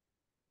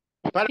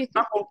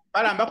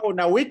 Pale ambapo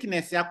una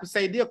weakness,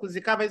 akusaidie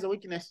kuzikava hizo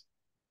weakness.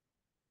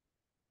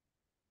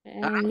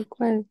 Ni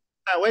kweli.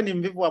 Wewe ni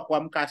mvivu wa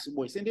kuamka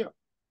asubuhi, si ndio?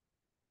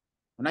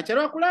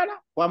 Unachelewa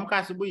kulala, kuamka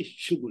asubuhi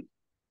shughuli.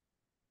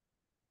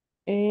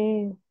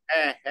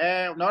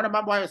 Unaona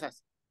mambo hayo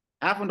sasa.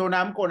 Alafu ndo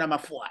unaamka una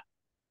mafua.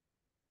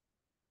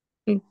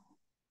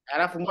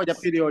 Alafu ngoja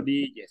period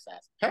ije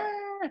sasa.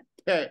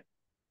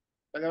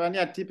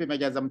 Tanzania tipi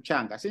imejaza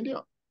mchanga, si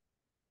ndio?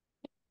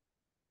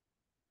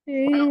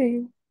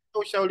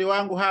 Ushauri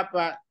wangu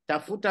hapa,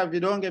 tafuta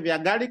vidonge vya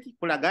garlic,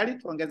 kula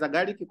garlic, ongeza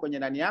garlic kwenye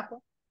ndani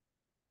yako.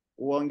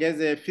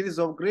 Uongeze fields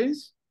of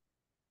greens.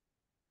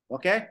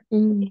 Okay?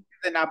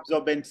 Ongeze na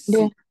absorbent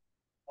C.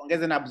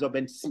 Ongeze na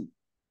absorbent C.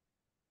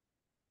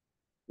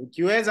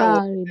 Ukiweza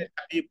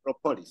uongeze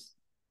propolis.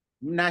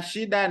 Mna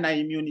shida na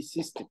immune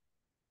system.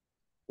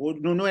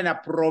 Ununue na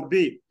Pro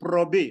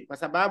B kwa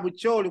sababu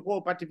choo ulikuwa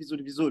upati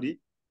vizuri.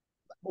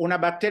 Una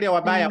bakteria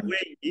wabaya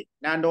wengi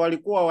na ndo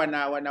walikuwa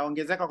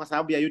wanaongezeka kwa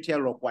sababu ya UTI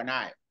uliokuwa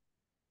nayo.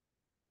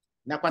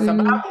 Na kwa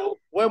sababu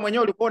wewe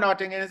mwenyewe ulikuwa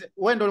unawatengeneza,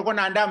 wewe ndio ulikuwa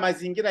unaandaa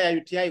mazingira ya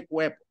UTI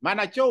kuwepo.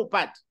 Maana choo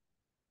upati.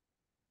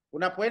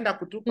 Unapoenda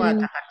kutupa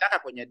takataka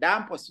kwenye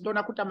dampo, si ndio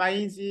unakuta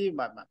mainzi,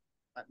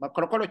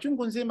 makorokoro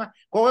chungu nzima.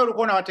 Kwa hiyo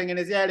ulikuwa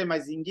unawatengenezea yale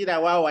mazingira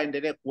wao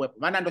waendelee kuwepo.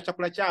 Maana ndio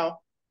chakula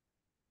chao.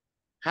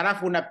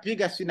 Halafu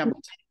unapiga si na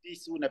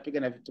mtindisi, unapiga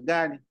na vitu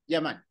gani?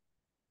 Jamani.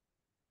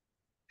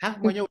 Halafu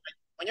mwenyewe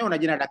una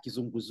jina la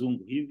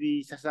kizunguzungu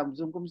hivi. Sasa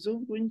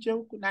mzungu nje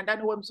huku na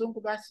ndani uwe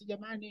mzungu basi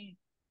jamani.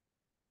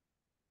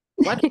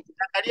 Watu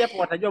angalia hapo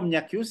watajua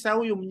Mnyakyusa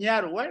huyu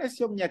Mnyaro, wala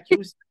sio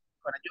Mnyakyusa.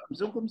 wanajua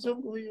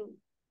mzungu huyu.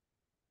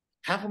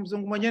 Hafu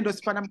mzungu mwenyewe ndio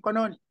sipana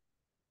mkononi.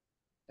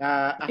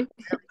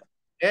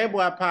 Hebu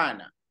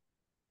hapana.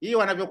 Hii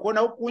wanavyokuona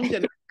huku nje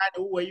na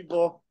ndani uwe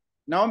hivyo.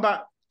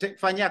 Naomba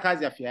fanyia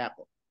kazi afya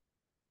yako.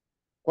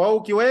 Kwa hiyo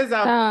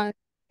ukiweza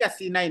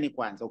C9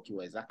 kwanza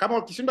ukiweza. Kama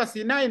ukishindwa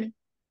C9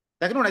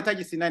 lakini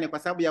unahitaji C9 kwa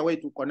sababu ya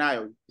weight uko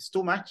nayo. It's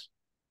too much.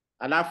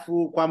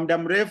 Alafu kwa muda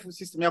mrefu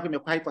system yako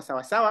imekuwa haiko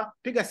sawa sawa,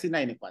 piga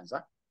C9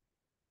 kwanza.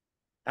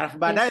 Alafu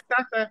baadaye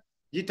sasa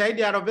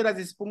jitahidi aloe vera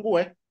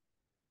zisipungue.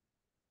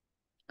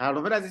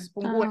 Aloe vera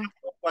zisipungue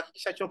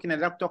kuhakikisha choo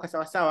kinaendelea kutoka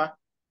sawa sawa.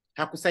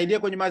 Hakusaidie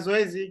kwenye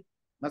mazoezi.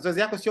 Mazoezi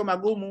yako sio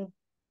magumu.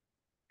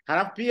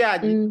 Halafu pia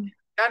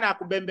jitana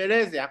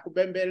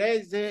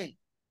akubembeleze.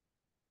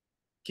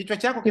 Kichwa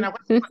chako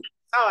kinakuwa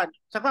sawa,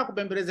 chakua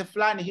kubembeleze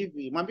fulani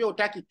hivi. Mwambie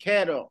utaki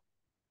kero.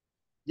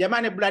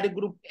 Jamani, blood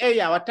group A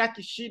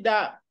hawataki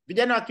shida.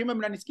 Vijana wa kiume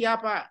mnanisikia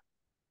hapa?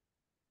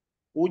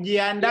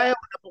 Ujiandae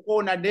unapokuwa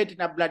una date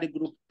na blood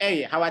group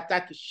A,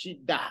 hawataki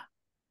shida.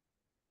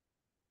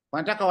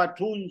 Wanataka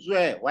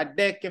watunzwe,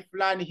 wadeke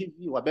fulani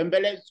hivi,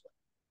 wabembelezwe.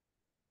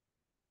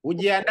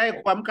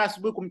 Ujiandae kuamka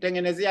asubuhi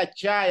kumtengenezea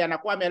chai,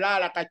 anakuwa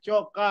amelala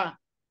kachoka.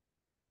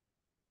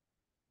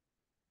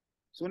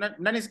 So,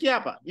 mnanisikia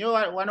hapa? Nyo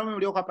wanaume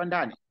mlioko hapa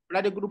ndani.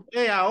 Blood group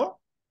A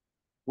hao,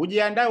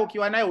 ujiandae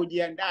ukiwa naye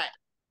ujiandae.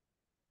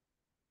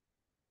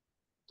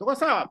 Tuko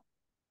sawa?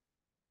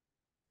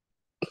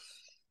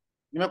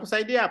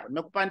 Nimekusaidia hapo,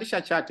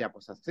 nimekupandisha chati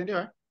hapo sasa, si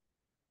ndio?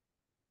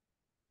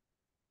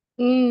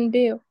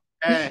 Ndio.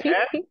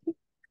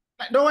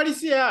 Ndio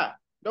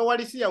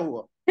walisia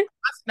huo.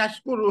 Basi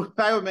nashukuru,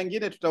 hayo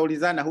mengine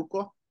tutaulizana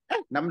huko.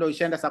 Na muda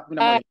ushaenda saa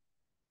 11.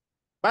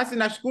 Basi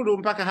nashukuru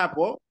mpaka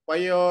hapo. Kwa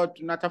hiyo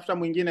tunatafuta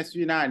mwingine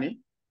sijui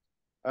nani.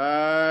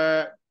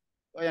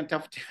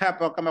 Nitafute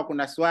hapa kama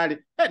kuna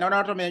swali. Naona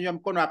watu wamenyanyua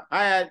mkono hapa.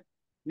 Haya,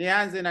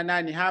 nianze na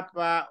nani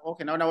hapa?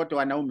 Okay, naona wote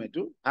wanaume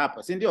tu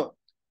hapa, si ndio?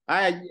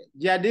 Haya,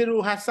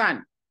 Jadiru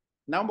Hassan.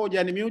 Naomba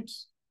ujani mute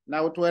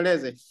na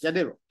utueleze.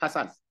 Jadiru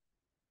Hassan.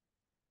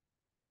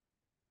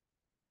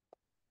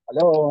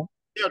 Hello.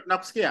 Ndio,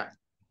 tunakusikia.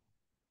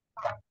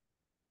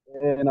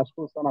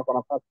 Nashukuru sana kwa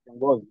nafasi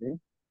kiongozi.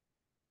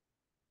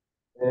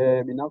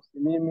 Binafsi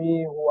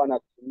mimi huwa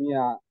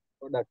natumia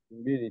product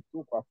mbili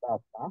tu kwa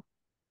sasa.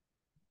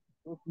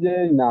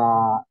 Toothgel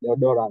na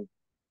deodorant.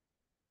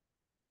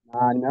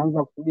 Na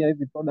nimeanza kutumia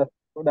hizi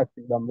product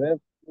muda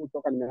mrefu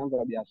toka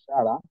nimeanza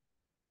biashara.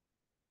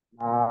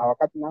 Na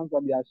wakati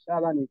naanza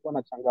biashara nilikuwa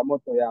na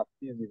changamoto ya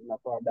fizi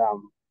zinatoa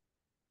damu.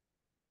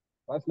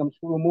 Basi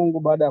namshukuru Mungu,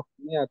 baada ya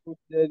kutumia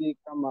toothgel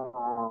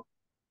kama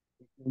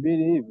wiki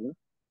mbili hivi,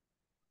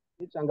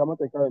 hii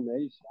changamoto ikawa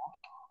imeisha.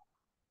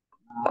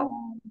 Na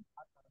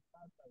hata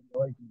sasa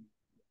haijawahi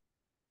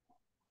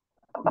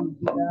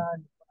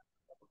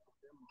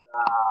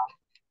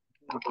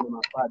kwenye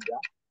mapaja.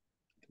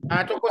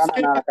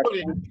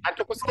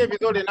 Hatukusikie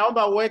vizuri.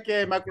 Naomba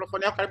uweke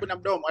microphone yako karibu na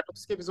mdomo.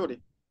 Hatukusikie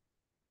vizuri.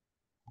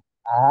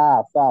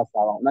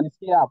 Sawa.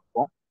 Unanisikia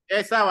hapo?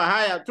 Sawa.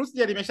 Haya,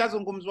 toothgel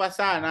imeshazungumzwa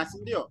sana,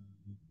 si ndio?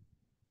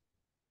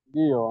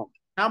 Ndio.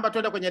 Naomba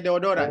tuende kwenye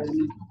deodorant.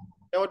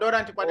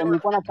 Deodorant kwa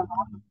nilikuwa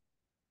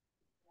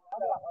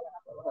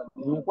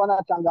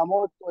na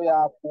changamoto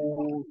ya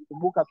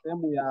kusubuka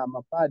sehemu ya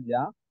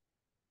mapaja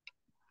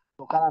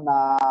kutokana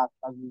na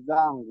kazi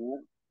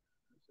zangu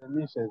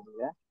mishemishe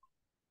zile.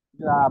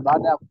 Ila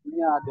baada ya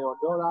kutumia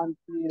deodorant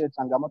ile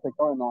changamoto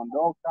ikawa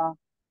imeondoka,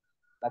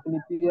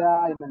 lakini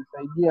pia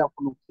inanisaidia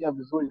kunukia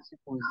vizuri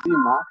siku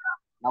nzima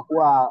na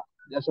kuwa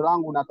jasho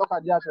langu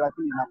natoka jasho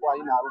lakini inakuwa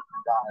haina harufu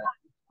mbaya.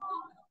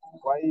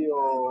 Kwa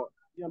hiyo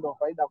ndio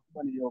faida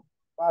kubwa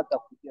niliyopata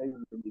kupitia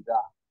hizo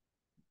bidhaa.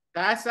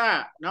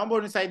 Sasa naomba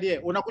unisaidie.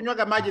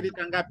 Unakunywaga maji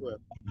lita ngapi wewe?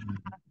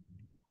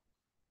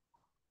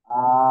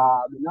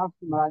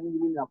 Binafsi mara nyingi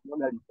mimi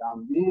nakunywa lita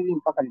 2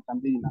 mpaka lita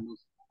 2.5.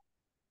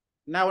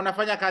 Na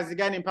unafanya kazi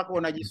gani mpaka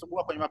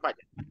unajisugua kwenye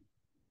mapaja?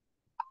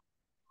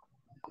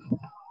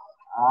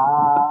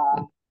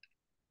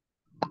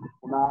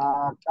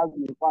 Kuna kazi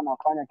nilikuwa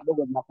nafanya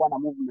kidogo zinakuwa na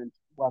movement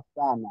kubwa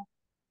sana.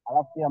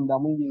 Alafu pia muda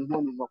mwingi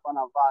nguo nilizokuwa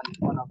navaa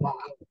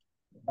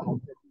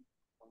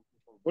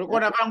Ulikuwa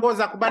unavaa nguo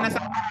za kubana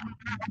sana?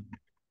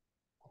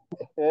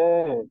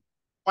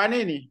 Kwa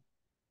nini?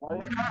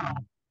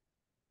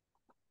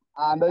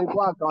 Ndio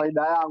ilikuwa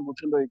kawaida yangu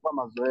tu, ndio ilikuwa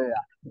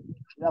mazoea.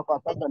 Ila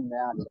kwa sasa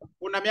nimeacha.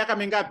 Una miaka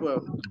mingapi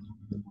wewe?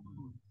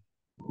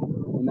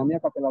 Nina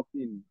miaka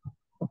 30.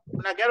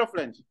 Una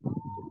girlfriend?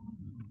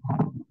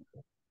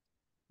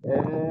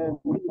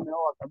 Mimi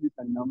nimeoa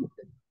kabisa, nina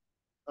mke.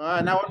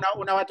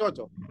 Una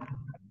watoto?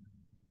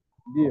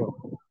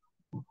 Ndio.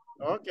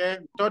 Okay.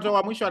 Mtoto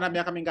wa mwisho ana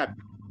miaka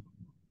mingapi?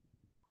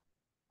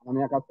 Ana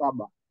miaka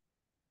 7.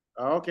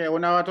 Okay.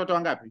 Una watoto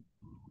wangapi?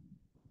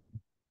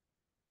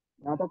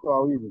 Na watoto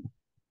 2.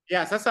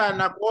 Sasa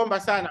nakuomba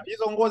sana,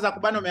 hizo nguo za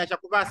kubana umeacha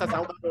kuvaa sasa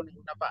au bado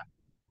unavaa?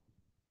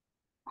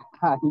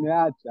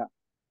 Nimeacha.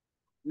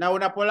 Na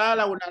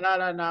unapolala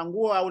unalala na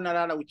nguo au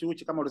unalala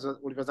uchi kama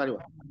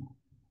ulivyozaliwa?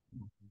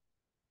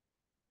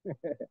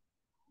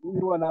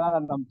 Mimi huwa nalala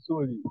na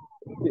msuli.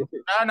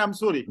 Na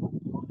msuli.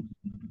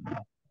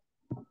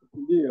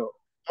 Ndio.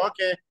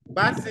 Okay,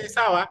 basi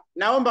sawa.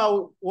 Naomba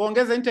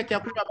uongeze intake ya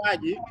kunywa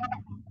maji.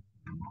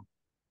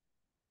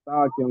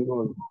 Sawa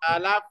kiongozi.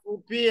 Alafu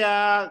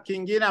pia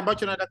kingine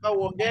ambacho nataka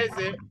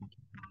uongeze,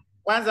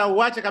 kwanza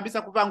uache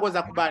kabisa kuvaa nguo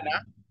za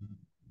kubana.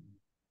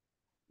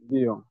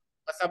 Ndio.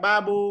 Kwa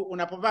sababu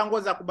unapovaa nguo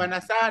za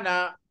kubana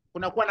sana,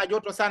 kunakuwa na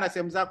joto sana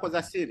sehemu zako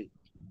za siri.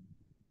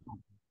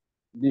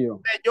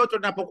 Ndio. Joto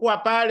linapokuwa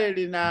pale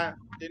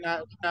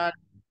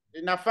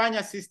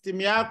linafanya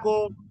system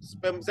yako,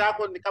 sperm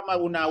zako ni kama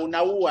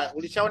unaua.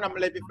 Ulishaona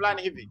mlevi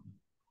fulani hivi?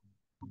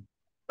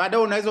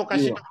 Baadaye unaweza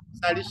ukashindwa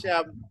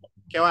kuzalisha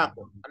mke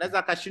wako. Anaweza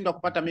akashindwa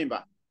kupata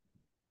mimba.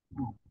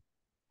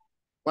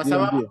 Kwa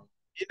sababu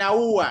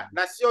inaua,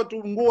 na sio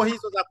tu nguo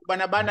hizo za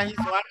kubanabana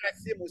hizo, hata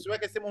simu,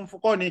 usiweke simu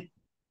mfukoni.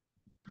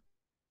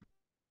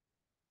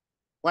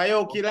 Kwa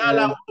hiyo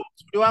ukilala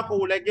msuli wako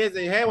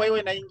ulegeze, hewa iwe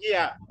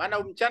inaingia, maana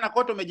mchana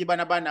kote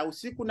umejibanabana,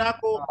 usiku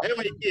nako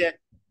hewa ingie.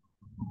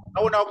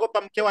 Au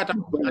unaogopa mkeo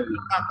atakupa.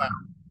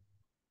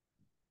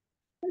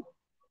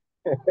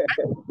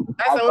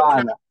 Sasa wewe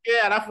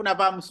unamkea alafu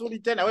unavaa msuli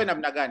tena, wewe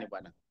namna gani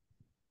bwana?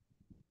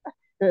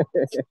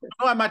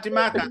 Nunua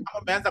matimaka, kama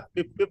umeanza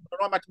kupipu,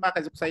 nunua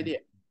matimaka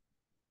zikusaidie.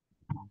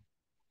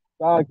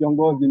 Sawa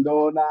kiongozi,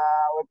 ndo na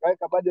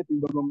weka budget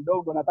mdogo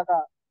mdogo,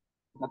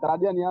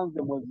 natarajia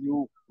nianze mwezi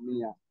huu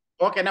kutumia.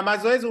 Okay, na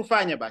mazoezi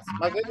ufanye basi.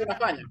 Mazoezi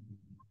unafanya?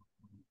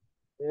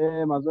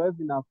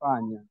 Mazoezi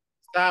nafanya.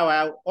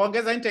 Sawa,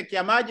 ongeza intake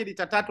ya maji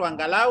lita 3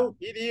 angalau,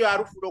 ili hiyo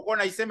harufu uliokuwa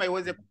unaisema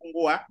iweze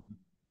kupungua.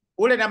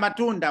 Ule na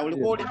matunda,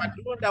 ulikuwa uli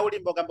matunda, uli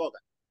mboga mboga.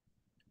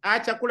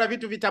 Acha kula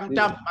vitu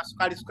vitamtamu,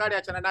 sukari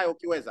achana nayo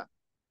ukiweza.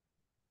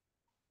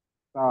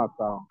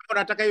 Sawa.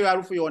 Unataka hiyo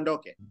harufu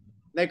iondoke.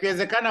 Na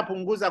ikiwezekana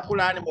punguza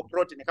kula animal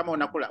protein kama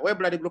unakula. Wewe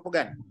blood group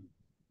gani?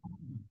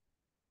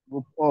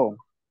 Group O.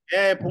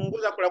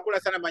 Punguza kula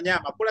sana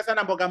manyama. Kula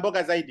sana mboga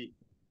mboga zaidi.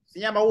 Si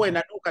nyama huwa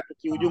inanuka tu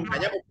kiujumla.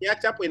 Nyama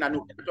ukiacha hapo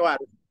inanuka, inatoa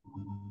harufu.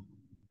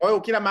 Kwa hiyo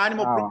ukila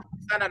animal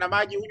protein sana na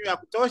maji unywe ya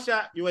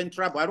kutosha, you are in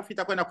trouble. Harufu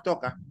itakwenda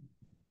kutoka.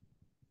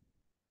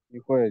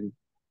 Ni kweli.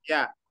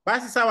 Yeah.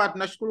 Basi sawa,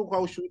 tunashukuru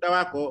kwa ushuhuda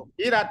wako.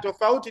 Ila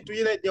tofauti tu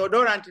ile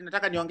deodorant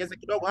nataka niongeze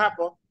kidogo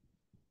hapo.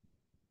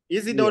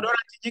 Hizi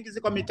deodorant nyingi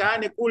ziko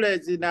mitaani kule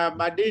zina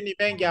madini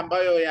mengi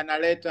ambayo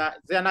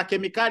zina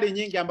kemikali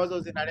nyingi ambazo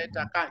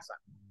zinaleta kansa.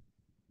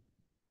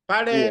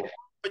 Pale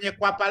kwenye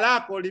kwapa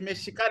lako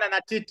limeshikana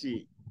na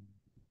titi.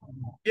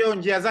 Hiyo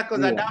njia zako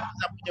za damu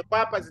za kwenye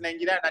kwapa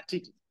zinaingiliana na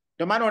titi.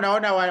 Ndio maana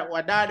unaona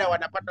wadada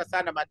wanapata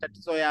sana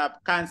matatizo ya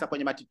kansa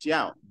kwenye matiti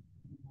yao.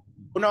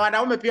 Kuna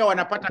wanaume pia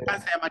wanapata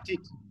kansa ya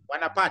matiti,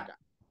 wanapata.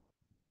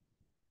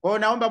 Kwa hiyo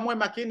naomba muwe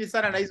makini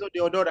sana na hizo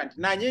deodorant.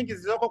 Na nyingi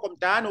zilizoko kwa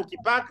mtaani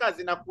ukipaka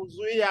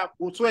zinakuzuia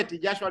kusweti,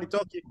 jasho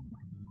halitoki.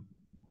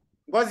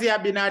 Ngozi ya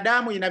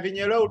binadamu ina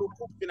vinyeleo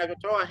lukufu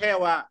vinavyotoa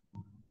hewa.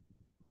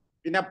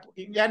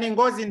 Yaani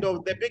ngozi ndo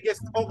the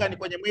biggest organ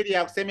kwenye mwili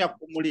ya sehemu ya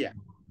kupumulia.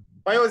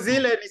 Kwa hiyo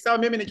zile ni sawa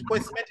mimi nichukue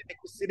simenti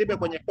nikusilibe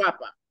kwenye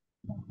kwapa.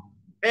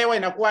 Hewa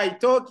inakuwa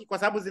haitoki kwa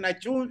sababu zina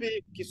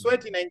chumvi,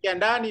 kisweti inaingia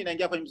ndani,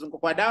 inaingia kwenye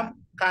mzunguko wa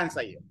damu,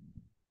 kansa hiyo.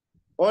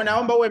 Kwa hiyo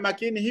naomba uwe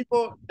makini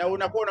hivyo, na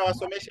unakuwa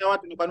unawasomesha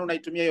watu ni kwa nini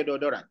unaitumia hiyo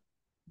deodorant.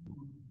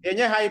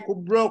 Yenyewe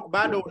haikublock,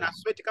 bado una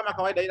sweat kama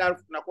kawaida, ila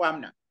harufu unakuwa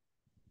hamna.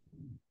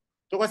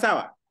 Tuko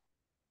sawa?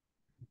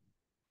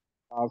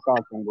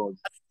 Sawa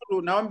kiongozi.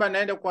 Naomba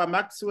naende kwa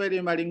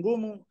Maxwell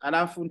Malingumu,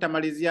 alafu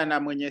nitamalizia na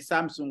mwenye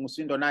Samsung,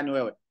 usindo nani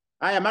wewe.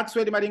 Haya,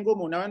 Maxwell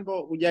Malingumu,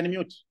 naomba ujani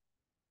mute.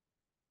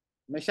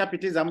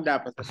 Umeshapitiza muda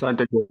hapa sasa.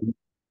 Asante kiongozi.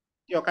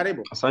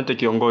 Karibu. Asante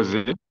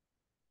kiongozi.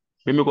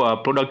 Mimi kwa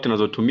product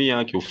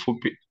ninazotumia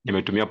kiufupi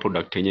nimetumia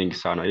product nyingi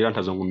sana, ila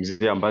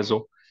nitazungumzia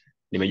ambazo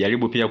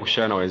nimejaribu pia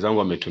kushare na wenzangu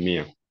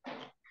wametumia.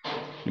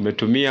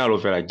 Nimetumia aloe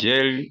vera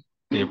gel,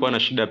 nilikuwa na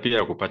shida pia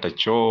ya kupata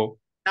choo.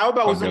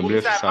 Naomba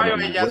uzungumze ambayo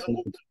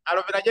haijazungumzwa.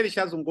 Aloe vera gel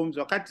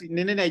ishazungumzwa. Wakati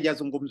ni nini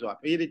haijazungumzwa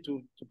ili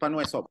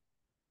tupanue somo.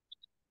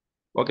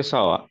 Okay,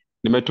 sawa.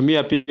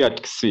 Nimetumia pia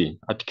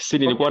Atixi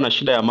nilikuwa na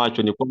shida ya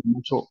macho, nilikuwa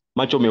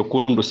macho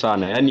mekundu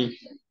sana. Yaani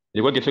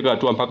nilikuwa ikifika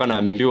hatua mpaka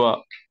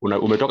naambiwa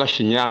umetoka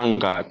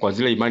Shinyanga kwa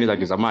zile imani za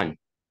kizamani.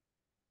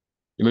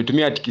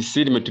 Nimetumia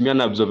Atixi, nimetumia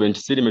na Absorbent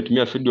C,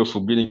 nimetumia Field of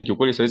Green.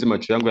 Kiukweli saizi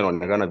macho yangu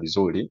yanaonekana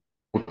vizuri.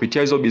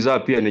 Kupitia hizo bidhaa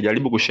pia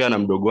nilijaribu kushare na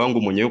mdogo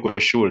wangu mwenye yuko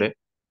shule,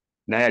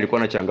 naye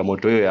alikuwa na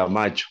changamoto hiyo ya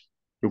macho.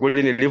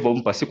 Kiukweli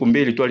nilivyompa siku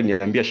 2 tu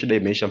aliniambia shida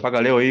imeisha,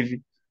 mpaka leo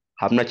hivi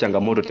hamna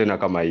changamoto tena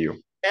kama hiyo.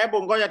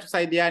 Hebu ngoja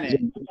tusaidiane.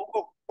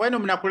 Kwenu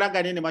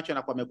mnakulaga nini macho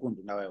yanakuwa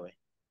mekundu na wewe?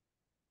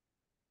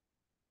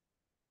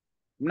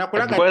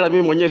 Mnakulaga? Kwa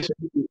mimi mwenyewe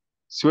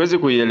siwezi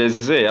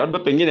kuielezea, labda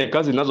pengine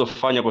kazi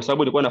ninazofanya, kwa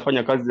sababu nilikuwa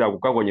nafanya kazi ya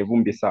kukaa kwenye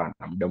vumbi sana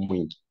muda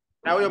mwingi.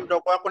 Na huyo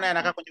mdogo wako naye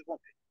anakaa kwenye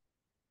vumbi?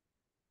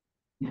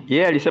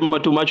 Yeye alisema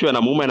tu macho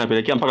yanamuuma,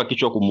 yanapelekea mpaka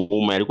kichwa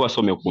kumuuma, yalikuwa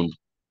sio mekundu.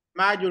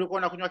 Maji ulikuwa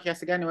unakunywa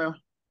kiasi gani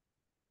wewe?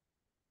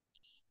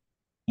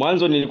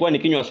 Mwanzo nilikuwa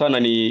nikinywa sana,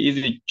 ni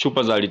hizi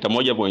chupa za lita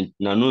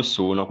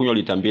 1.5, unakunywa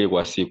lita 2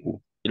 kwa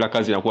siku. Ila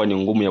kazi inakuwa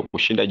ni ngumu ya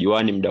kushinda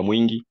juani muda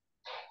mwingi.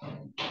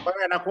 Kwa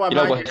hiyo yanakuwa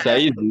ila maji kwa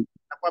saizi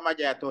yanakuwa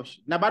maji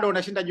hayatoshi. Na bado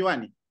unashinda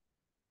juani?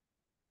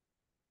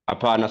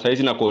 hapana,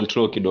 saizi na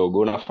control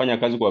kidogo, nafanya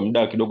kazi kwa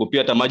muda kidogo,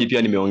 pia hata maji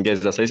pia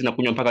nimeongeza. Saizi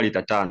nakunywa mpaka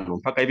lita 5,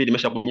 mpaka hivi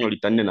nimeshakunywa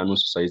lita 4.5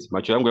 saizi.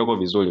 Macho yangu yako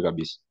vizuri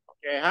kabisa.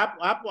 Okay,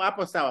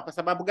 hapo sawa. Kwa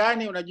sababu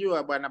gani?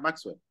 Unajua bwana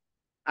Maxwell,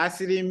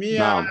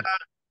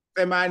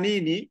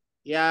 80%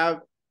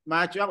 ya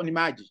macho yako ni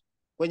maji.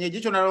 Kwenye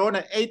jicho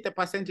unaloona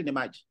 80% ni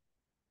maji.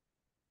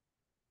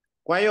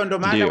 Kwa hiyo ndo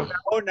maana Ndio,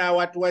 unaona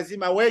watu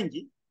wazima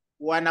wengi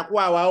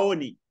wanakuwa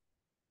hawaoni,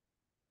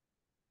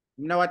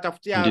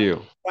 mnawatafutia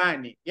ndio,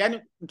 miwani.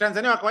 Yaani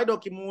Mtanzania wa kawaida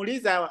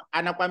ukimuuliza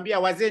anakwambia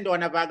wazee ndo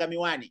wanavaaga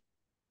miwani.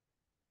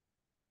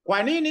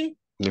 Kwa nini?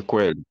 ni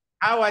kweli.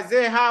 Hawa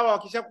wazee hawa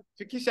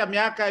wakishafikisha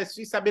miaka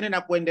 70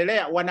 na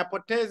kuendelea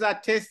wanapoteza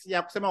testi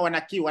ya kusema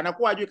wana kiu,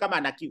 wanakuwa hajui kama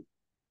ana kiu.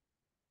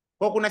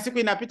 Kwa kuna siku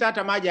inapita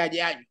hata maji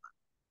hajanywa.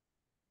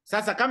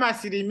 Sasa kama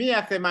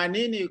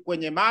 80%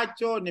 kwenye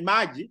macho ni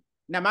maji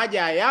na maji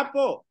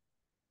hayapo,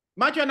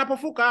 macho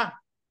yanapofuka.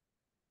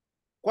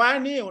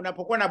 Kwani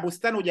unapokuwa na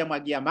bustani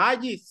hujamwagia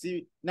maji,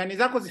 si nani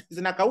zako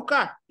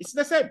zinakauka? It's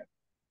the same.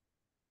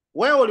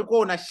 Wewe ulikuwa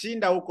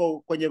unashinda huko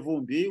kwenye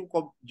vumbi,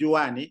 huko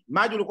juani,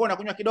 maji ulikuwa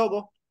unakunywa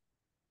kidogo.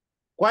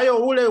 Kwa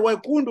hiyo ule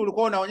wekundu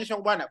ulikuwa unaonyesha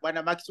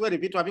bwana Maxwell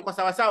vitu haviko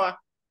sawa sawa.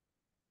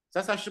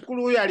 Sasa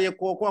shukuru huyu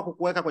aliyekuokoa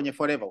kukuweka kwenye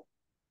forever.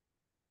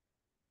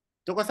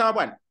 Tuko sawa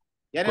bwana?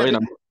 Kwa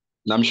hiyo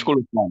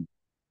namshukuru sana.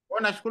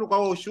 Nashukuru kwa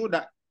huo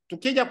ushuhuda.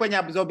 Tukija kwenye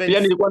absorbency. Pia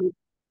nilikuwa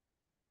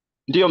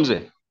ndio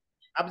mzee.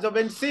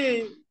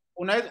 Absorbency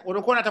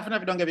ulikuwa unatafuna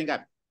vidonge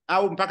vingapi?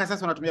 Au mpaka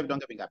sasa unatumia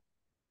vidonge vingapi?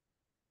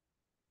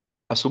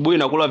 Asubuhi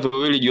nakula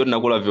viwili, jioni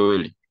nakula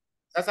viwili.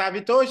 Sasa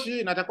havitoshi,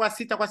 inatakuwa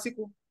 6 kwa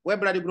siku. Wewe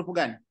blood group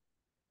gani?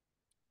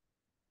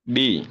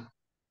 B.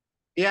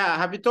 Yeah,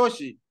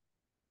 havitoshi.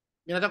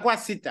 Inatakuwa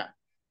 6.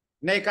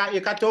 Na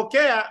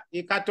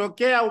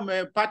ikatokea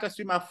umepata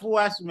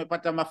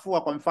umepata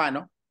mafua kwa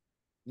mfano.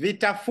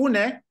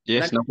 Vitafune.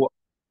 Yes,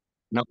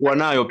 nakuwa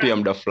nayo pia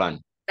muda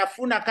fulani.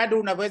 Tafuna kadri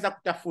unavyoweza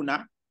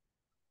kutafuna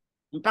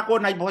mpaka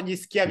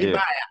unajisikia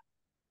vibaya.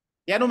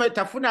 Yaani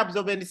umetafuna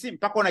absorbency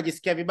mpaka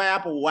unajisikia vibaya,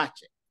 hapo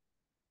uache.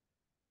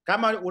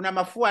 Kama una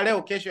mafua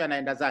leo, kesho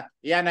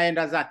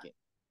yanaenda zake.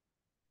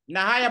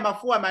 Na haya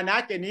mafua maana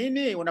yake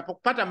nini?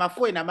 Unapopata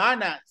mafua ina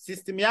maana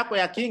system yako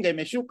ya kinga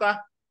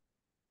imeshuka.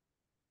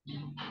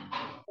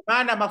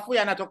 Maana mafua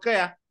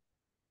yanatokea.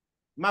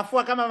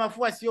 Mafua kama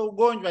mafua sio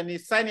ugonjwa, ni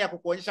sign ya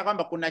kukuonyesha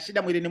kwamba kuna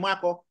shida mwilini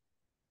mwako.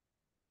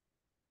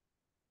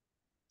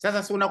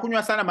 Sasa si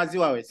unakunywa sana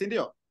maziwa wewe, si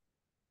ndio?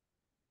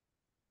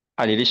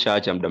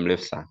 Nilishaacha muda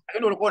mrefu sana.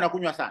 Lakini ulikuwa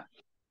unakunywa sana.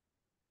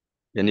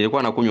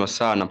 Nilikuwa nakunywa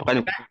sana mpaka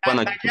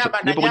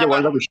nilipokuja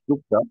kuanza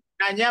kushtuka.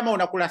 Na nyama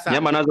unakula sana.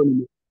 Nyama nazo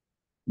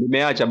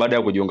nimeacha baada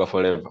ya kujiunga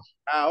forever.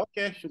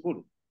 Okay,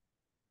 shukuru.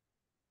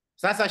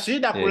 Sasa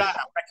shida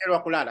kulala,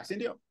 unachelewa kulala, si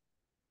ndio?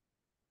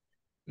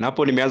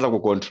 Napo nimeanza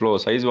kucontrol.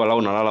 Sasa hizi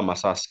walau nalala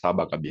masaa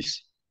 7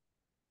 kabisa.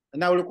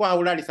 Na ulikuwa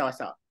haulali sawa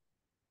sawa?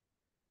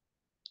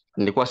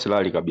 Nilikuwa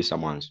silali kabisa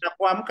mwanzo. Na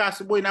kuamka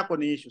asubuhi nako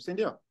ni issue, si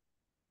ndio?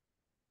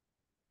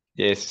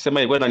 Yes, sema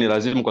ilikuwa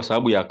inanilazimu kwa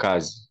sababu ya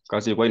kazi.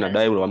 Kazi ilikuwa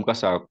inadai unaamka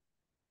saa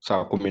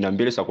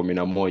 12, saa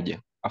 11.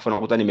 Afu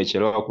nakuta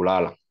nimechelewa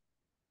kulala.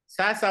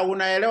 Sasa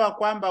unaelewa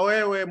kwamba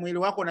wewe mwili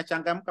wako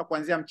unachangamka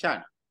kuanzia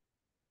mchana.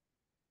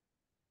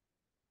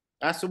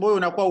 Asubuhi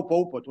unakuwa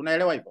upo.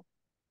 Tunaelewa hivyo?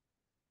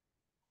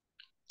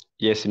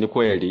 Yes, ni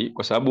kweli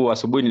kwa sababu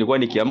asubuhi nilikuwa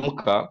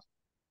nikiamka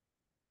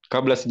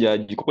kabla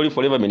kwa kweli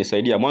forever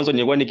imenisaidia. Mwanzo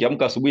nilikuwa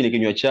nikiamka asubuhi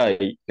nikinywa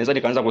chai, naweza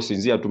nikaanza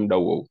kusinzia tu muda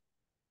huo.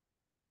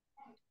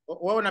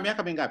 Wewe una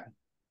miaka mingapi?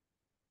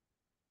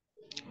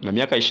 Na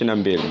miaka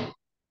 22.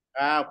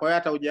 Kwa hiyo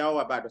hata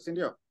hujaoa bado, si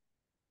ndio?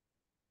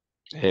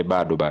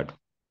 Bado.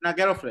 Na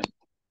girlfriend?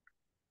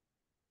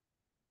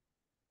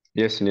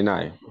 Yes,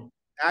 ninayo.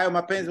 Hayo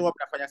mapenzi huwa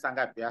mnafanya saa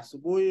ngapi?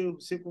 Asubuhi,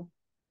 usiku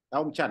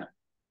au mchana?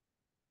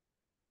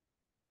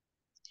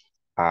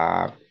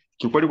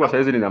 Kikweli kwa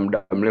saizi nina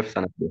muda mrefu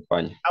sana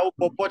kufanya. Au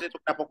popote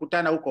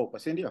tunapokutana huko,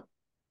 si ndio?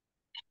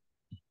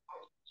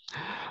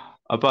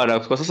 Hapana,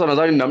 kwa sasa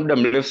nadhani nina muda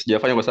mrefu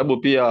sijafanya kwa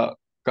sababu pia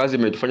kazi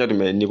imetufanya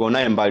niko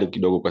naye mbali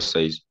kidogo kwa sasa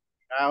hizi.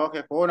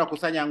 Okay, kwa hiyo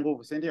unakusanya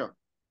nguvu, si ndio?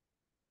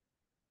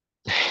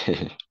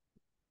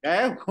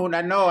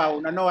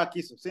 Unanoa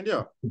kisu, si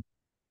ndio?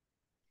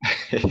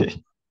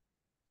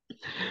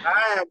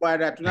 Haya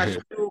bwana,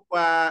 tunashukuru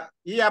kwa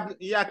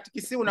hii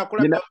actikisi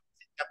unakula vidonge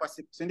 6 kwa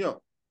siku, si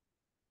ndio?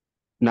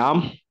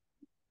 Naam.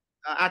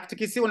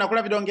 Actikisi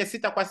unakula vidonge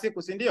 6 kwa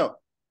siku, si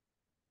ndio?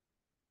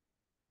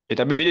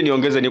 Itabidi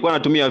niongeze, nilikuwa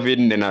natumia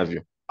 4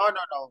 navyo.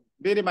 No.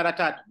 2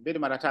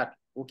 mara 3.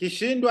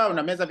 Ukishindwa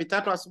unameza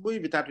 3 asubuhi,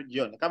 3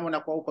 jioni kama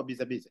unakuwa huko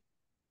bize.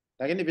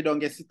 Lakini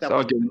vidonge 6 kwa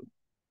okay.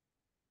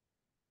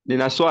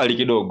 Nina swali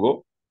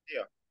kidogo.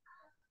 Ndio.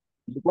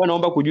 Nilikuwa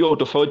naomba kujua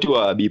utofauti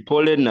wa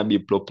bipolen na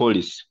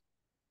bipropolis.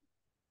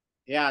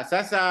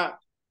 Sasa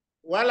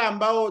wala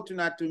ambao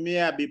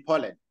tunatumia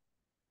bipolen,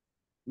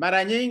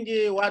 mara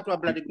nyingi watu wa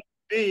blood group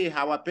B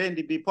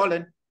hawapendi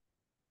bipolen.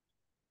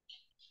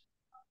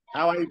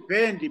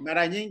 hawaipendi.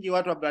 Mara nyingi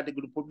watu wa blood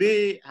group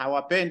B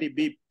hawapendi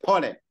B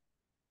pollen.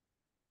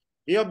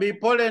 Hiyo B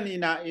pollen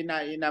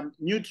ina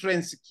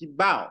nutrients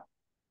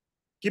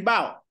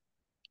kibao.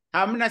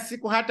 Hamna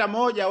siku hata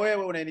moja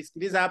wewe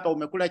unanisikiliza hapa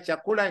umekula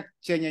chakula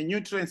chenye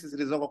nutrients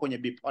zilizoko kwenye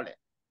B pollen.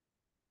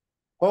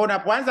 Kwa hiyo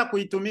unapoanza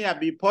kuitumia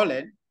B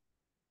pollen,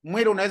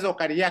 mwili unaweza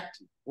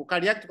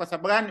ukareact kwa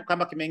sababu gani?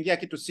 Kama kimeingia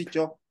kitu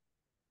sicho,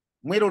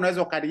 mwili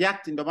unaweza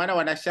ukareact. Ndio maana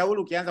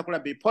wanashauri ukianza kula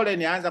B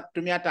pollen anza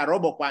kutumia hata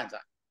robo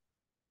kwanza.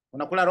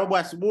 Unakula robo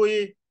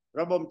asubuhi,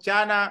 robo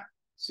mchana,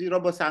 si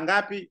robo saa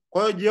ngapi.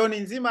 Kwa hiyo jioni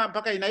nzima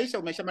mpaka inaisha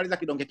umeshamaliza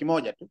kidonge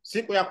kimoja tu.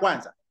 Siku ya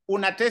kwanza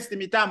una test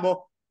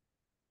mitambo.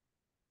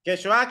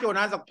 Kesho yake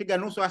unaanza kupiga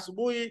nusu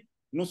asubuhi,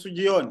 nusu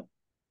jioni.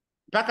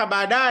 Mpaka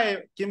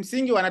baadaye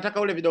kimsingi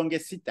wanataka ule vidonge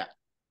 6.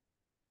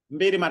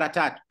 2 mara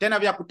 3. Tena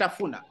vya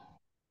kutafuna.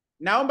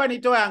 Naomba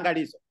nitoe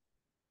angalizo.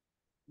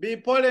 B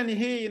pollen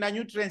hii ina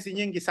nutrients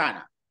nyingi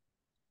sana.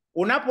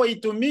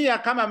 Unapoitumia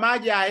kama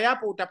maji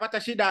hayapo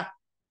utapata shida.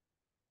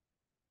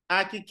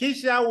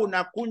 Hakikisha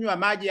unakunywa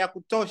maji ya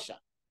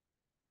kutosha.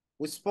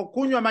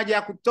 Usipokunywa maji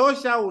ya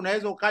kutosha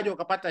unaweza ukaja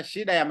ukapata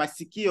shida ya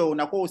masikio,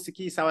 unakuwa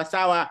usikii sawa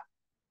sawa.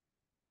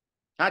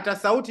 Hata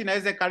sauti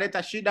inaweza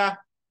ikaleta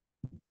shida.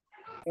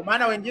 Kwa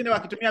maana wengine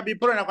wakitumia B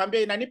pollen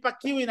nakwambia inanipa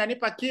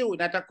kiu,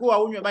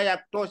 inatakiwa unywe maji ya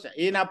kutosha.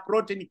 Ina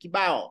protein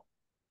kibao.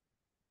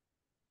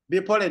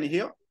 B pollen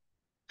hiyo.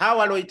 Hawa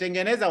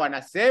walioitengeneza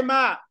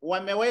wanasema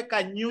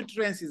wameweka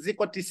nutrients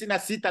ziko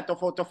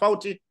 96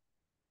 tofauti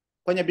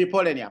kwenye B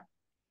pollen hapo.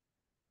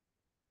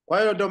 Kwa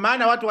hiyo ndio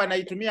maana watu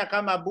wanaitumia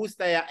kama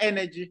booster ya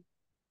energy.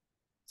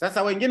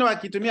 Sasa wengine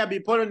wakitumia B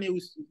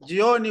pollen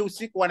jioni,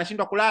 usiku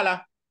wanashindwa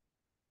kulala.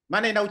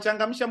 Maana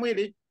inauchangamsha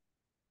mwili.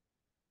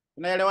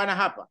 Tunaelewana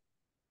hapa.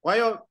 Kwa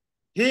hiyo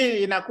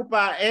hii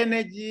inakupa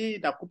energy,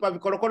 inakupa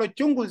vikolokolo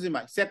chungu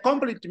nzima. It's a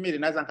complete meal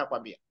naweza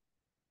nikakwambia.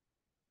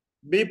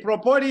 B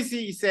propolis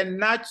is a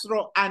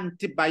natural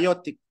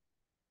antibiotic.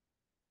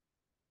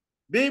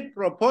 B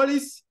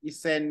propolis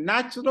is a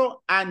natural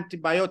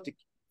antibiotic.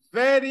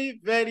 Very,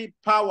 very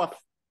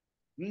powerful.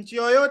 Mtu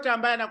yoyote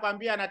ambaye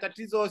anakuambia ana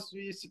tatizo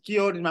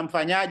sikio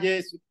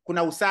nimamfanyaje,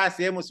 kuna usaa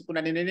sehemu,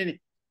 kuna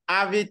nini,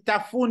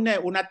 avitafune,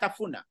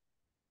 unatafuna.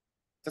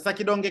 Sasa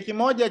kidonge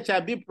kimoja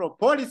cha B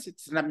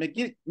propolis na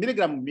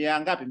miligramu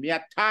 100 ngapi?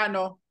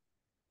 500.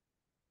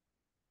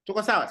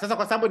 Tuko sawa? Sasa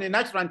kwa sababu ni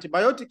natural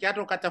antibiotic,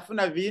 hata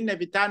ukatafuna 4,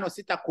 5,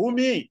 6,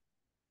 10,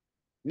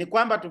 ni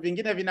kwamba tu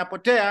vingine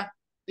vinapotea,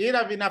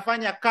 ila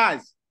vinafanya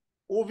kazi.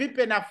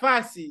 Uvipe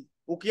nafasi.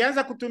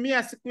 Ukianza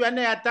kutumia siku ya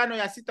 4, ya 5,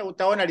 ya 6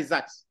 utaona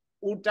results.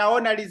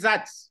 Utaona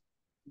results.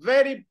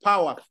 Very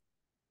powerful.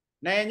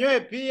 Na yenyewe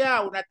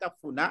pia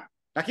unatafuna,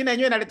 lakini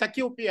yenyewe inaleta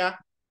kiu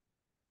pia.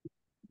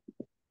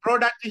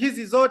 Product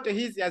hizi zote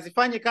hizi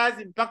hazifanyi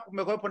kazi mpaka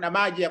kumekuwepo na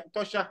maji ya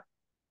kutosha.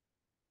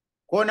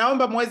 Kwa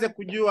naomba muweze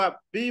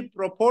kujua B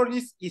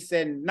propolis is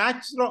a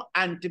natural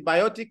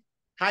antibiotic,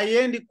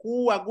 haiendi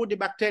kuua good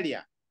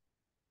bacteria.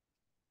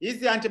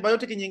 Hizi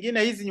antibiotic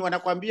nyingine hizi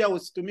wanakuambia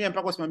usitumie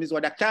mpaka usimamizi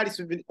wa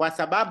daktari kwa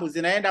sababu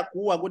zinaenda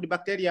kuua good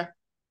bacteria.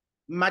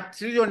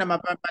 Matrilion na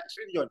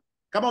matrilion.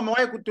 Kama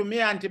umewahi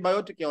kutumia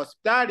antibiotic ya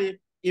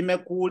hospitali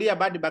imekuulia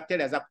bad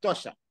bacteria za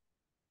kutosha.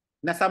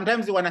 Na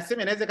sometimes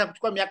wanasema inaweza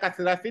kuchukua miaka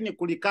 30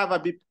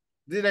 kurecover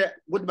zile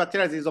good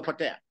bacteria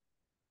zilizopotea.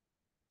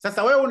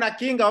 Sasa wewe una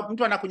kinga,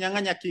 mtu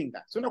anakunyang'anya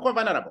kinga. Si unakuwa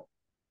vulnerable.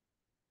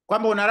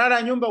 Kwamba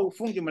unalala nyumba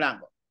ufungi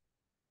mlango.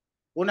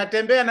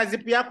 Unatembea na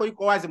zipu yako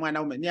iko wazi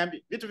mwanaume.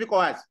 Niambie, vitu viko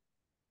wazi.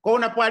 Kwa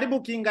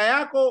unapoharibu kinga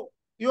yako,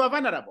 you are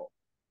vulnerable.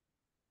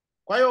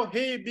 Kwa hiyo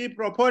hii B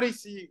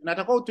propolis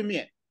unatakiwa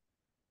utumie.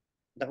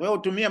 Unatakiwa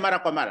utumie mara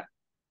kwa mara.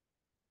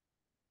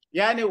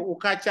 Yaani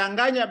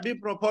ukachanganya B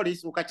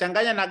propolis,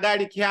 ukachanganya na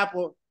garlic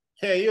hapo,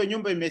 hiyo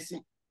nyumba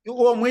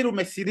huo mwili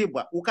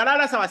umesiribwa.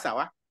 Ukalala sawa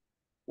sawa.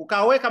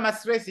 Ukaweka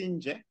ma-stress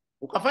nje,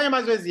 ukafanya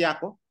mazoezi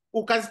yako,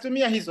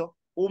 ukazitumia hizo,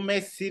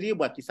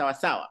 umesiribwa kisawa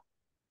sawa.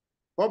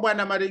 Kwa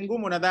bwana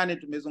Maringumu, nadhani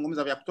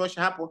tumezungumza vya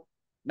kutosha hapo.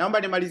 Naomba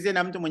nimalizie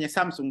na mtu mwenye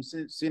Samsung,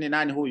 si ni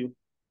nani huyu?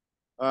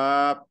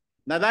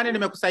 Nadhani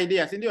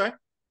nimekusaidia, si ndio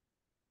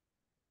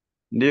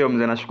Ndio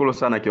mzee, nashukuru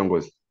sana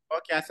kiongozi.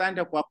 Okay,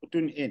 asante kwa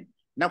kutune in.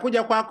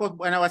 Nakuja kwako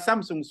bwana wa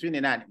Samsung, si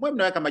ni nani? Mwe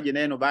mnaweka majina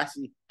yenu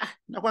basi.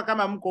 Nakuwa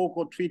kama mko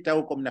huko Twitter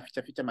huko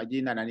mnaficha ficha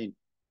majina na nini.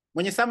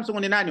 Mwenye Samsung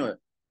ni nani wewe?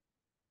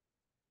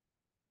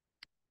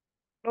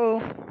 Oh.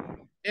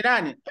 Ni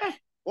nani?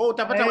 Wewe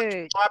utapata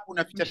wapi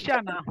unaficha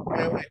Mshana.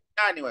 Wewe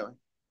nani wewe?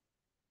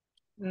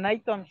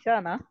 Naitwa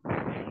Mshana.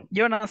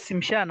 Jonas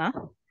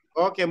Mshana.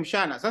 Okay,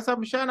 Mshana. Sasa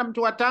Mshana,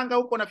 mtu wa Tanga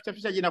huko unaficha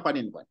ficha jina kwa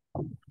nini bwana?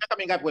 Miaka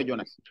mingapi wewe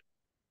Jonas?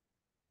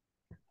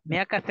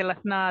 Miaka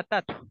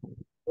 33.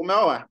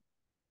 Umeoa?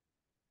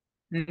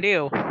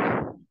 Ndio.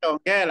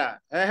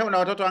 Hongera. Una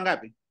watoto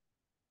wangapi?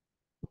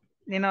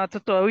 Nina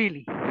watoto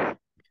 2.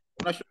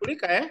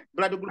 Unashughulika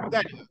blood group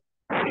gani?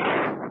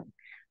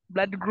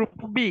 Blood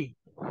group B.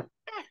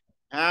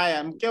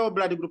 Haya, mkeo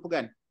blood group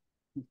gani?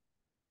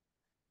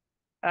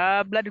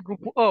 Blood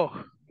group O.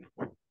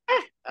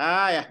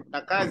 Haya,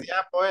 na kazi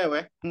hapo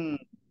wewe.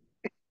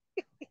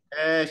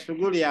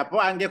 Shughuli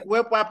hapo,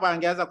 angekuwepo hapa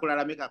angeanza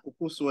kulalamika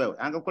kukuhusu wewe.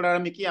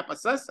 Angekulalamikia hapa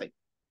sasa.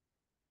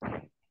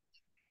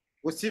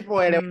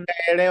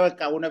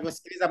 Usipoeleweka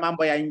unavyosikiliza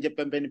mambo ya nje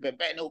pembeni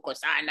pembeni huko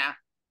sana,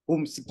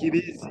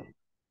 humsikilizi.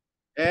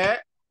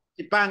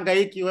 Kipanga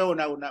hiki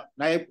wewe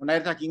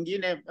unaleta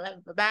kingine,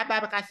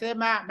 baba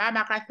kasema,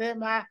 mama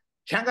kasema,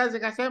 shangazi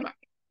kasema.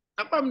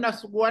 Nakuwa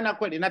mnasuguana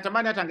kweli.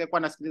 Natamani hata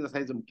angekuwa nasikiliza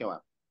saizi mke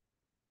wako.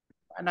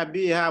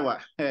 Nabii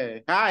hawa.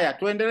 Haya,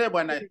 tuendelee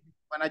bwana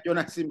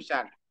Jonas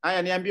Mshana.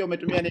 Haya, niambie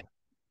umetumia nini?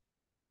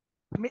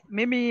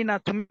 Mimi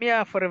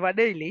natumia Forever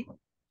Daily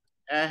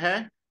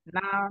Ehe.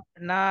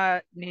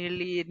 na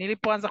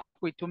nilipoanza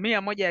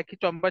kuitumia, moja ya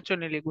kitu ambacho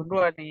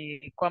niligundua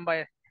ni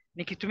kwamba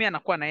nikitumia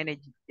nakuwa na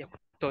energy ya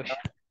kutosha.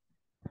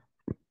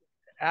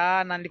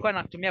 Na nilikuwa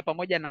natumia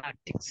pamoja na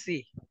Active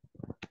C.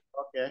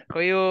 Okay.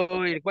 Kwa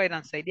hiyo ilikuwa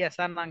inanisaidia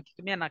sana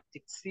nikitumia na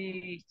Active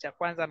C. Cha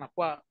kwanza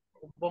nakuwa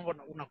ubongo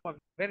unakuwa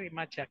very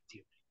much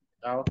active.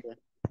 Okay.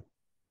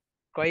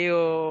 Kwa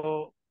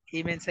hiyo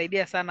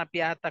imenisaidia sana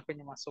pia hata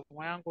kwenye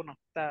masomo yangu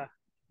nakuta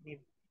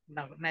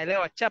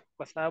naelewa chap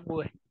kwa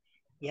sababu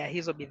ya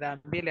hizo bidhaa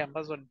mbili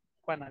ambazo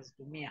nilikuwa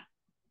nazitumia.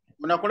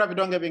 Mnakula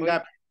vidonge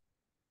vingapi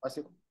kwa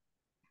siku?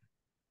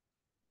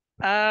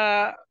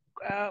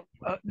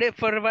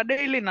 Forever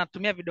Daily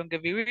natumia vidonge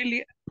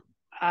viwili,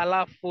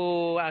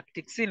 alafu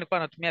Active C nilikuwa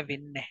natumia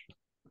 4.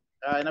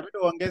 Inabidi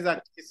uongeze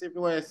Active C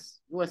viwe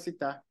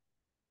 6.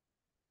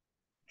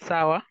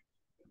 Sawa.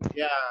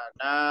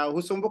 Na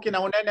husumbuki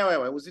na unene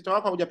wewe? Uzito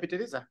wako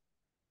hujapitiliza?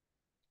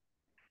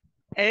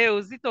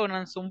 Uzito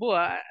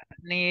unanisumbua.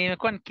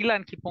 Nimekuwa kila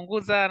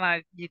nikipunguza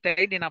na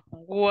jitahidi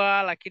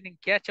napungua, lakini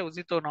nikiacha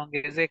uzito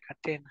unaongezeka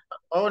tena.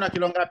 Wewe una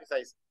kilo ngapi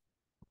sasa?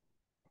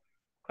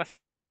 Kwa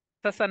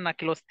sasa na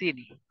kilo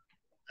 60.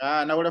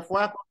 Na urefu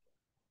wako?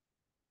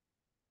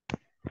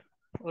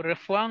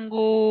 Urefu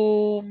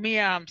wangu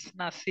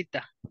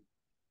 156.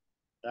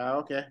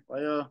 Okay. Kwa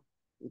hiyo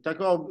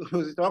utakiwa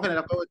uzito wako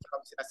unataka uwe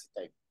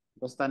 56 hivi.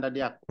 Ndio standard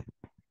yako.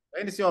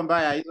 Yaani sio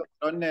mbaya, hizo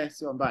kilo 4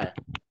 sio mbaya.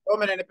 Wewe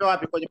umenenepewa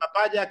wapi? Kwenye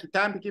mapaja,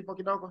 kitambi kipo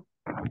kidogo?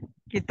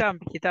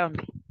 Kitambi.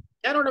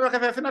 Yaani una miaka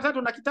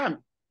 33 na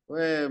kitambi?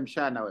 Wewe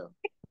mshana wewe.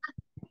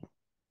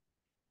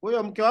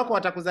 Huyo mke wako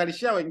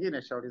atakuzalishia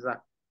wengine, shauri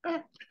zako.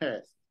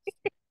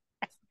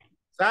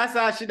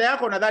 Sasa shida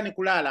yako nadhani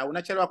kulala,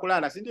 unachelewa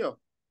kulala, si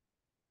ndio?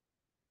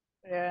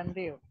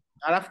 Ndio.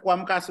 Alafu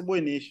kuamka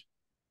asubuhi ni issue.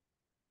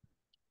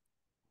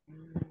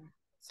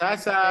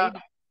 Sasa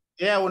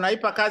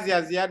unaipa kazi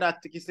ya ziada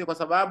Active C kwa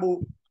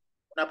sababu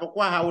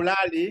unapokuwa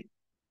haulali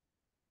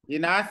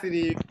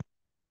inaathiri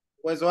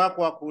uwezo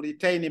wako wa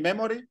kuretain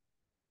memory.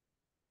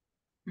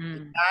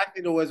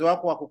 Inaathiri uwezo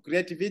wako wa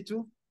kucreate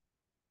vitu.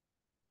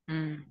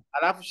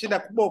 Alafu shida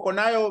kubwa uko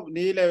nayo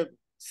ni ile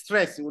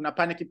stress,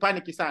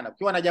 unapaniki sana.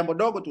 Ukiwa na jambo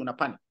dogo tu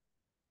unapanic.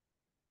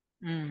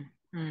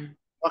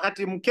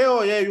 Wakati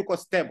mkeo yeye yuko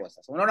stable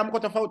sasa. Unaona mko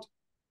tofauti?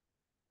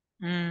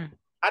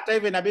 Hata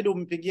hivyo inabidi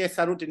umpigie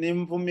saluti, ni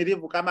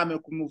mvumilivu. Kama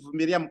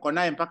amekumvumilia mko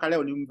naye mpaka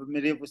leo, ni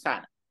mvumilivu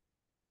sana.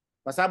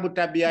 Kwa sababu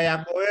tabia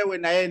yako wewe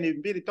na yeye ni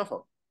mbili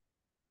tofauti.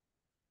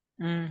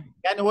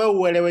 Yaani wewe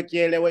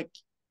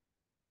ueleweki.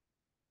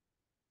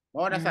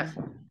 Unaona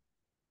sasa?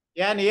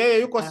 Yaani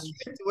yeye yuko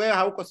straight, wewe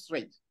hauko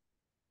straight.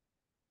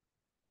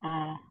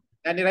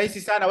 Na ni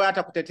rahisi sana wewe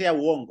hata kutetea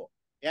uongo.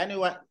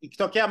 Yaani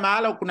ikitokea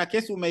mahala kuna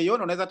kesi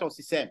umeiona, unaweza hata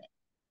usiseme.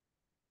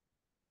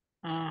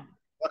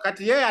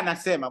 Wakati yeye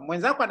anasema,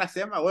 mwenzako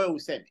anasema, wewe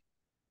useme.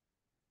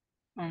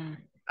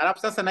 Alafu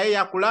sasa na yeye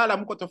akulala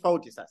mko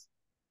tofauti sasa.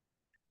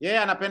 Yeye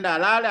anapenda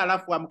alale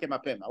alafu amke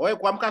mapema. Wewe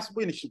kuamka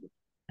asubuhi ni shida.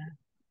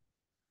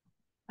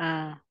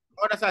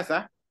 Unaona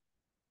sasa?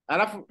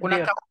 Alafu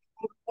kuna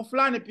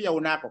fulani pia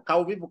unako,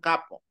 kauvivu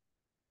kapo.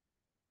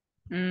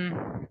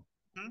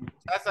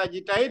 Sasa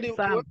jitahidi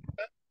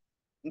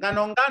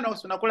ngano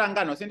unakula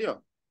ngano, si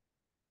ndio?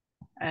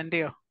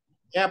 Ndio.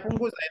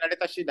 Punguza,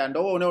 inaleta shida.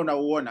 Ndio wewe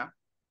unauona.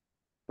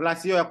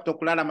 Plus hiyo ya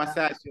kutokulala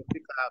masaa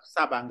yasiyofika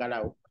 7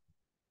 angalau.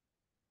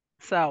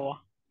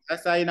 Sawa.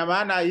 Sasa ina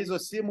maana hizo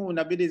simu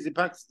inabidi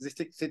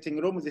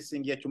sitting room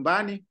zisiingie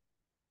chumbani.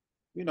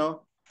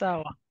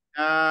 Sawa.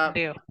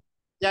 Ndio.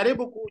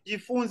 Jaribu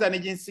kujifunza ni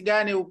jinsi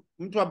gani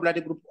mtu wa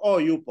blood group O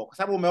yupo, kwa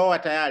sababu umeoa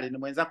tayari, ni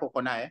mwenzako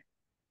uko naye.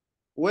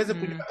 Uweze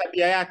kujua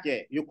tabia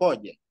yake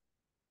yukoje.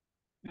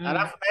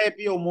 Alafu naye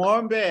pia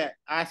umuombe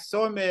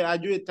asome,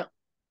 ajue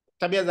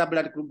tabia za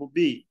blood group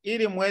B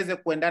ili muweze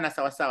kuendana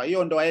sawa sawa.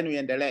 Hiyo ndoa yenu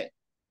iendelee.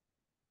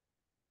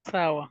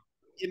 Sawa.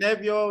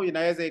 Inevyo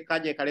inaweza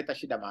ikaje ikaleta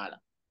shida mahala.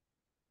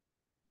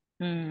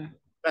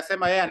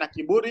 Unasema yeye ana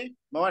kiburi,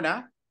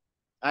 umeona?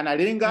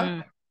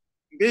 Analinga,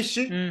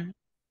 mbishi.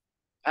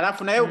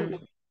 Alafu na yeye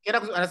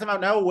anasema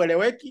na yeye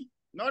ueleweki.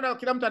 Unaona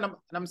kila mtu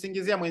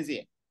anamsingizia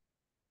mwenzie.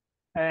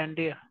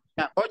 Ndio.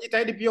 Kwa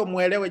jitahidi pia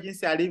umuelewe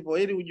jinsi alivyo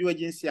ili ujue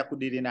jinsi ya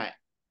kudili naye.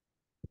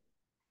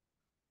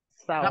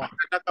 Sawa.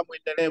 Nataka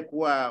muendelee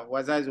kuwa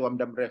wazazi wa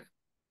muda mrefu.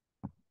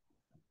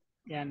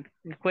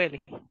 Ni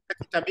kweli.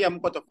 Tabia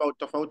mko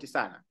tofauti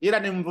sana. Ila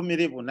ni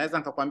mvumilivu, naweza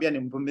nikakwambia ni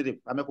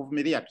mvumilivu.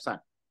 Amekuvumilia tu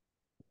sana.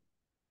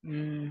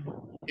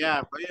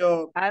 Yeah, kwa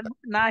hiyo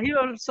Na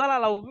hiyo swala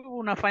la uvivu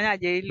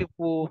unafanyaje ili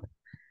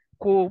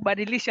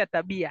kubadilisha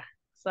tabia?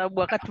 Sababu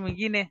wakati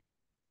mwingine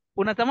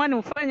unatamani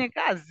ufanye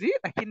kazi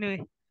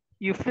lakini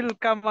you feel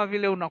kama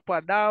vile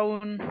unakuwa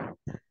down.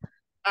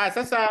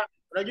 sasa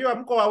unajua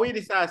mko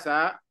wawili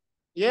sasa,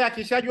 yeye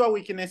akishajua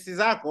weakness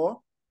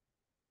zako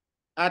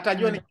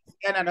atajua ni kiasi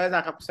gani anaweza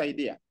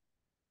akakusaidia.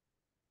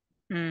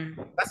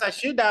 Sasa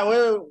shida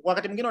wewe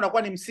wakati mwingine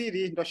unakuwa ni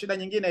msiri, ndio shida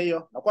nyingine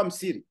hiyo, unakuwa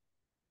msiri.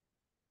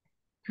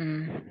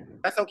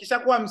 Sasa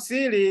ukishakuwa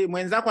msiri,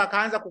 mwenzako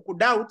akaanza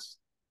kukudoubt.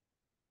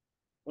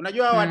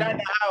 Unajua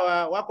wadada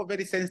hawa wako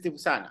very sensitive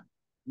sana,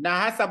 na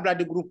hasa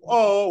blood group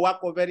O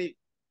wako very,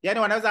 yani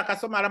wanaweza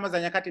akasoma alama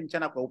za nyakati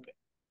mchana kweupe.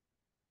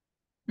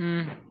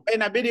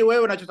 Inabidi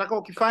wewe unachotaka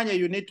ukifanya,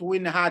 you need to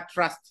win her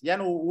trust,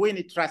 yani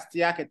win trust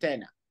yake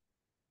tena.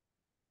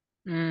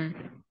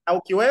 Na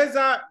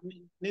ukiweza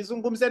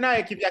nizungumze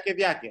naye kivyake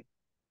vyake,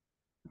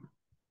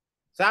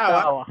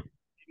 sawa?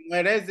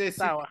 Mweleze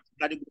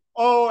blood group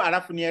O,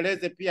 alafu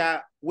nieleze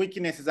pia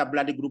weakness za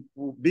blood group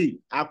B,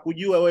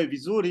 akujue wewe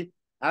vizuri,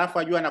 alafu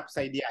ajue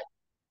anakusaidiaje.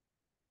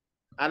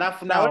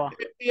 Alafu na wewe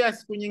pia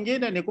siku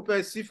nyingine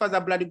nikupe sifa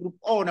za blood group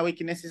O na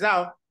weakness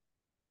zao,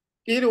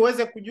 ili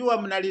uweze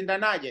kujua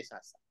mnalindanaje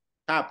sasa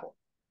hapo,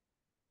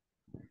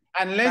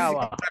 unless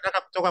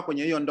unataka kutoka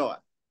kwenye hiyo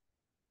ndoa.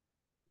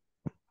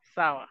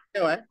 Sawa.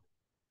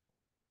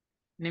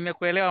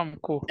 Nimekuelewa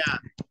mkuu.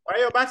 Kwa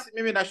hiyo basi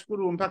mimi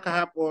nashukuru mpaka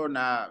hapo,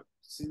 na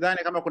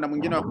sidhani kama kuna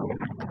mwingine wa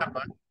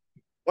hapa.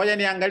 Ngoja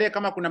niangalie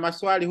kama kuna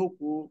maswali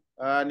huku.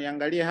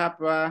 Niangalie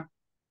hapa.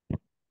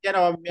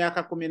 Kijana wa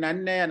miaka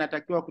 14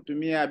 anatakiwa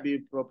kutumia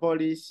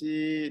propolis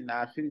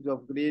na Fields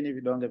of Green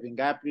vidonge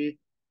vingapi?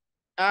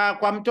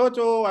 Kwa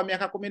mtoto wa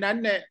miaka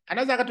 14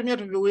 anaweza akatumia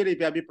tu viwili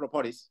vya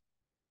propolis.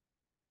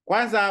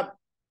 Kwanza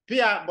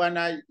pia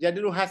Bwana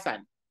Jadilu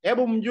Hassan,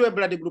 hebu mjue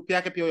blood group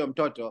yake pia huyo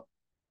mtoto.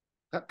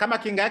 Kama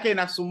kinga yake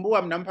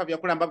inasumbua, mnampa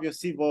vyakula ambavyo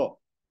sivyo.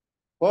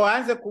 Kwa hiyo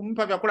aanze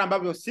kumpa vyakula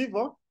ambavyo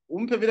sivyo,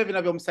 umpe vile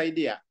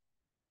vinavyomsaidia.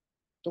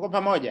 Tuko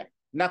pamoja?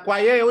 Na kwa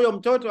yeye huyo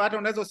mtoto hata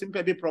unaweza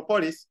usimpe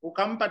propolis,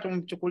 ukampa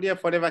tumchukulie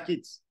Forever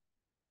Kids.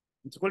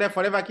 Mchukulie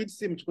Forever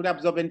Kids, mchukulie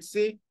Absorbent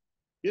C,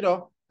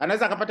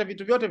 anaweza akapata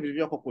vitu vyote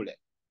vilivyoko kule.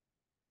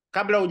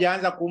 Kabla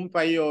hujaanza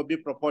kumpa hiyo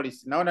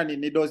propolis, naona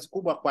ni dozi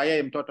kubwa kwa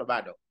yeye mtoto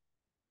bado.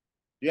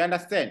 You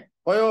understand?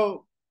 Kwa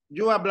hiyo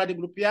jua blood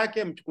group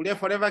yake, mchukulie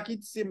Forever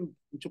Kids,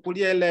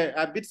 mchukulie ile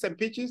Bits and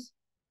Peaches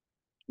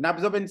na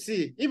Absorbent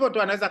C. Hivyo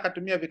tu anaweza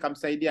akatumia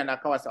vikamsaidia na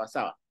akawa sawa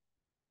sawa.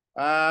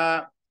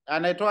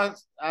 Anaitoa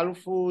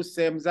harufu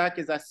sehemu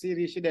zake za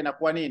siri, shida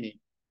inakuwa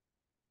nini?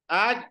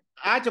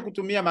 Aache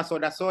kutumia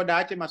masoda soda,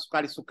 aache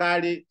masukari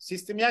sukari,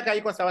 system yake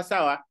haiko sawa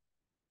sawa.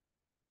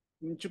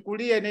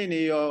 Mchukulie nini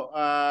hiyo,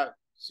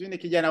 sio ni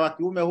kijana wa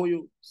kiume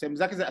huyu, sehemu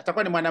zake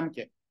atakuwa ni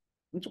mwanamke.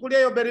 Mchukulie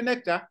hiyo berry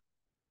nectar.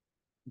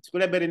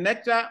 Mchukulie berry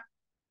nectar,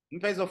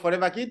 mpe hizo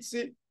Forever Kids.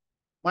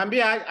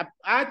 Mwambie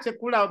aache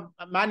kula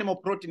animal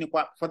protein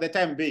for the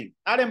time being.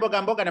 Ale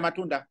mboga mboga na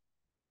matunda.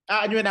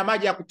 Anywe na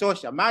maji ya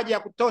kutosha. Maji ya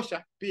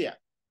kutosha pia.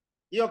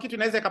 Hiyo kitu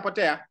inaweza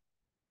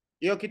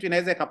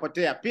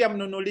ikapotea. Pia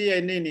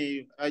mnunulie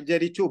nini,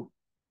 jelly tube.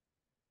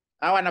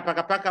 Hawa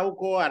anapaka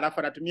huko, alafu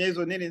anatumia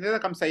hizo nini, inaweza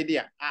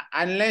kumsaidia.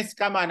 Unless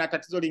kama ana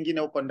tatizo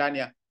lingine huko ndani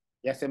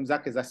ya sehemu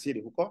zake za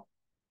siri huko.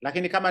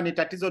 Lakini kama ni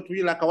tatizo tu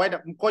la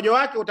kawaida, mkojo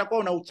wake utakuwa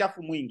una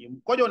uchafu mwingi.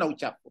 Mkojo una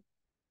uchafu.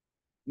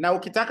 Na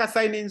ukitaka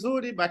saini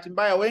nzuri, bahati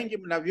mbaya wengi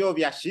mna vyoo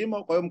vya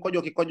shimo, kwa hiyo mkojo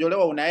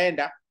ukikojolewa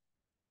unaenda,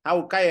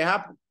 au kae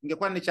hapo,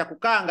 ingekuwa ni cha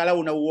kukaa angalau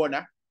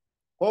unauona.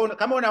 Kwa hiyo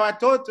kama una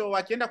watoto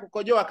wakienda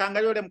kukojoa,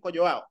 kaangalia ule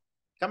mkojo wao.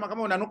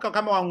 Kama unanuka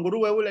kama wa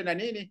nguruwe ule na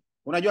nini,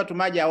 unajua tu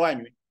maji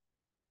hawanywi.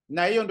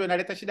 Na hiyo ndio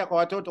inaleta shida kwa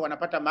watoto,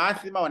 wanapata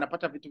maathima,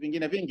 wanapata vitu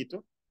vingine vingi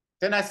tu.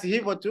 Tena si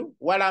hivyo tu,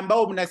 wala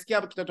ambao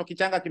mnasikia kitoto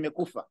kichanga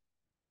kimekufa.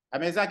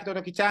 Amezaa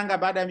kitoto kichanga,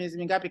 baada ya miezi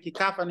mingapi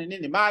kikafa, ni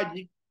nini?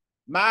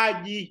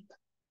 Maji.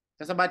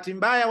 Sasa bahati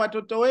mbaya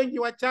watoto wengi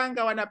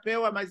wachanga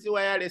wanapewa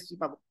maziwa yale, si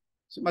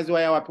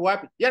maziwa ya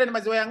wapi. Yale ni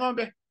maziwa ya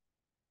ng'ombe.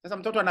 Sasa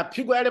mtoto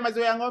anapigwa yale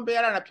maziwa ya ng'ombe,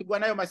 yale anapigwa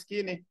nayo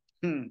maskini.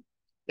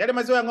 Yale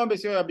maziwa ya ng'ombe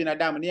sio ya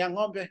binadamu, ni ya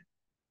ng'ombe.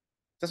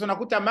 Sasa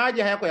unakuta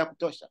maji hayako ya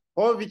kutosha.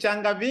 Kwa hiyo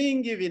vichanga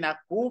vingi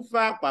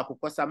vinakufa kwa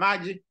kukosa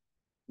maji,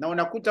 na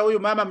unakuta huyu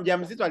mama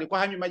mjamzito alikuwa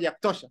hanywi maji ya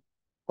kutosha.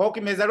 Kwa hiyo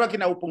kimezaliwa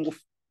kina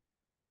upungufu.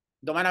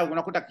 Ndio maana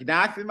unakuta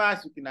kina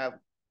asthma,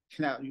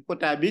 yuko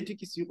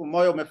diabetic, yuko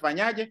moyo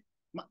umefanyaje?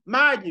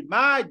 Maji.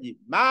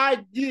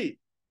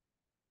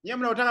 Nyie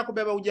mnaotaka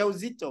kubeba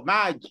ujauzito,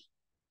 maji.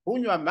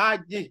 Kunywa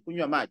maji.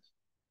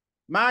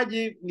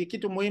 Maji ni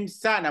kitu muhimu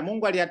sana.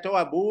 Mungu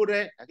aliyatoa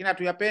bure, lakini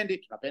hatuyapendi.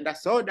 Tunapenda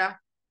soda,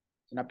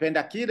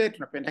 tunapenda kile,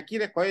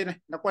 kwa hiyo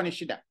inakuwa ni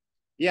shida.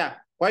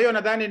 Kwa hiyo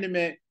nadhani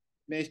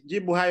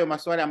nimejibu hayo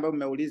maswali ambayo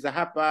mmeuliza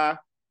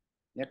hapa.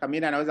 Miaka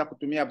 4 anaweza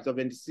kutumia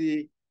Absorbent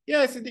C.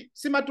 Yes,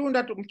 si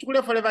matunda tu,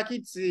 mchukulie Forever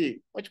Kids.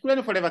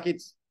 Wachukulieni Forever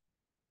Kids.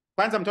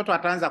 Kwanza mtoto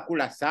ataanza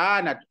kula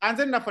sana.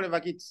 Anzeni na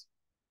Forever Kids.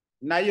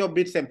 Na hiyo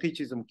Bits and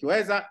Peaches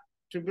mkiweza,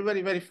 to be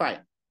very very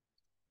fine.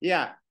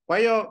 Kwa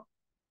hiyo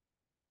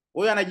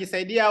Huyo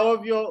anajisaidia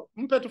ovyo,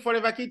 mpe tu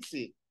Forever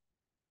Kids.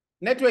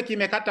 Network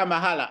imekata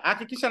mahala.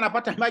 Hakikisha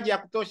anapata maji ya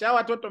kutosha. Hao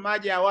watoto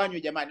maji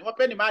hawanywi jamani.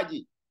 Wapeni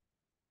maji.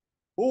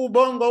 Huu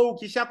bongo huu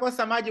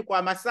ukishakosa maji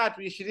kwa masaa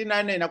tu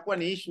 24 inakuwa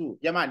ni issue.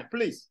 Jamani,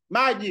 please.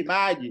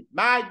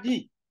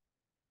 Maji.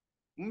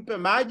 Mpe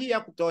maji ya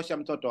kutosha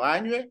mtoto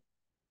anywe.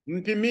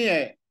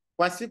 Mpimie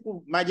kwa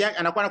siku maji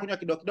anakuwa anakunywa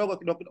kidogo.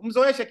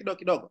 Mzoeshe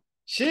kidogo.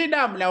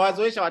 Shida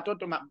mnawazoesha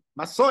watoto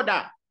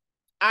masoda.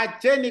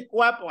 Acheni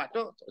kuwapa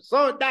watoto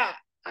soda.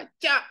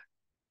 Acha.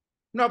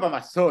 Mnawapa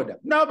masoda,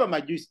 mnawapa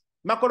majuisi,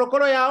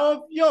 makorokoro ya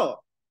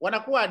ovyo.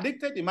 Wanakuwa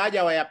addicted, maji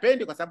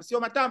hawayapendi kwa sababu sio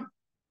matamu.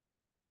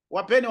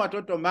 Wapeni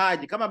watoto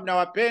maji. Kama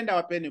mnawapenda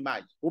wapeni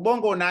maji.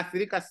 Ubongo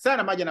unaathirika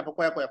sana maji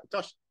yanapokuwa yako ya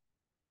kutosha.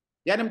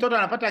 Yaani mtoto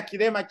anapata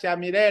kilema cha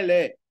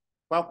milele.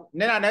 Kwa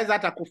nena anaweza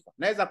hata kufa.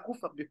 Anaweza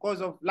kufa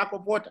because of lack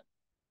of water.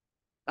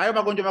 Hayo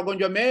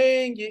magonjwa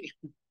mengi.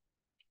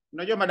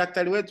 Unajua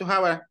madaktari wetu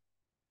hawa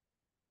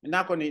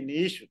nako ni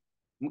issue.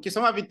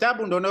 Mkisoma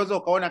vitabu ndio unaweza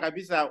ukaona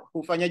kabisa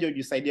ufanyaje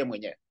ujisaidie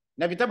mwenyewe.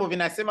 Na vitabu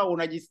vinasema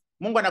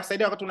Mungu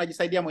anakusaidia wakati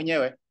unajisaidia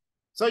mwenyewe.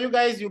 So you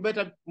guys you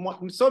better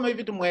msome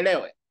hivi tu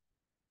muelewe.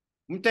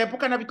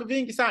 Mtaepuka na vitu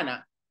vingi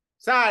sana.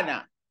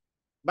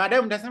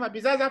 Baadaye mtasema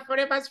bidhaa za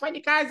Forever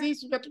sifanyi kazi,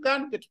 si vitu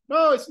gani?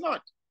 No, it's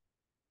not.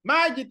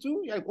 Maji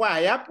tu yalikuwa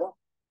hayapo.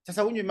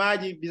 Sasa unywe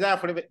maji, bidhaa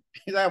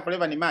ya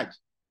Forever ni maji.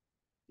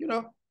 You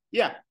know?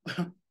 Yeah.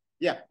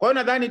 Yeah, kwa hiyo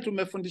nadhani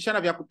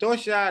tumefundishana vya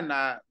kutosha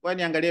na kwa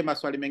niangalie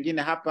maswali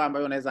mengine hapa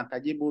ambayo naweza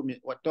nikajibu.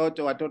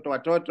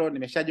 Watoto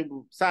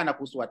nimeshajibu sana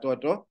kuhusu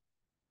watoto.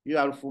 Hiyo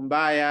harufu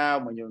mbaya,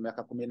 mwenye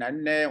miaka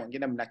 14,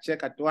 wengine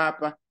mnacheka tu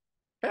hapa.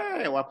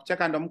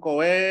 Wakucheka ndo mko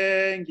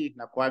wengi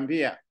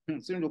nakwambia.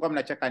 Sisi ndio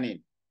mnacheka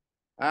nini?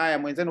 Haya,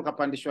 mwenzenu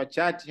kapandishwa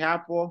chati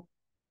hapo.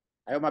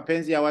 Hayo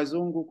mapenzi ya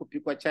wazungu,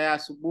 kupikwa chai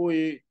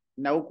asubuhi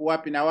na huku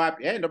wapi na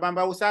wapi. Ndio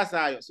mambo sasa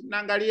hayo. Si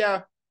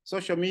mnaangalia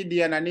social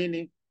media na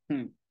nini?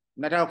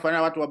 Nataka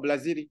kufanana watu wa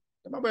Brazil.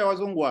 Mambo ya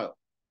wazungu hayo.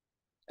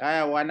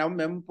 Haya,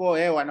 wanaume mpo,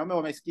 wanaume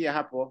wamesikia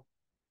hapo.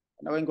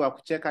 Na wengi wa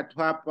kucheka tu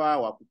hapa,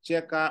 wa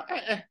kucheka.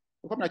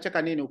 Uko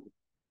mnacheka nini huku?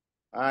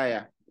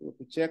 Haya,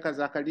 kucheka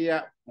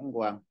Zakaria, Mungu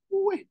wangu.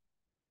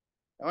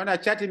 Naona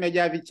chat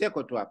imejaa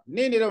vicheko tu hapa.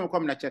 Nini leo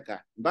mlikuwa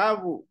mnacheka?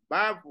 Mbavu.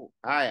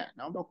 Haya,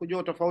 naomba kujua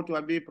utofauti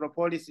wa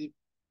propolis,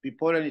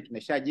 pollen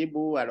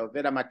tumeshajibu, aloe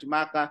vera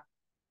matimaka.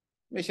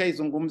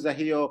 Tumeshaizungumza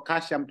hiyo,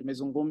 kasham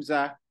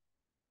tumezungumza.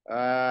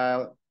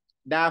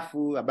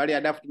 Dafu, habari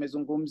ya dafu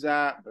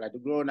tumezungumza. Blood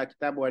grow na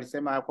kitabu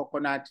walisema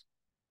coconut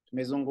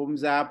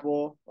tumezungumza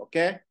hapo.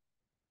 Okay,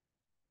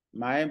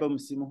 maembe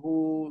msimu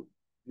huu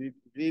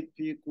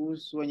vipi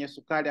kuhusu wenye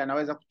sukari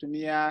anaweza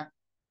kutumia?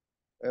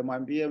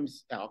 Mwambie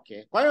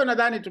okay. Kwa hiyo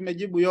nadhani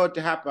tumejibu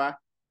yote hapa.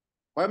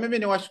 Kwa hiyo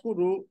mimi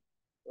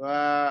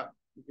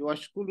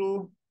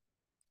niwashukuru.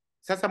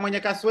 Sasa mwenye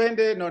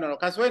kaswende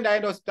kaswende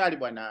aende hospitali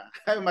bwana.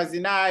 Hayo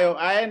mazina hayo,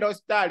 aende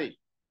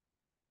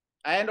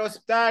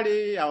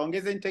hospitali,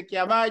 aongeze intake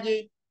ya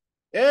maji.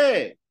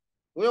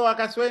 Huyo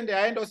wakaswende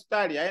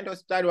aende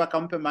hospitali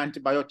wakampe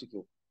antibiotic.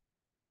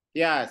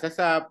 Yeah,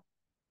 sasa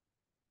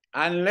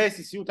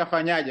unless si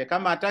utafanyaje?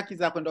 Kama hataki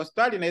za kwenda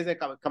hospitali inaweza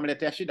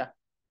kamletea shida.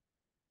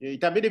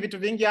 Itabidi vitu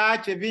vingi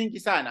aache, vingi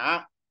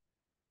sana.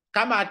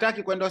 Kama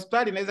hataki kwenda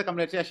hospitali inaweza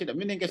kamletea shida.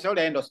 Mimi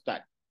ningeshauri aende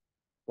hospitali.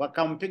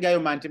 Wakampiga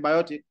hiyo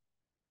antibiotic.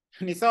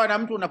 Ni sawa na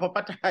mtu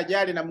unapopata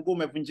ajali na mguu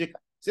umevunjika.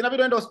 Sina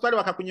bidi aende hospitali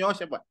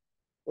wakakunyoosha bwana.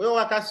 Wewe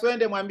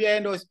wakaswende mwambie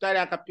aende hospitali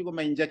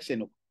akapigwa injection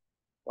huko.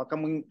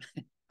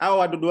 Hao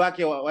wadudu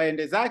wake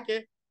waende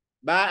zake.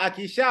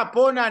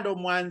 Akishapona ndo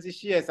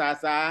muanzishie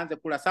sasa aanze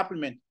kula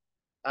supplement.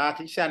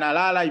 Akisha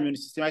analala immune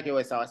system yake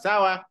iwe sawa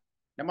sawa.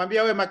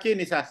 Namwambia wewe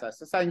makini sasa.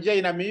 Sasa njia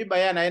ina miiba,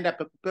 yeye anaenda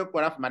peku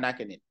alafu maana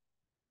yake nini?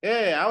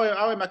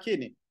 Awe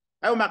makini.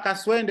 Hayo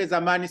makaswende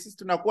zamani sisi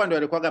tunakuwa ndio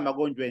yalikuwaga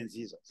magonjwa enzi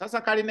hizo.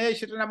 Sasa karne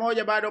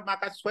 21 bado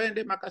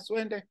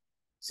makaswende.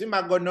 Si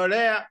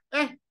magonolea.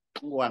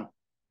 Mungu wangu.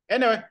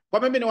 Anyway,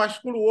 kwa mimi ni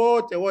washukuru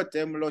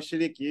wote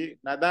mlioshiriki.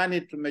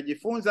 Nadhani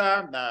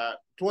tumejifunza na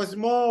it was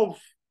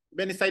more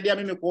imenisaidia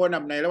mimi kuona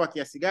mnaelewa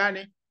kiasi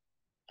gani.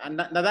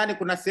 Nadhani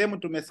kuna sehemu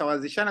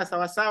tumesawazishana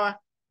sawa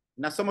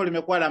na somo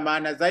limekuwa la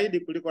maana zaidi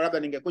kuliko labda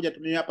ningekuja tu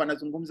mimi hapa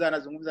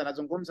nazungumza.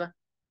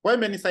 Kwa hiyo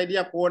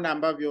imenisaidia kuona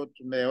ambavyo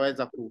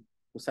tumeweza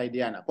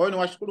kusaidiana. Kwa hiyo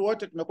ni washukuru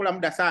wote, tumekula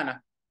muda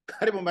sana.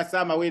 Karibu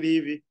masaa 2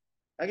 hivi.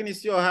 Lakini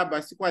sio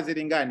haba, siku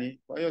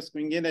hazilingani. Kwa hiyo siku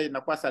nyingine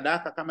inakuwa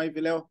sadaka kama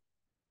hivi leo.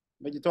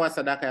 Nimejitoa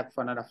sadaka ya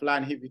kufanana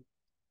fulani hivi.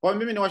 Kwa hiyo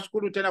mimi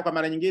niwashukuru tena kwa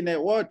mara nyingine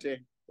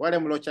wote wale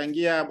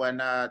mlochangia,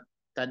 bwana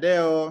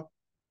Tadeo,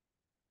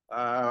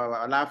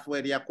 alafu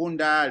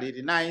Eliakunda,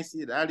 Lili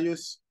Nice,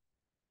 Darius,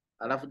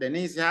 alafu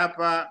Denise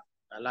hapa,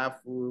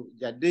 alafu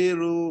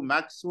Jadiru,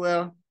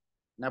 Maxwell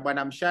na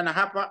bwana Mshana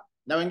hapa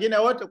na wengine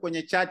wote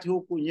kwenye chat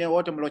huku, nyewe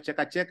wote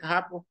mlocheka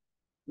hapo.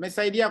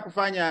 Mmesaidia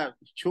kufanya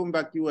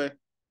chumba kiwe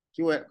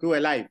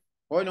live.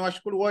 Kwa hiyo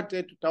niwashukuru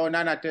wote,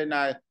 tutaonana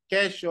tena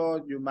kesho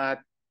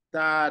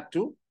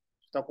Jumatatu.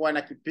 Tutakuwa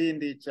na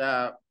kipindi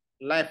cha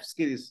life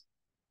skills.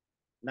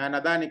 Na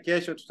nadhani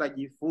kesho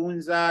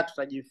tutajifunza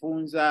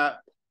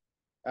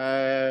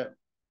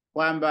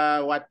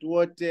kwamba watu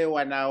wote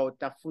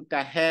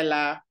wanaotafuta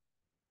hela,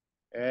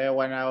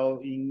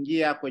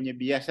 wanaoingia kwenye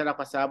biashara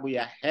kwa sababu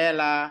ya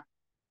hela,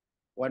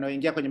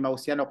 wanaoingia kwenye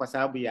mahusiano kwa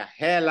sababu ya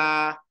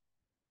hela,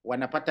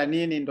 wanapata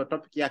nini? Ndo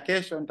topic ya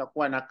kesho.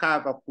 Nitakuwa na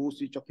cover kuhusu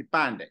hicho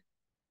kipande,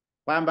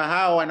 kwamba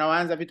hao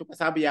wanaoanza vitu kwa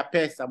sababu ya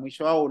pesa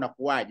mwisho wao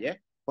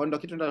unakuwaje. Kwa ndo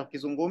kitu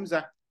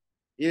tunachokizungumza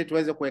ili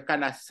tuweze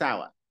kuwekana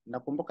sawa.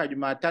 Nakumbuka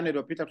Jumatano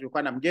iliyopita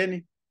tulikuwa na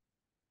mgeni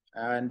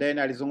then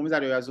alizungumza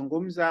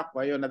aliyoyazungumza.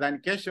 Kwa hiyo nadhani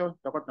kesho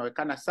tutakuwa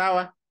tunawekana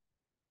sawa.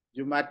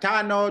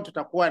 Jumatano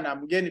tutakuwa na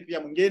mgeni pia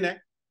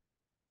mwingine,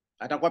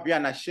 atakuwa pia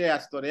ana share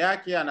story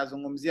yake,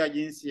 anazungumzia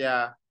jinsi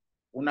ya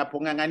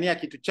unapong'ang'ania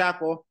kitu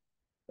chako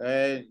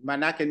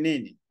maana yake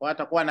nini. Kwa hiyo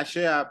atakuwa ana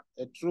share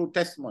true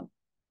testimony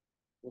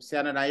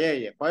kuhusiana na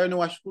yeye. Kwa hiyo ni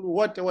washukuru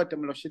wote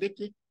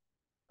mlioshiriki,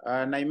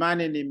 na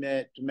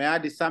imani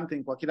tumeadi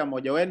something kwa kila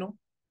mmoja wenu,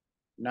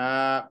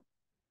 na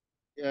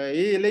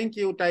hii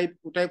linki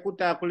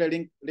utaikuta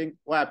kule link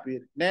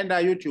wapi? Nenda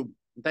YouTube,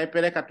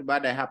 nitaipeleka tu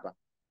baada ya hapa.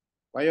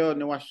 Kwa hiyo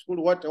ni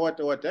washukuru wote.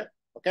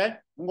 Okay?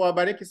 Mungu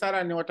awabariki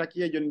sana,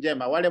 niwatakie jioni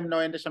njema. Wale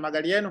mnaoendesha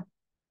magari yenu,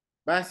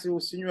 basi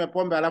usinywe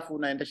pombe alafu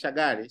unaendesha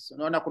gari.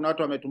 Unaona kuna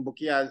watu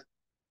wametumbukia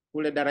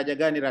kule daraja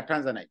gani la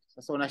Tanzanite.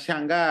 Sasa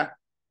unashangaa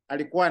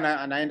alikuwa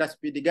anaenda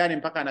speed gani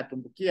mpaka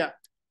anatumbukia.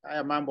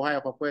 Haya mambo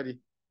haya kwa kweli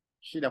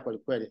shida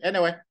kweli.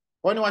 Anyway,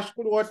 kwa ni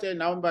washukuru wote,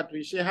 naomba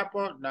tuishie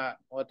hapo na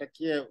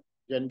watakie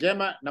jioni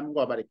njema na Mungu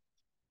awabariki.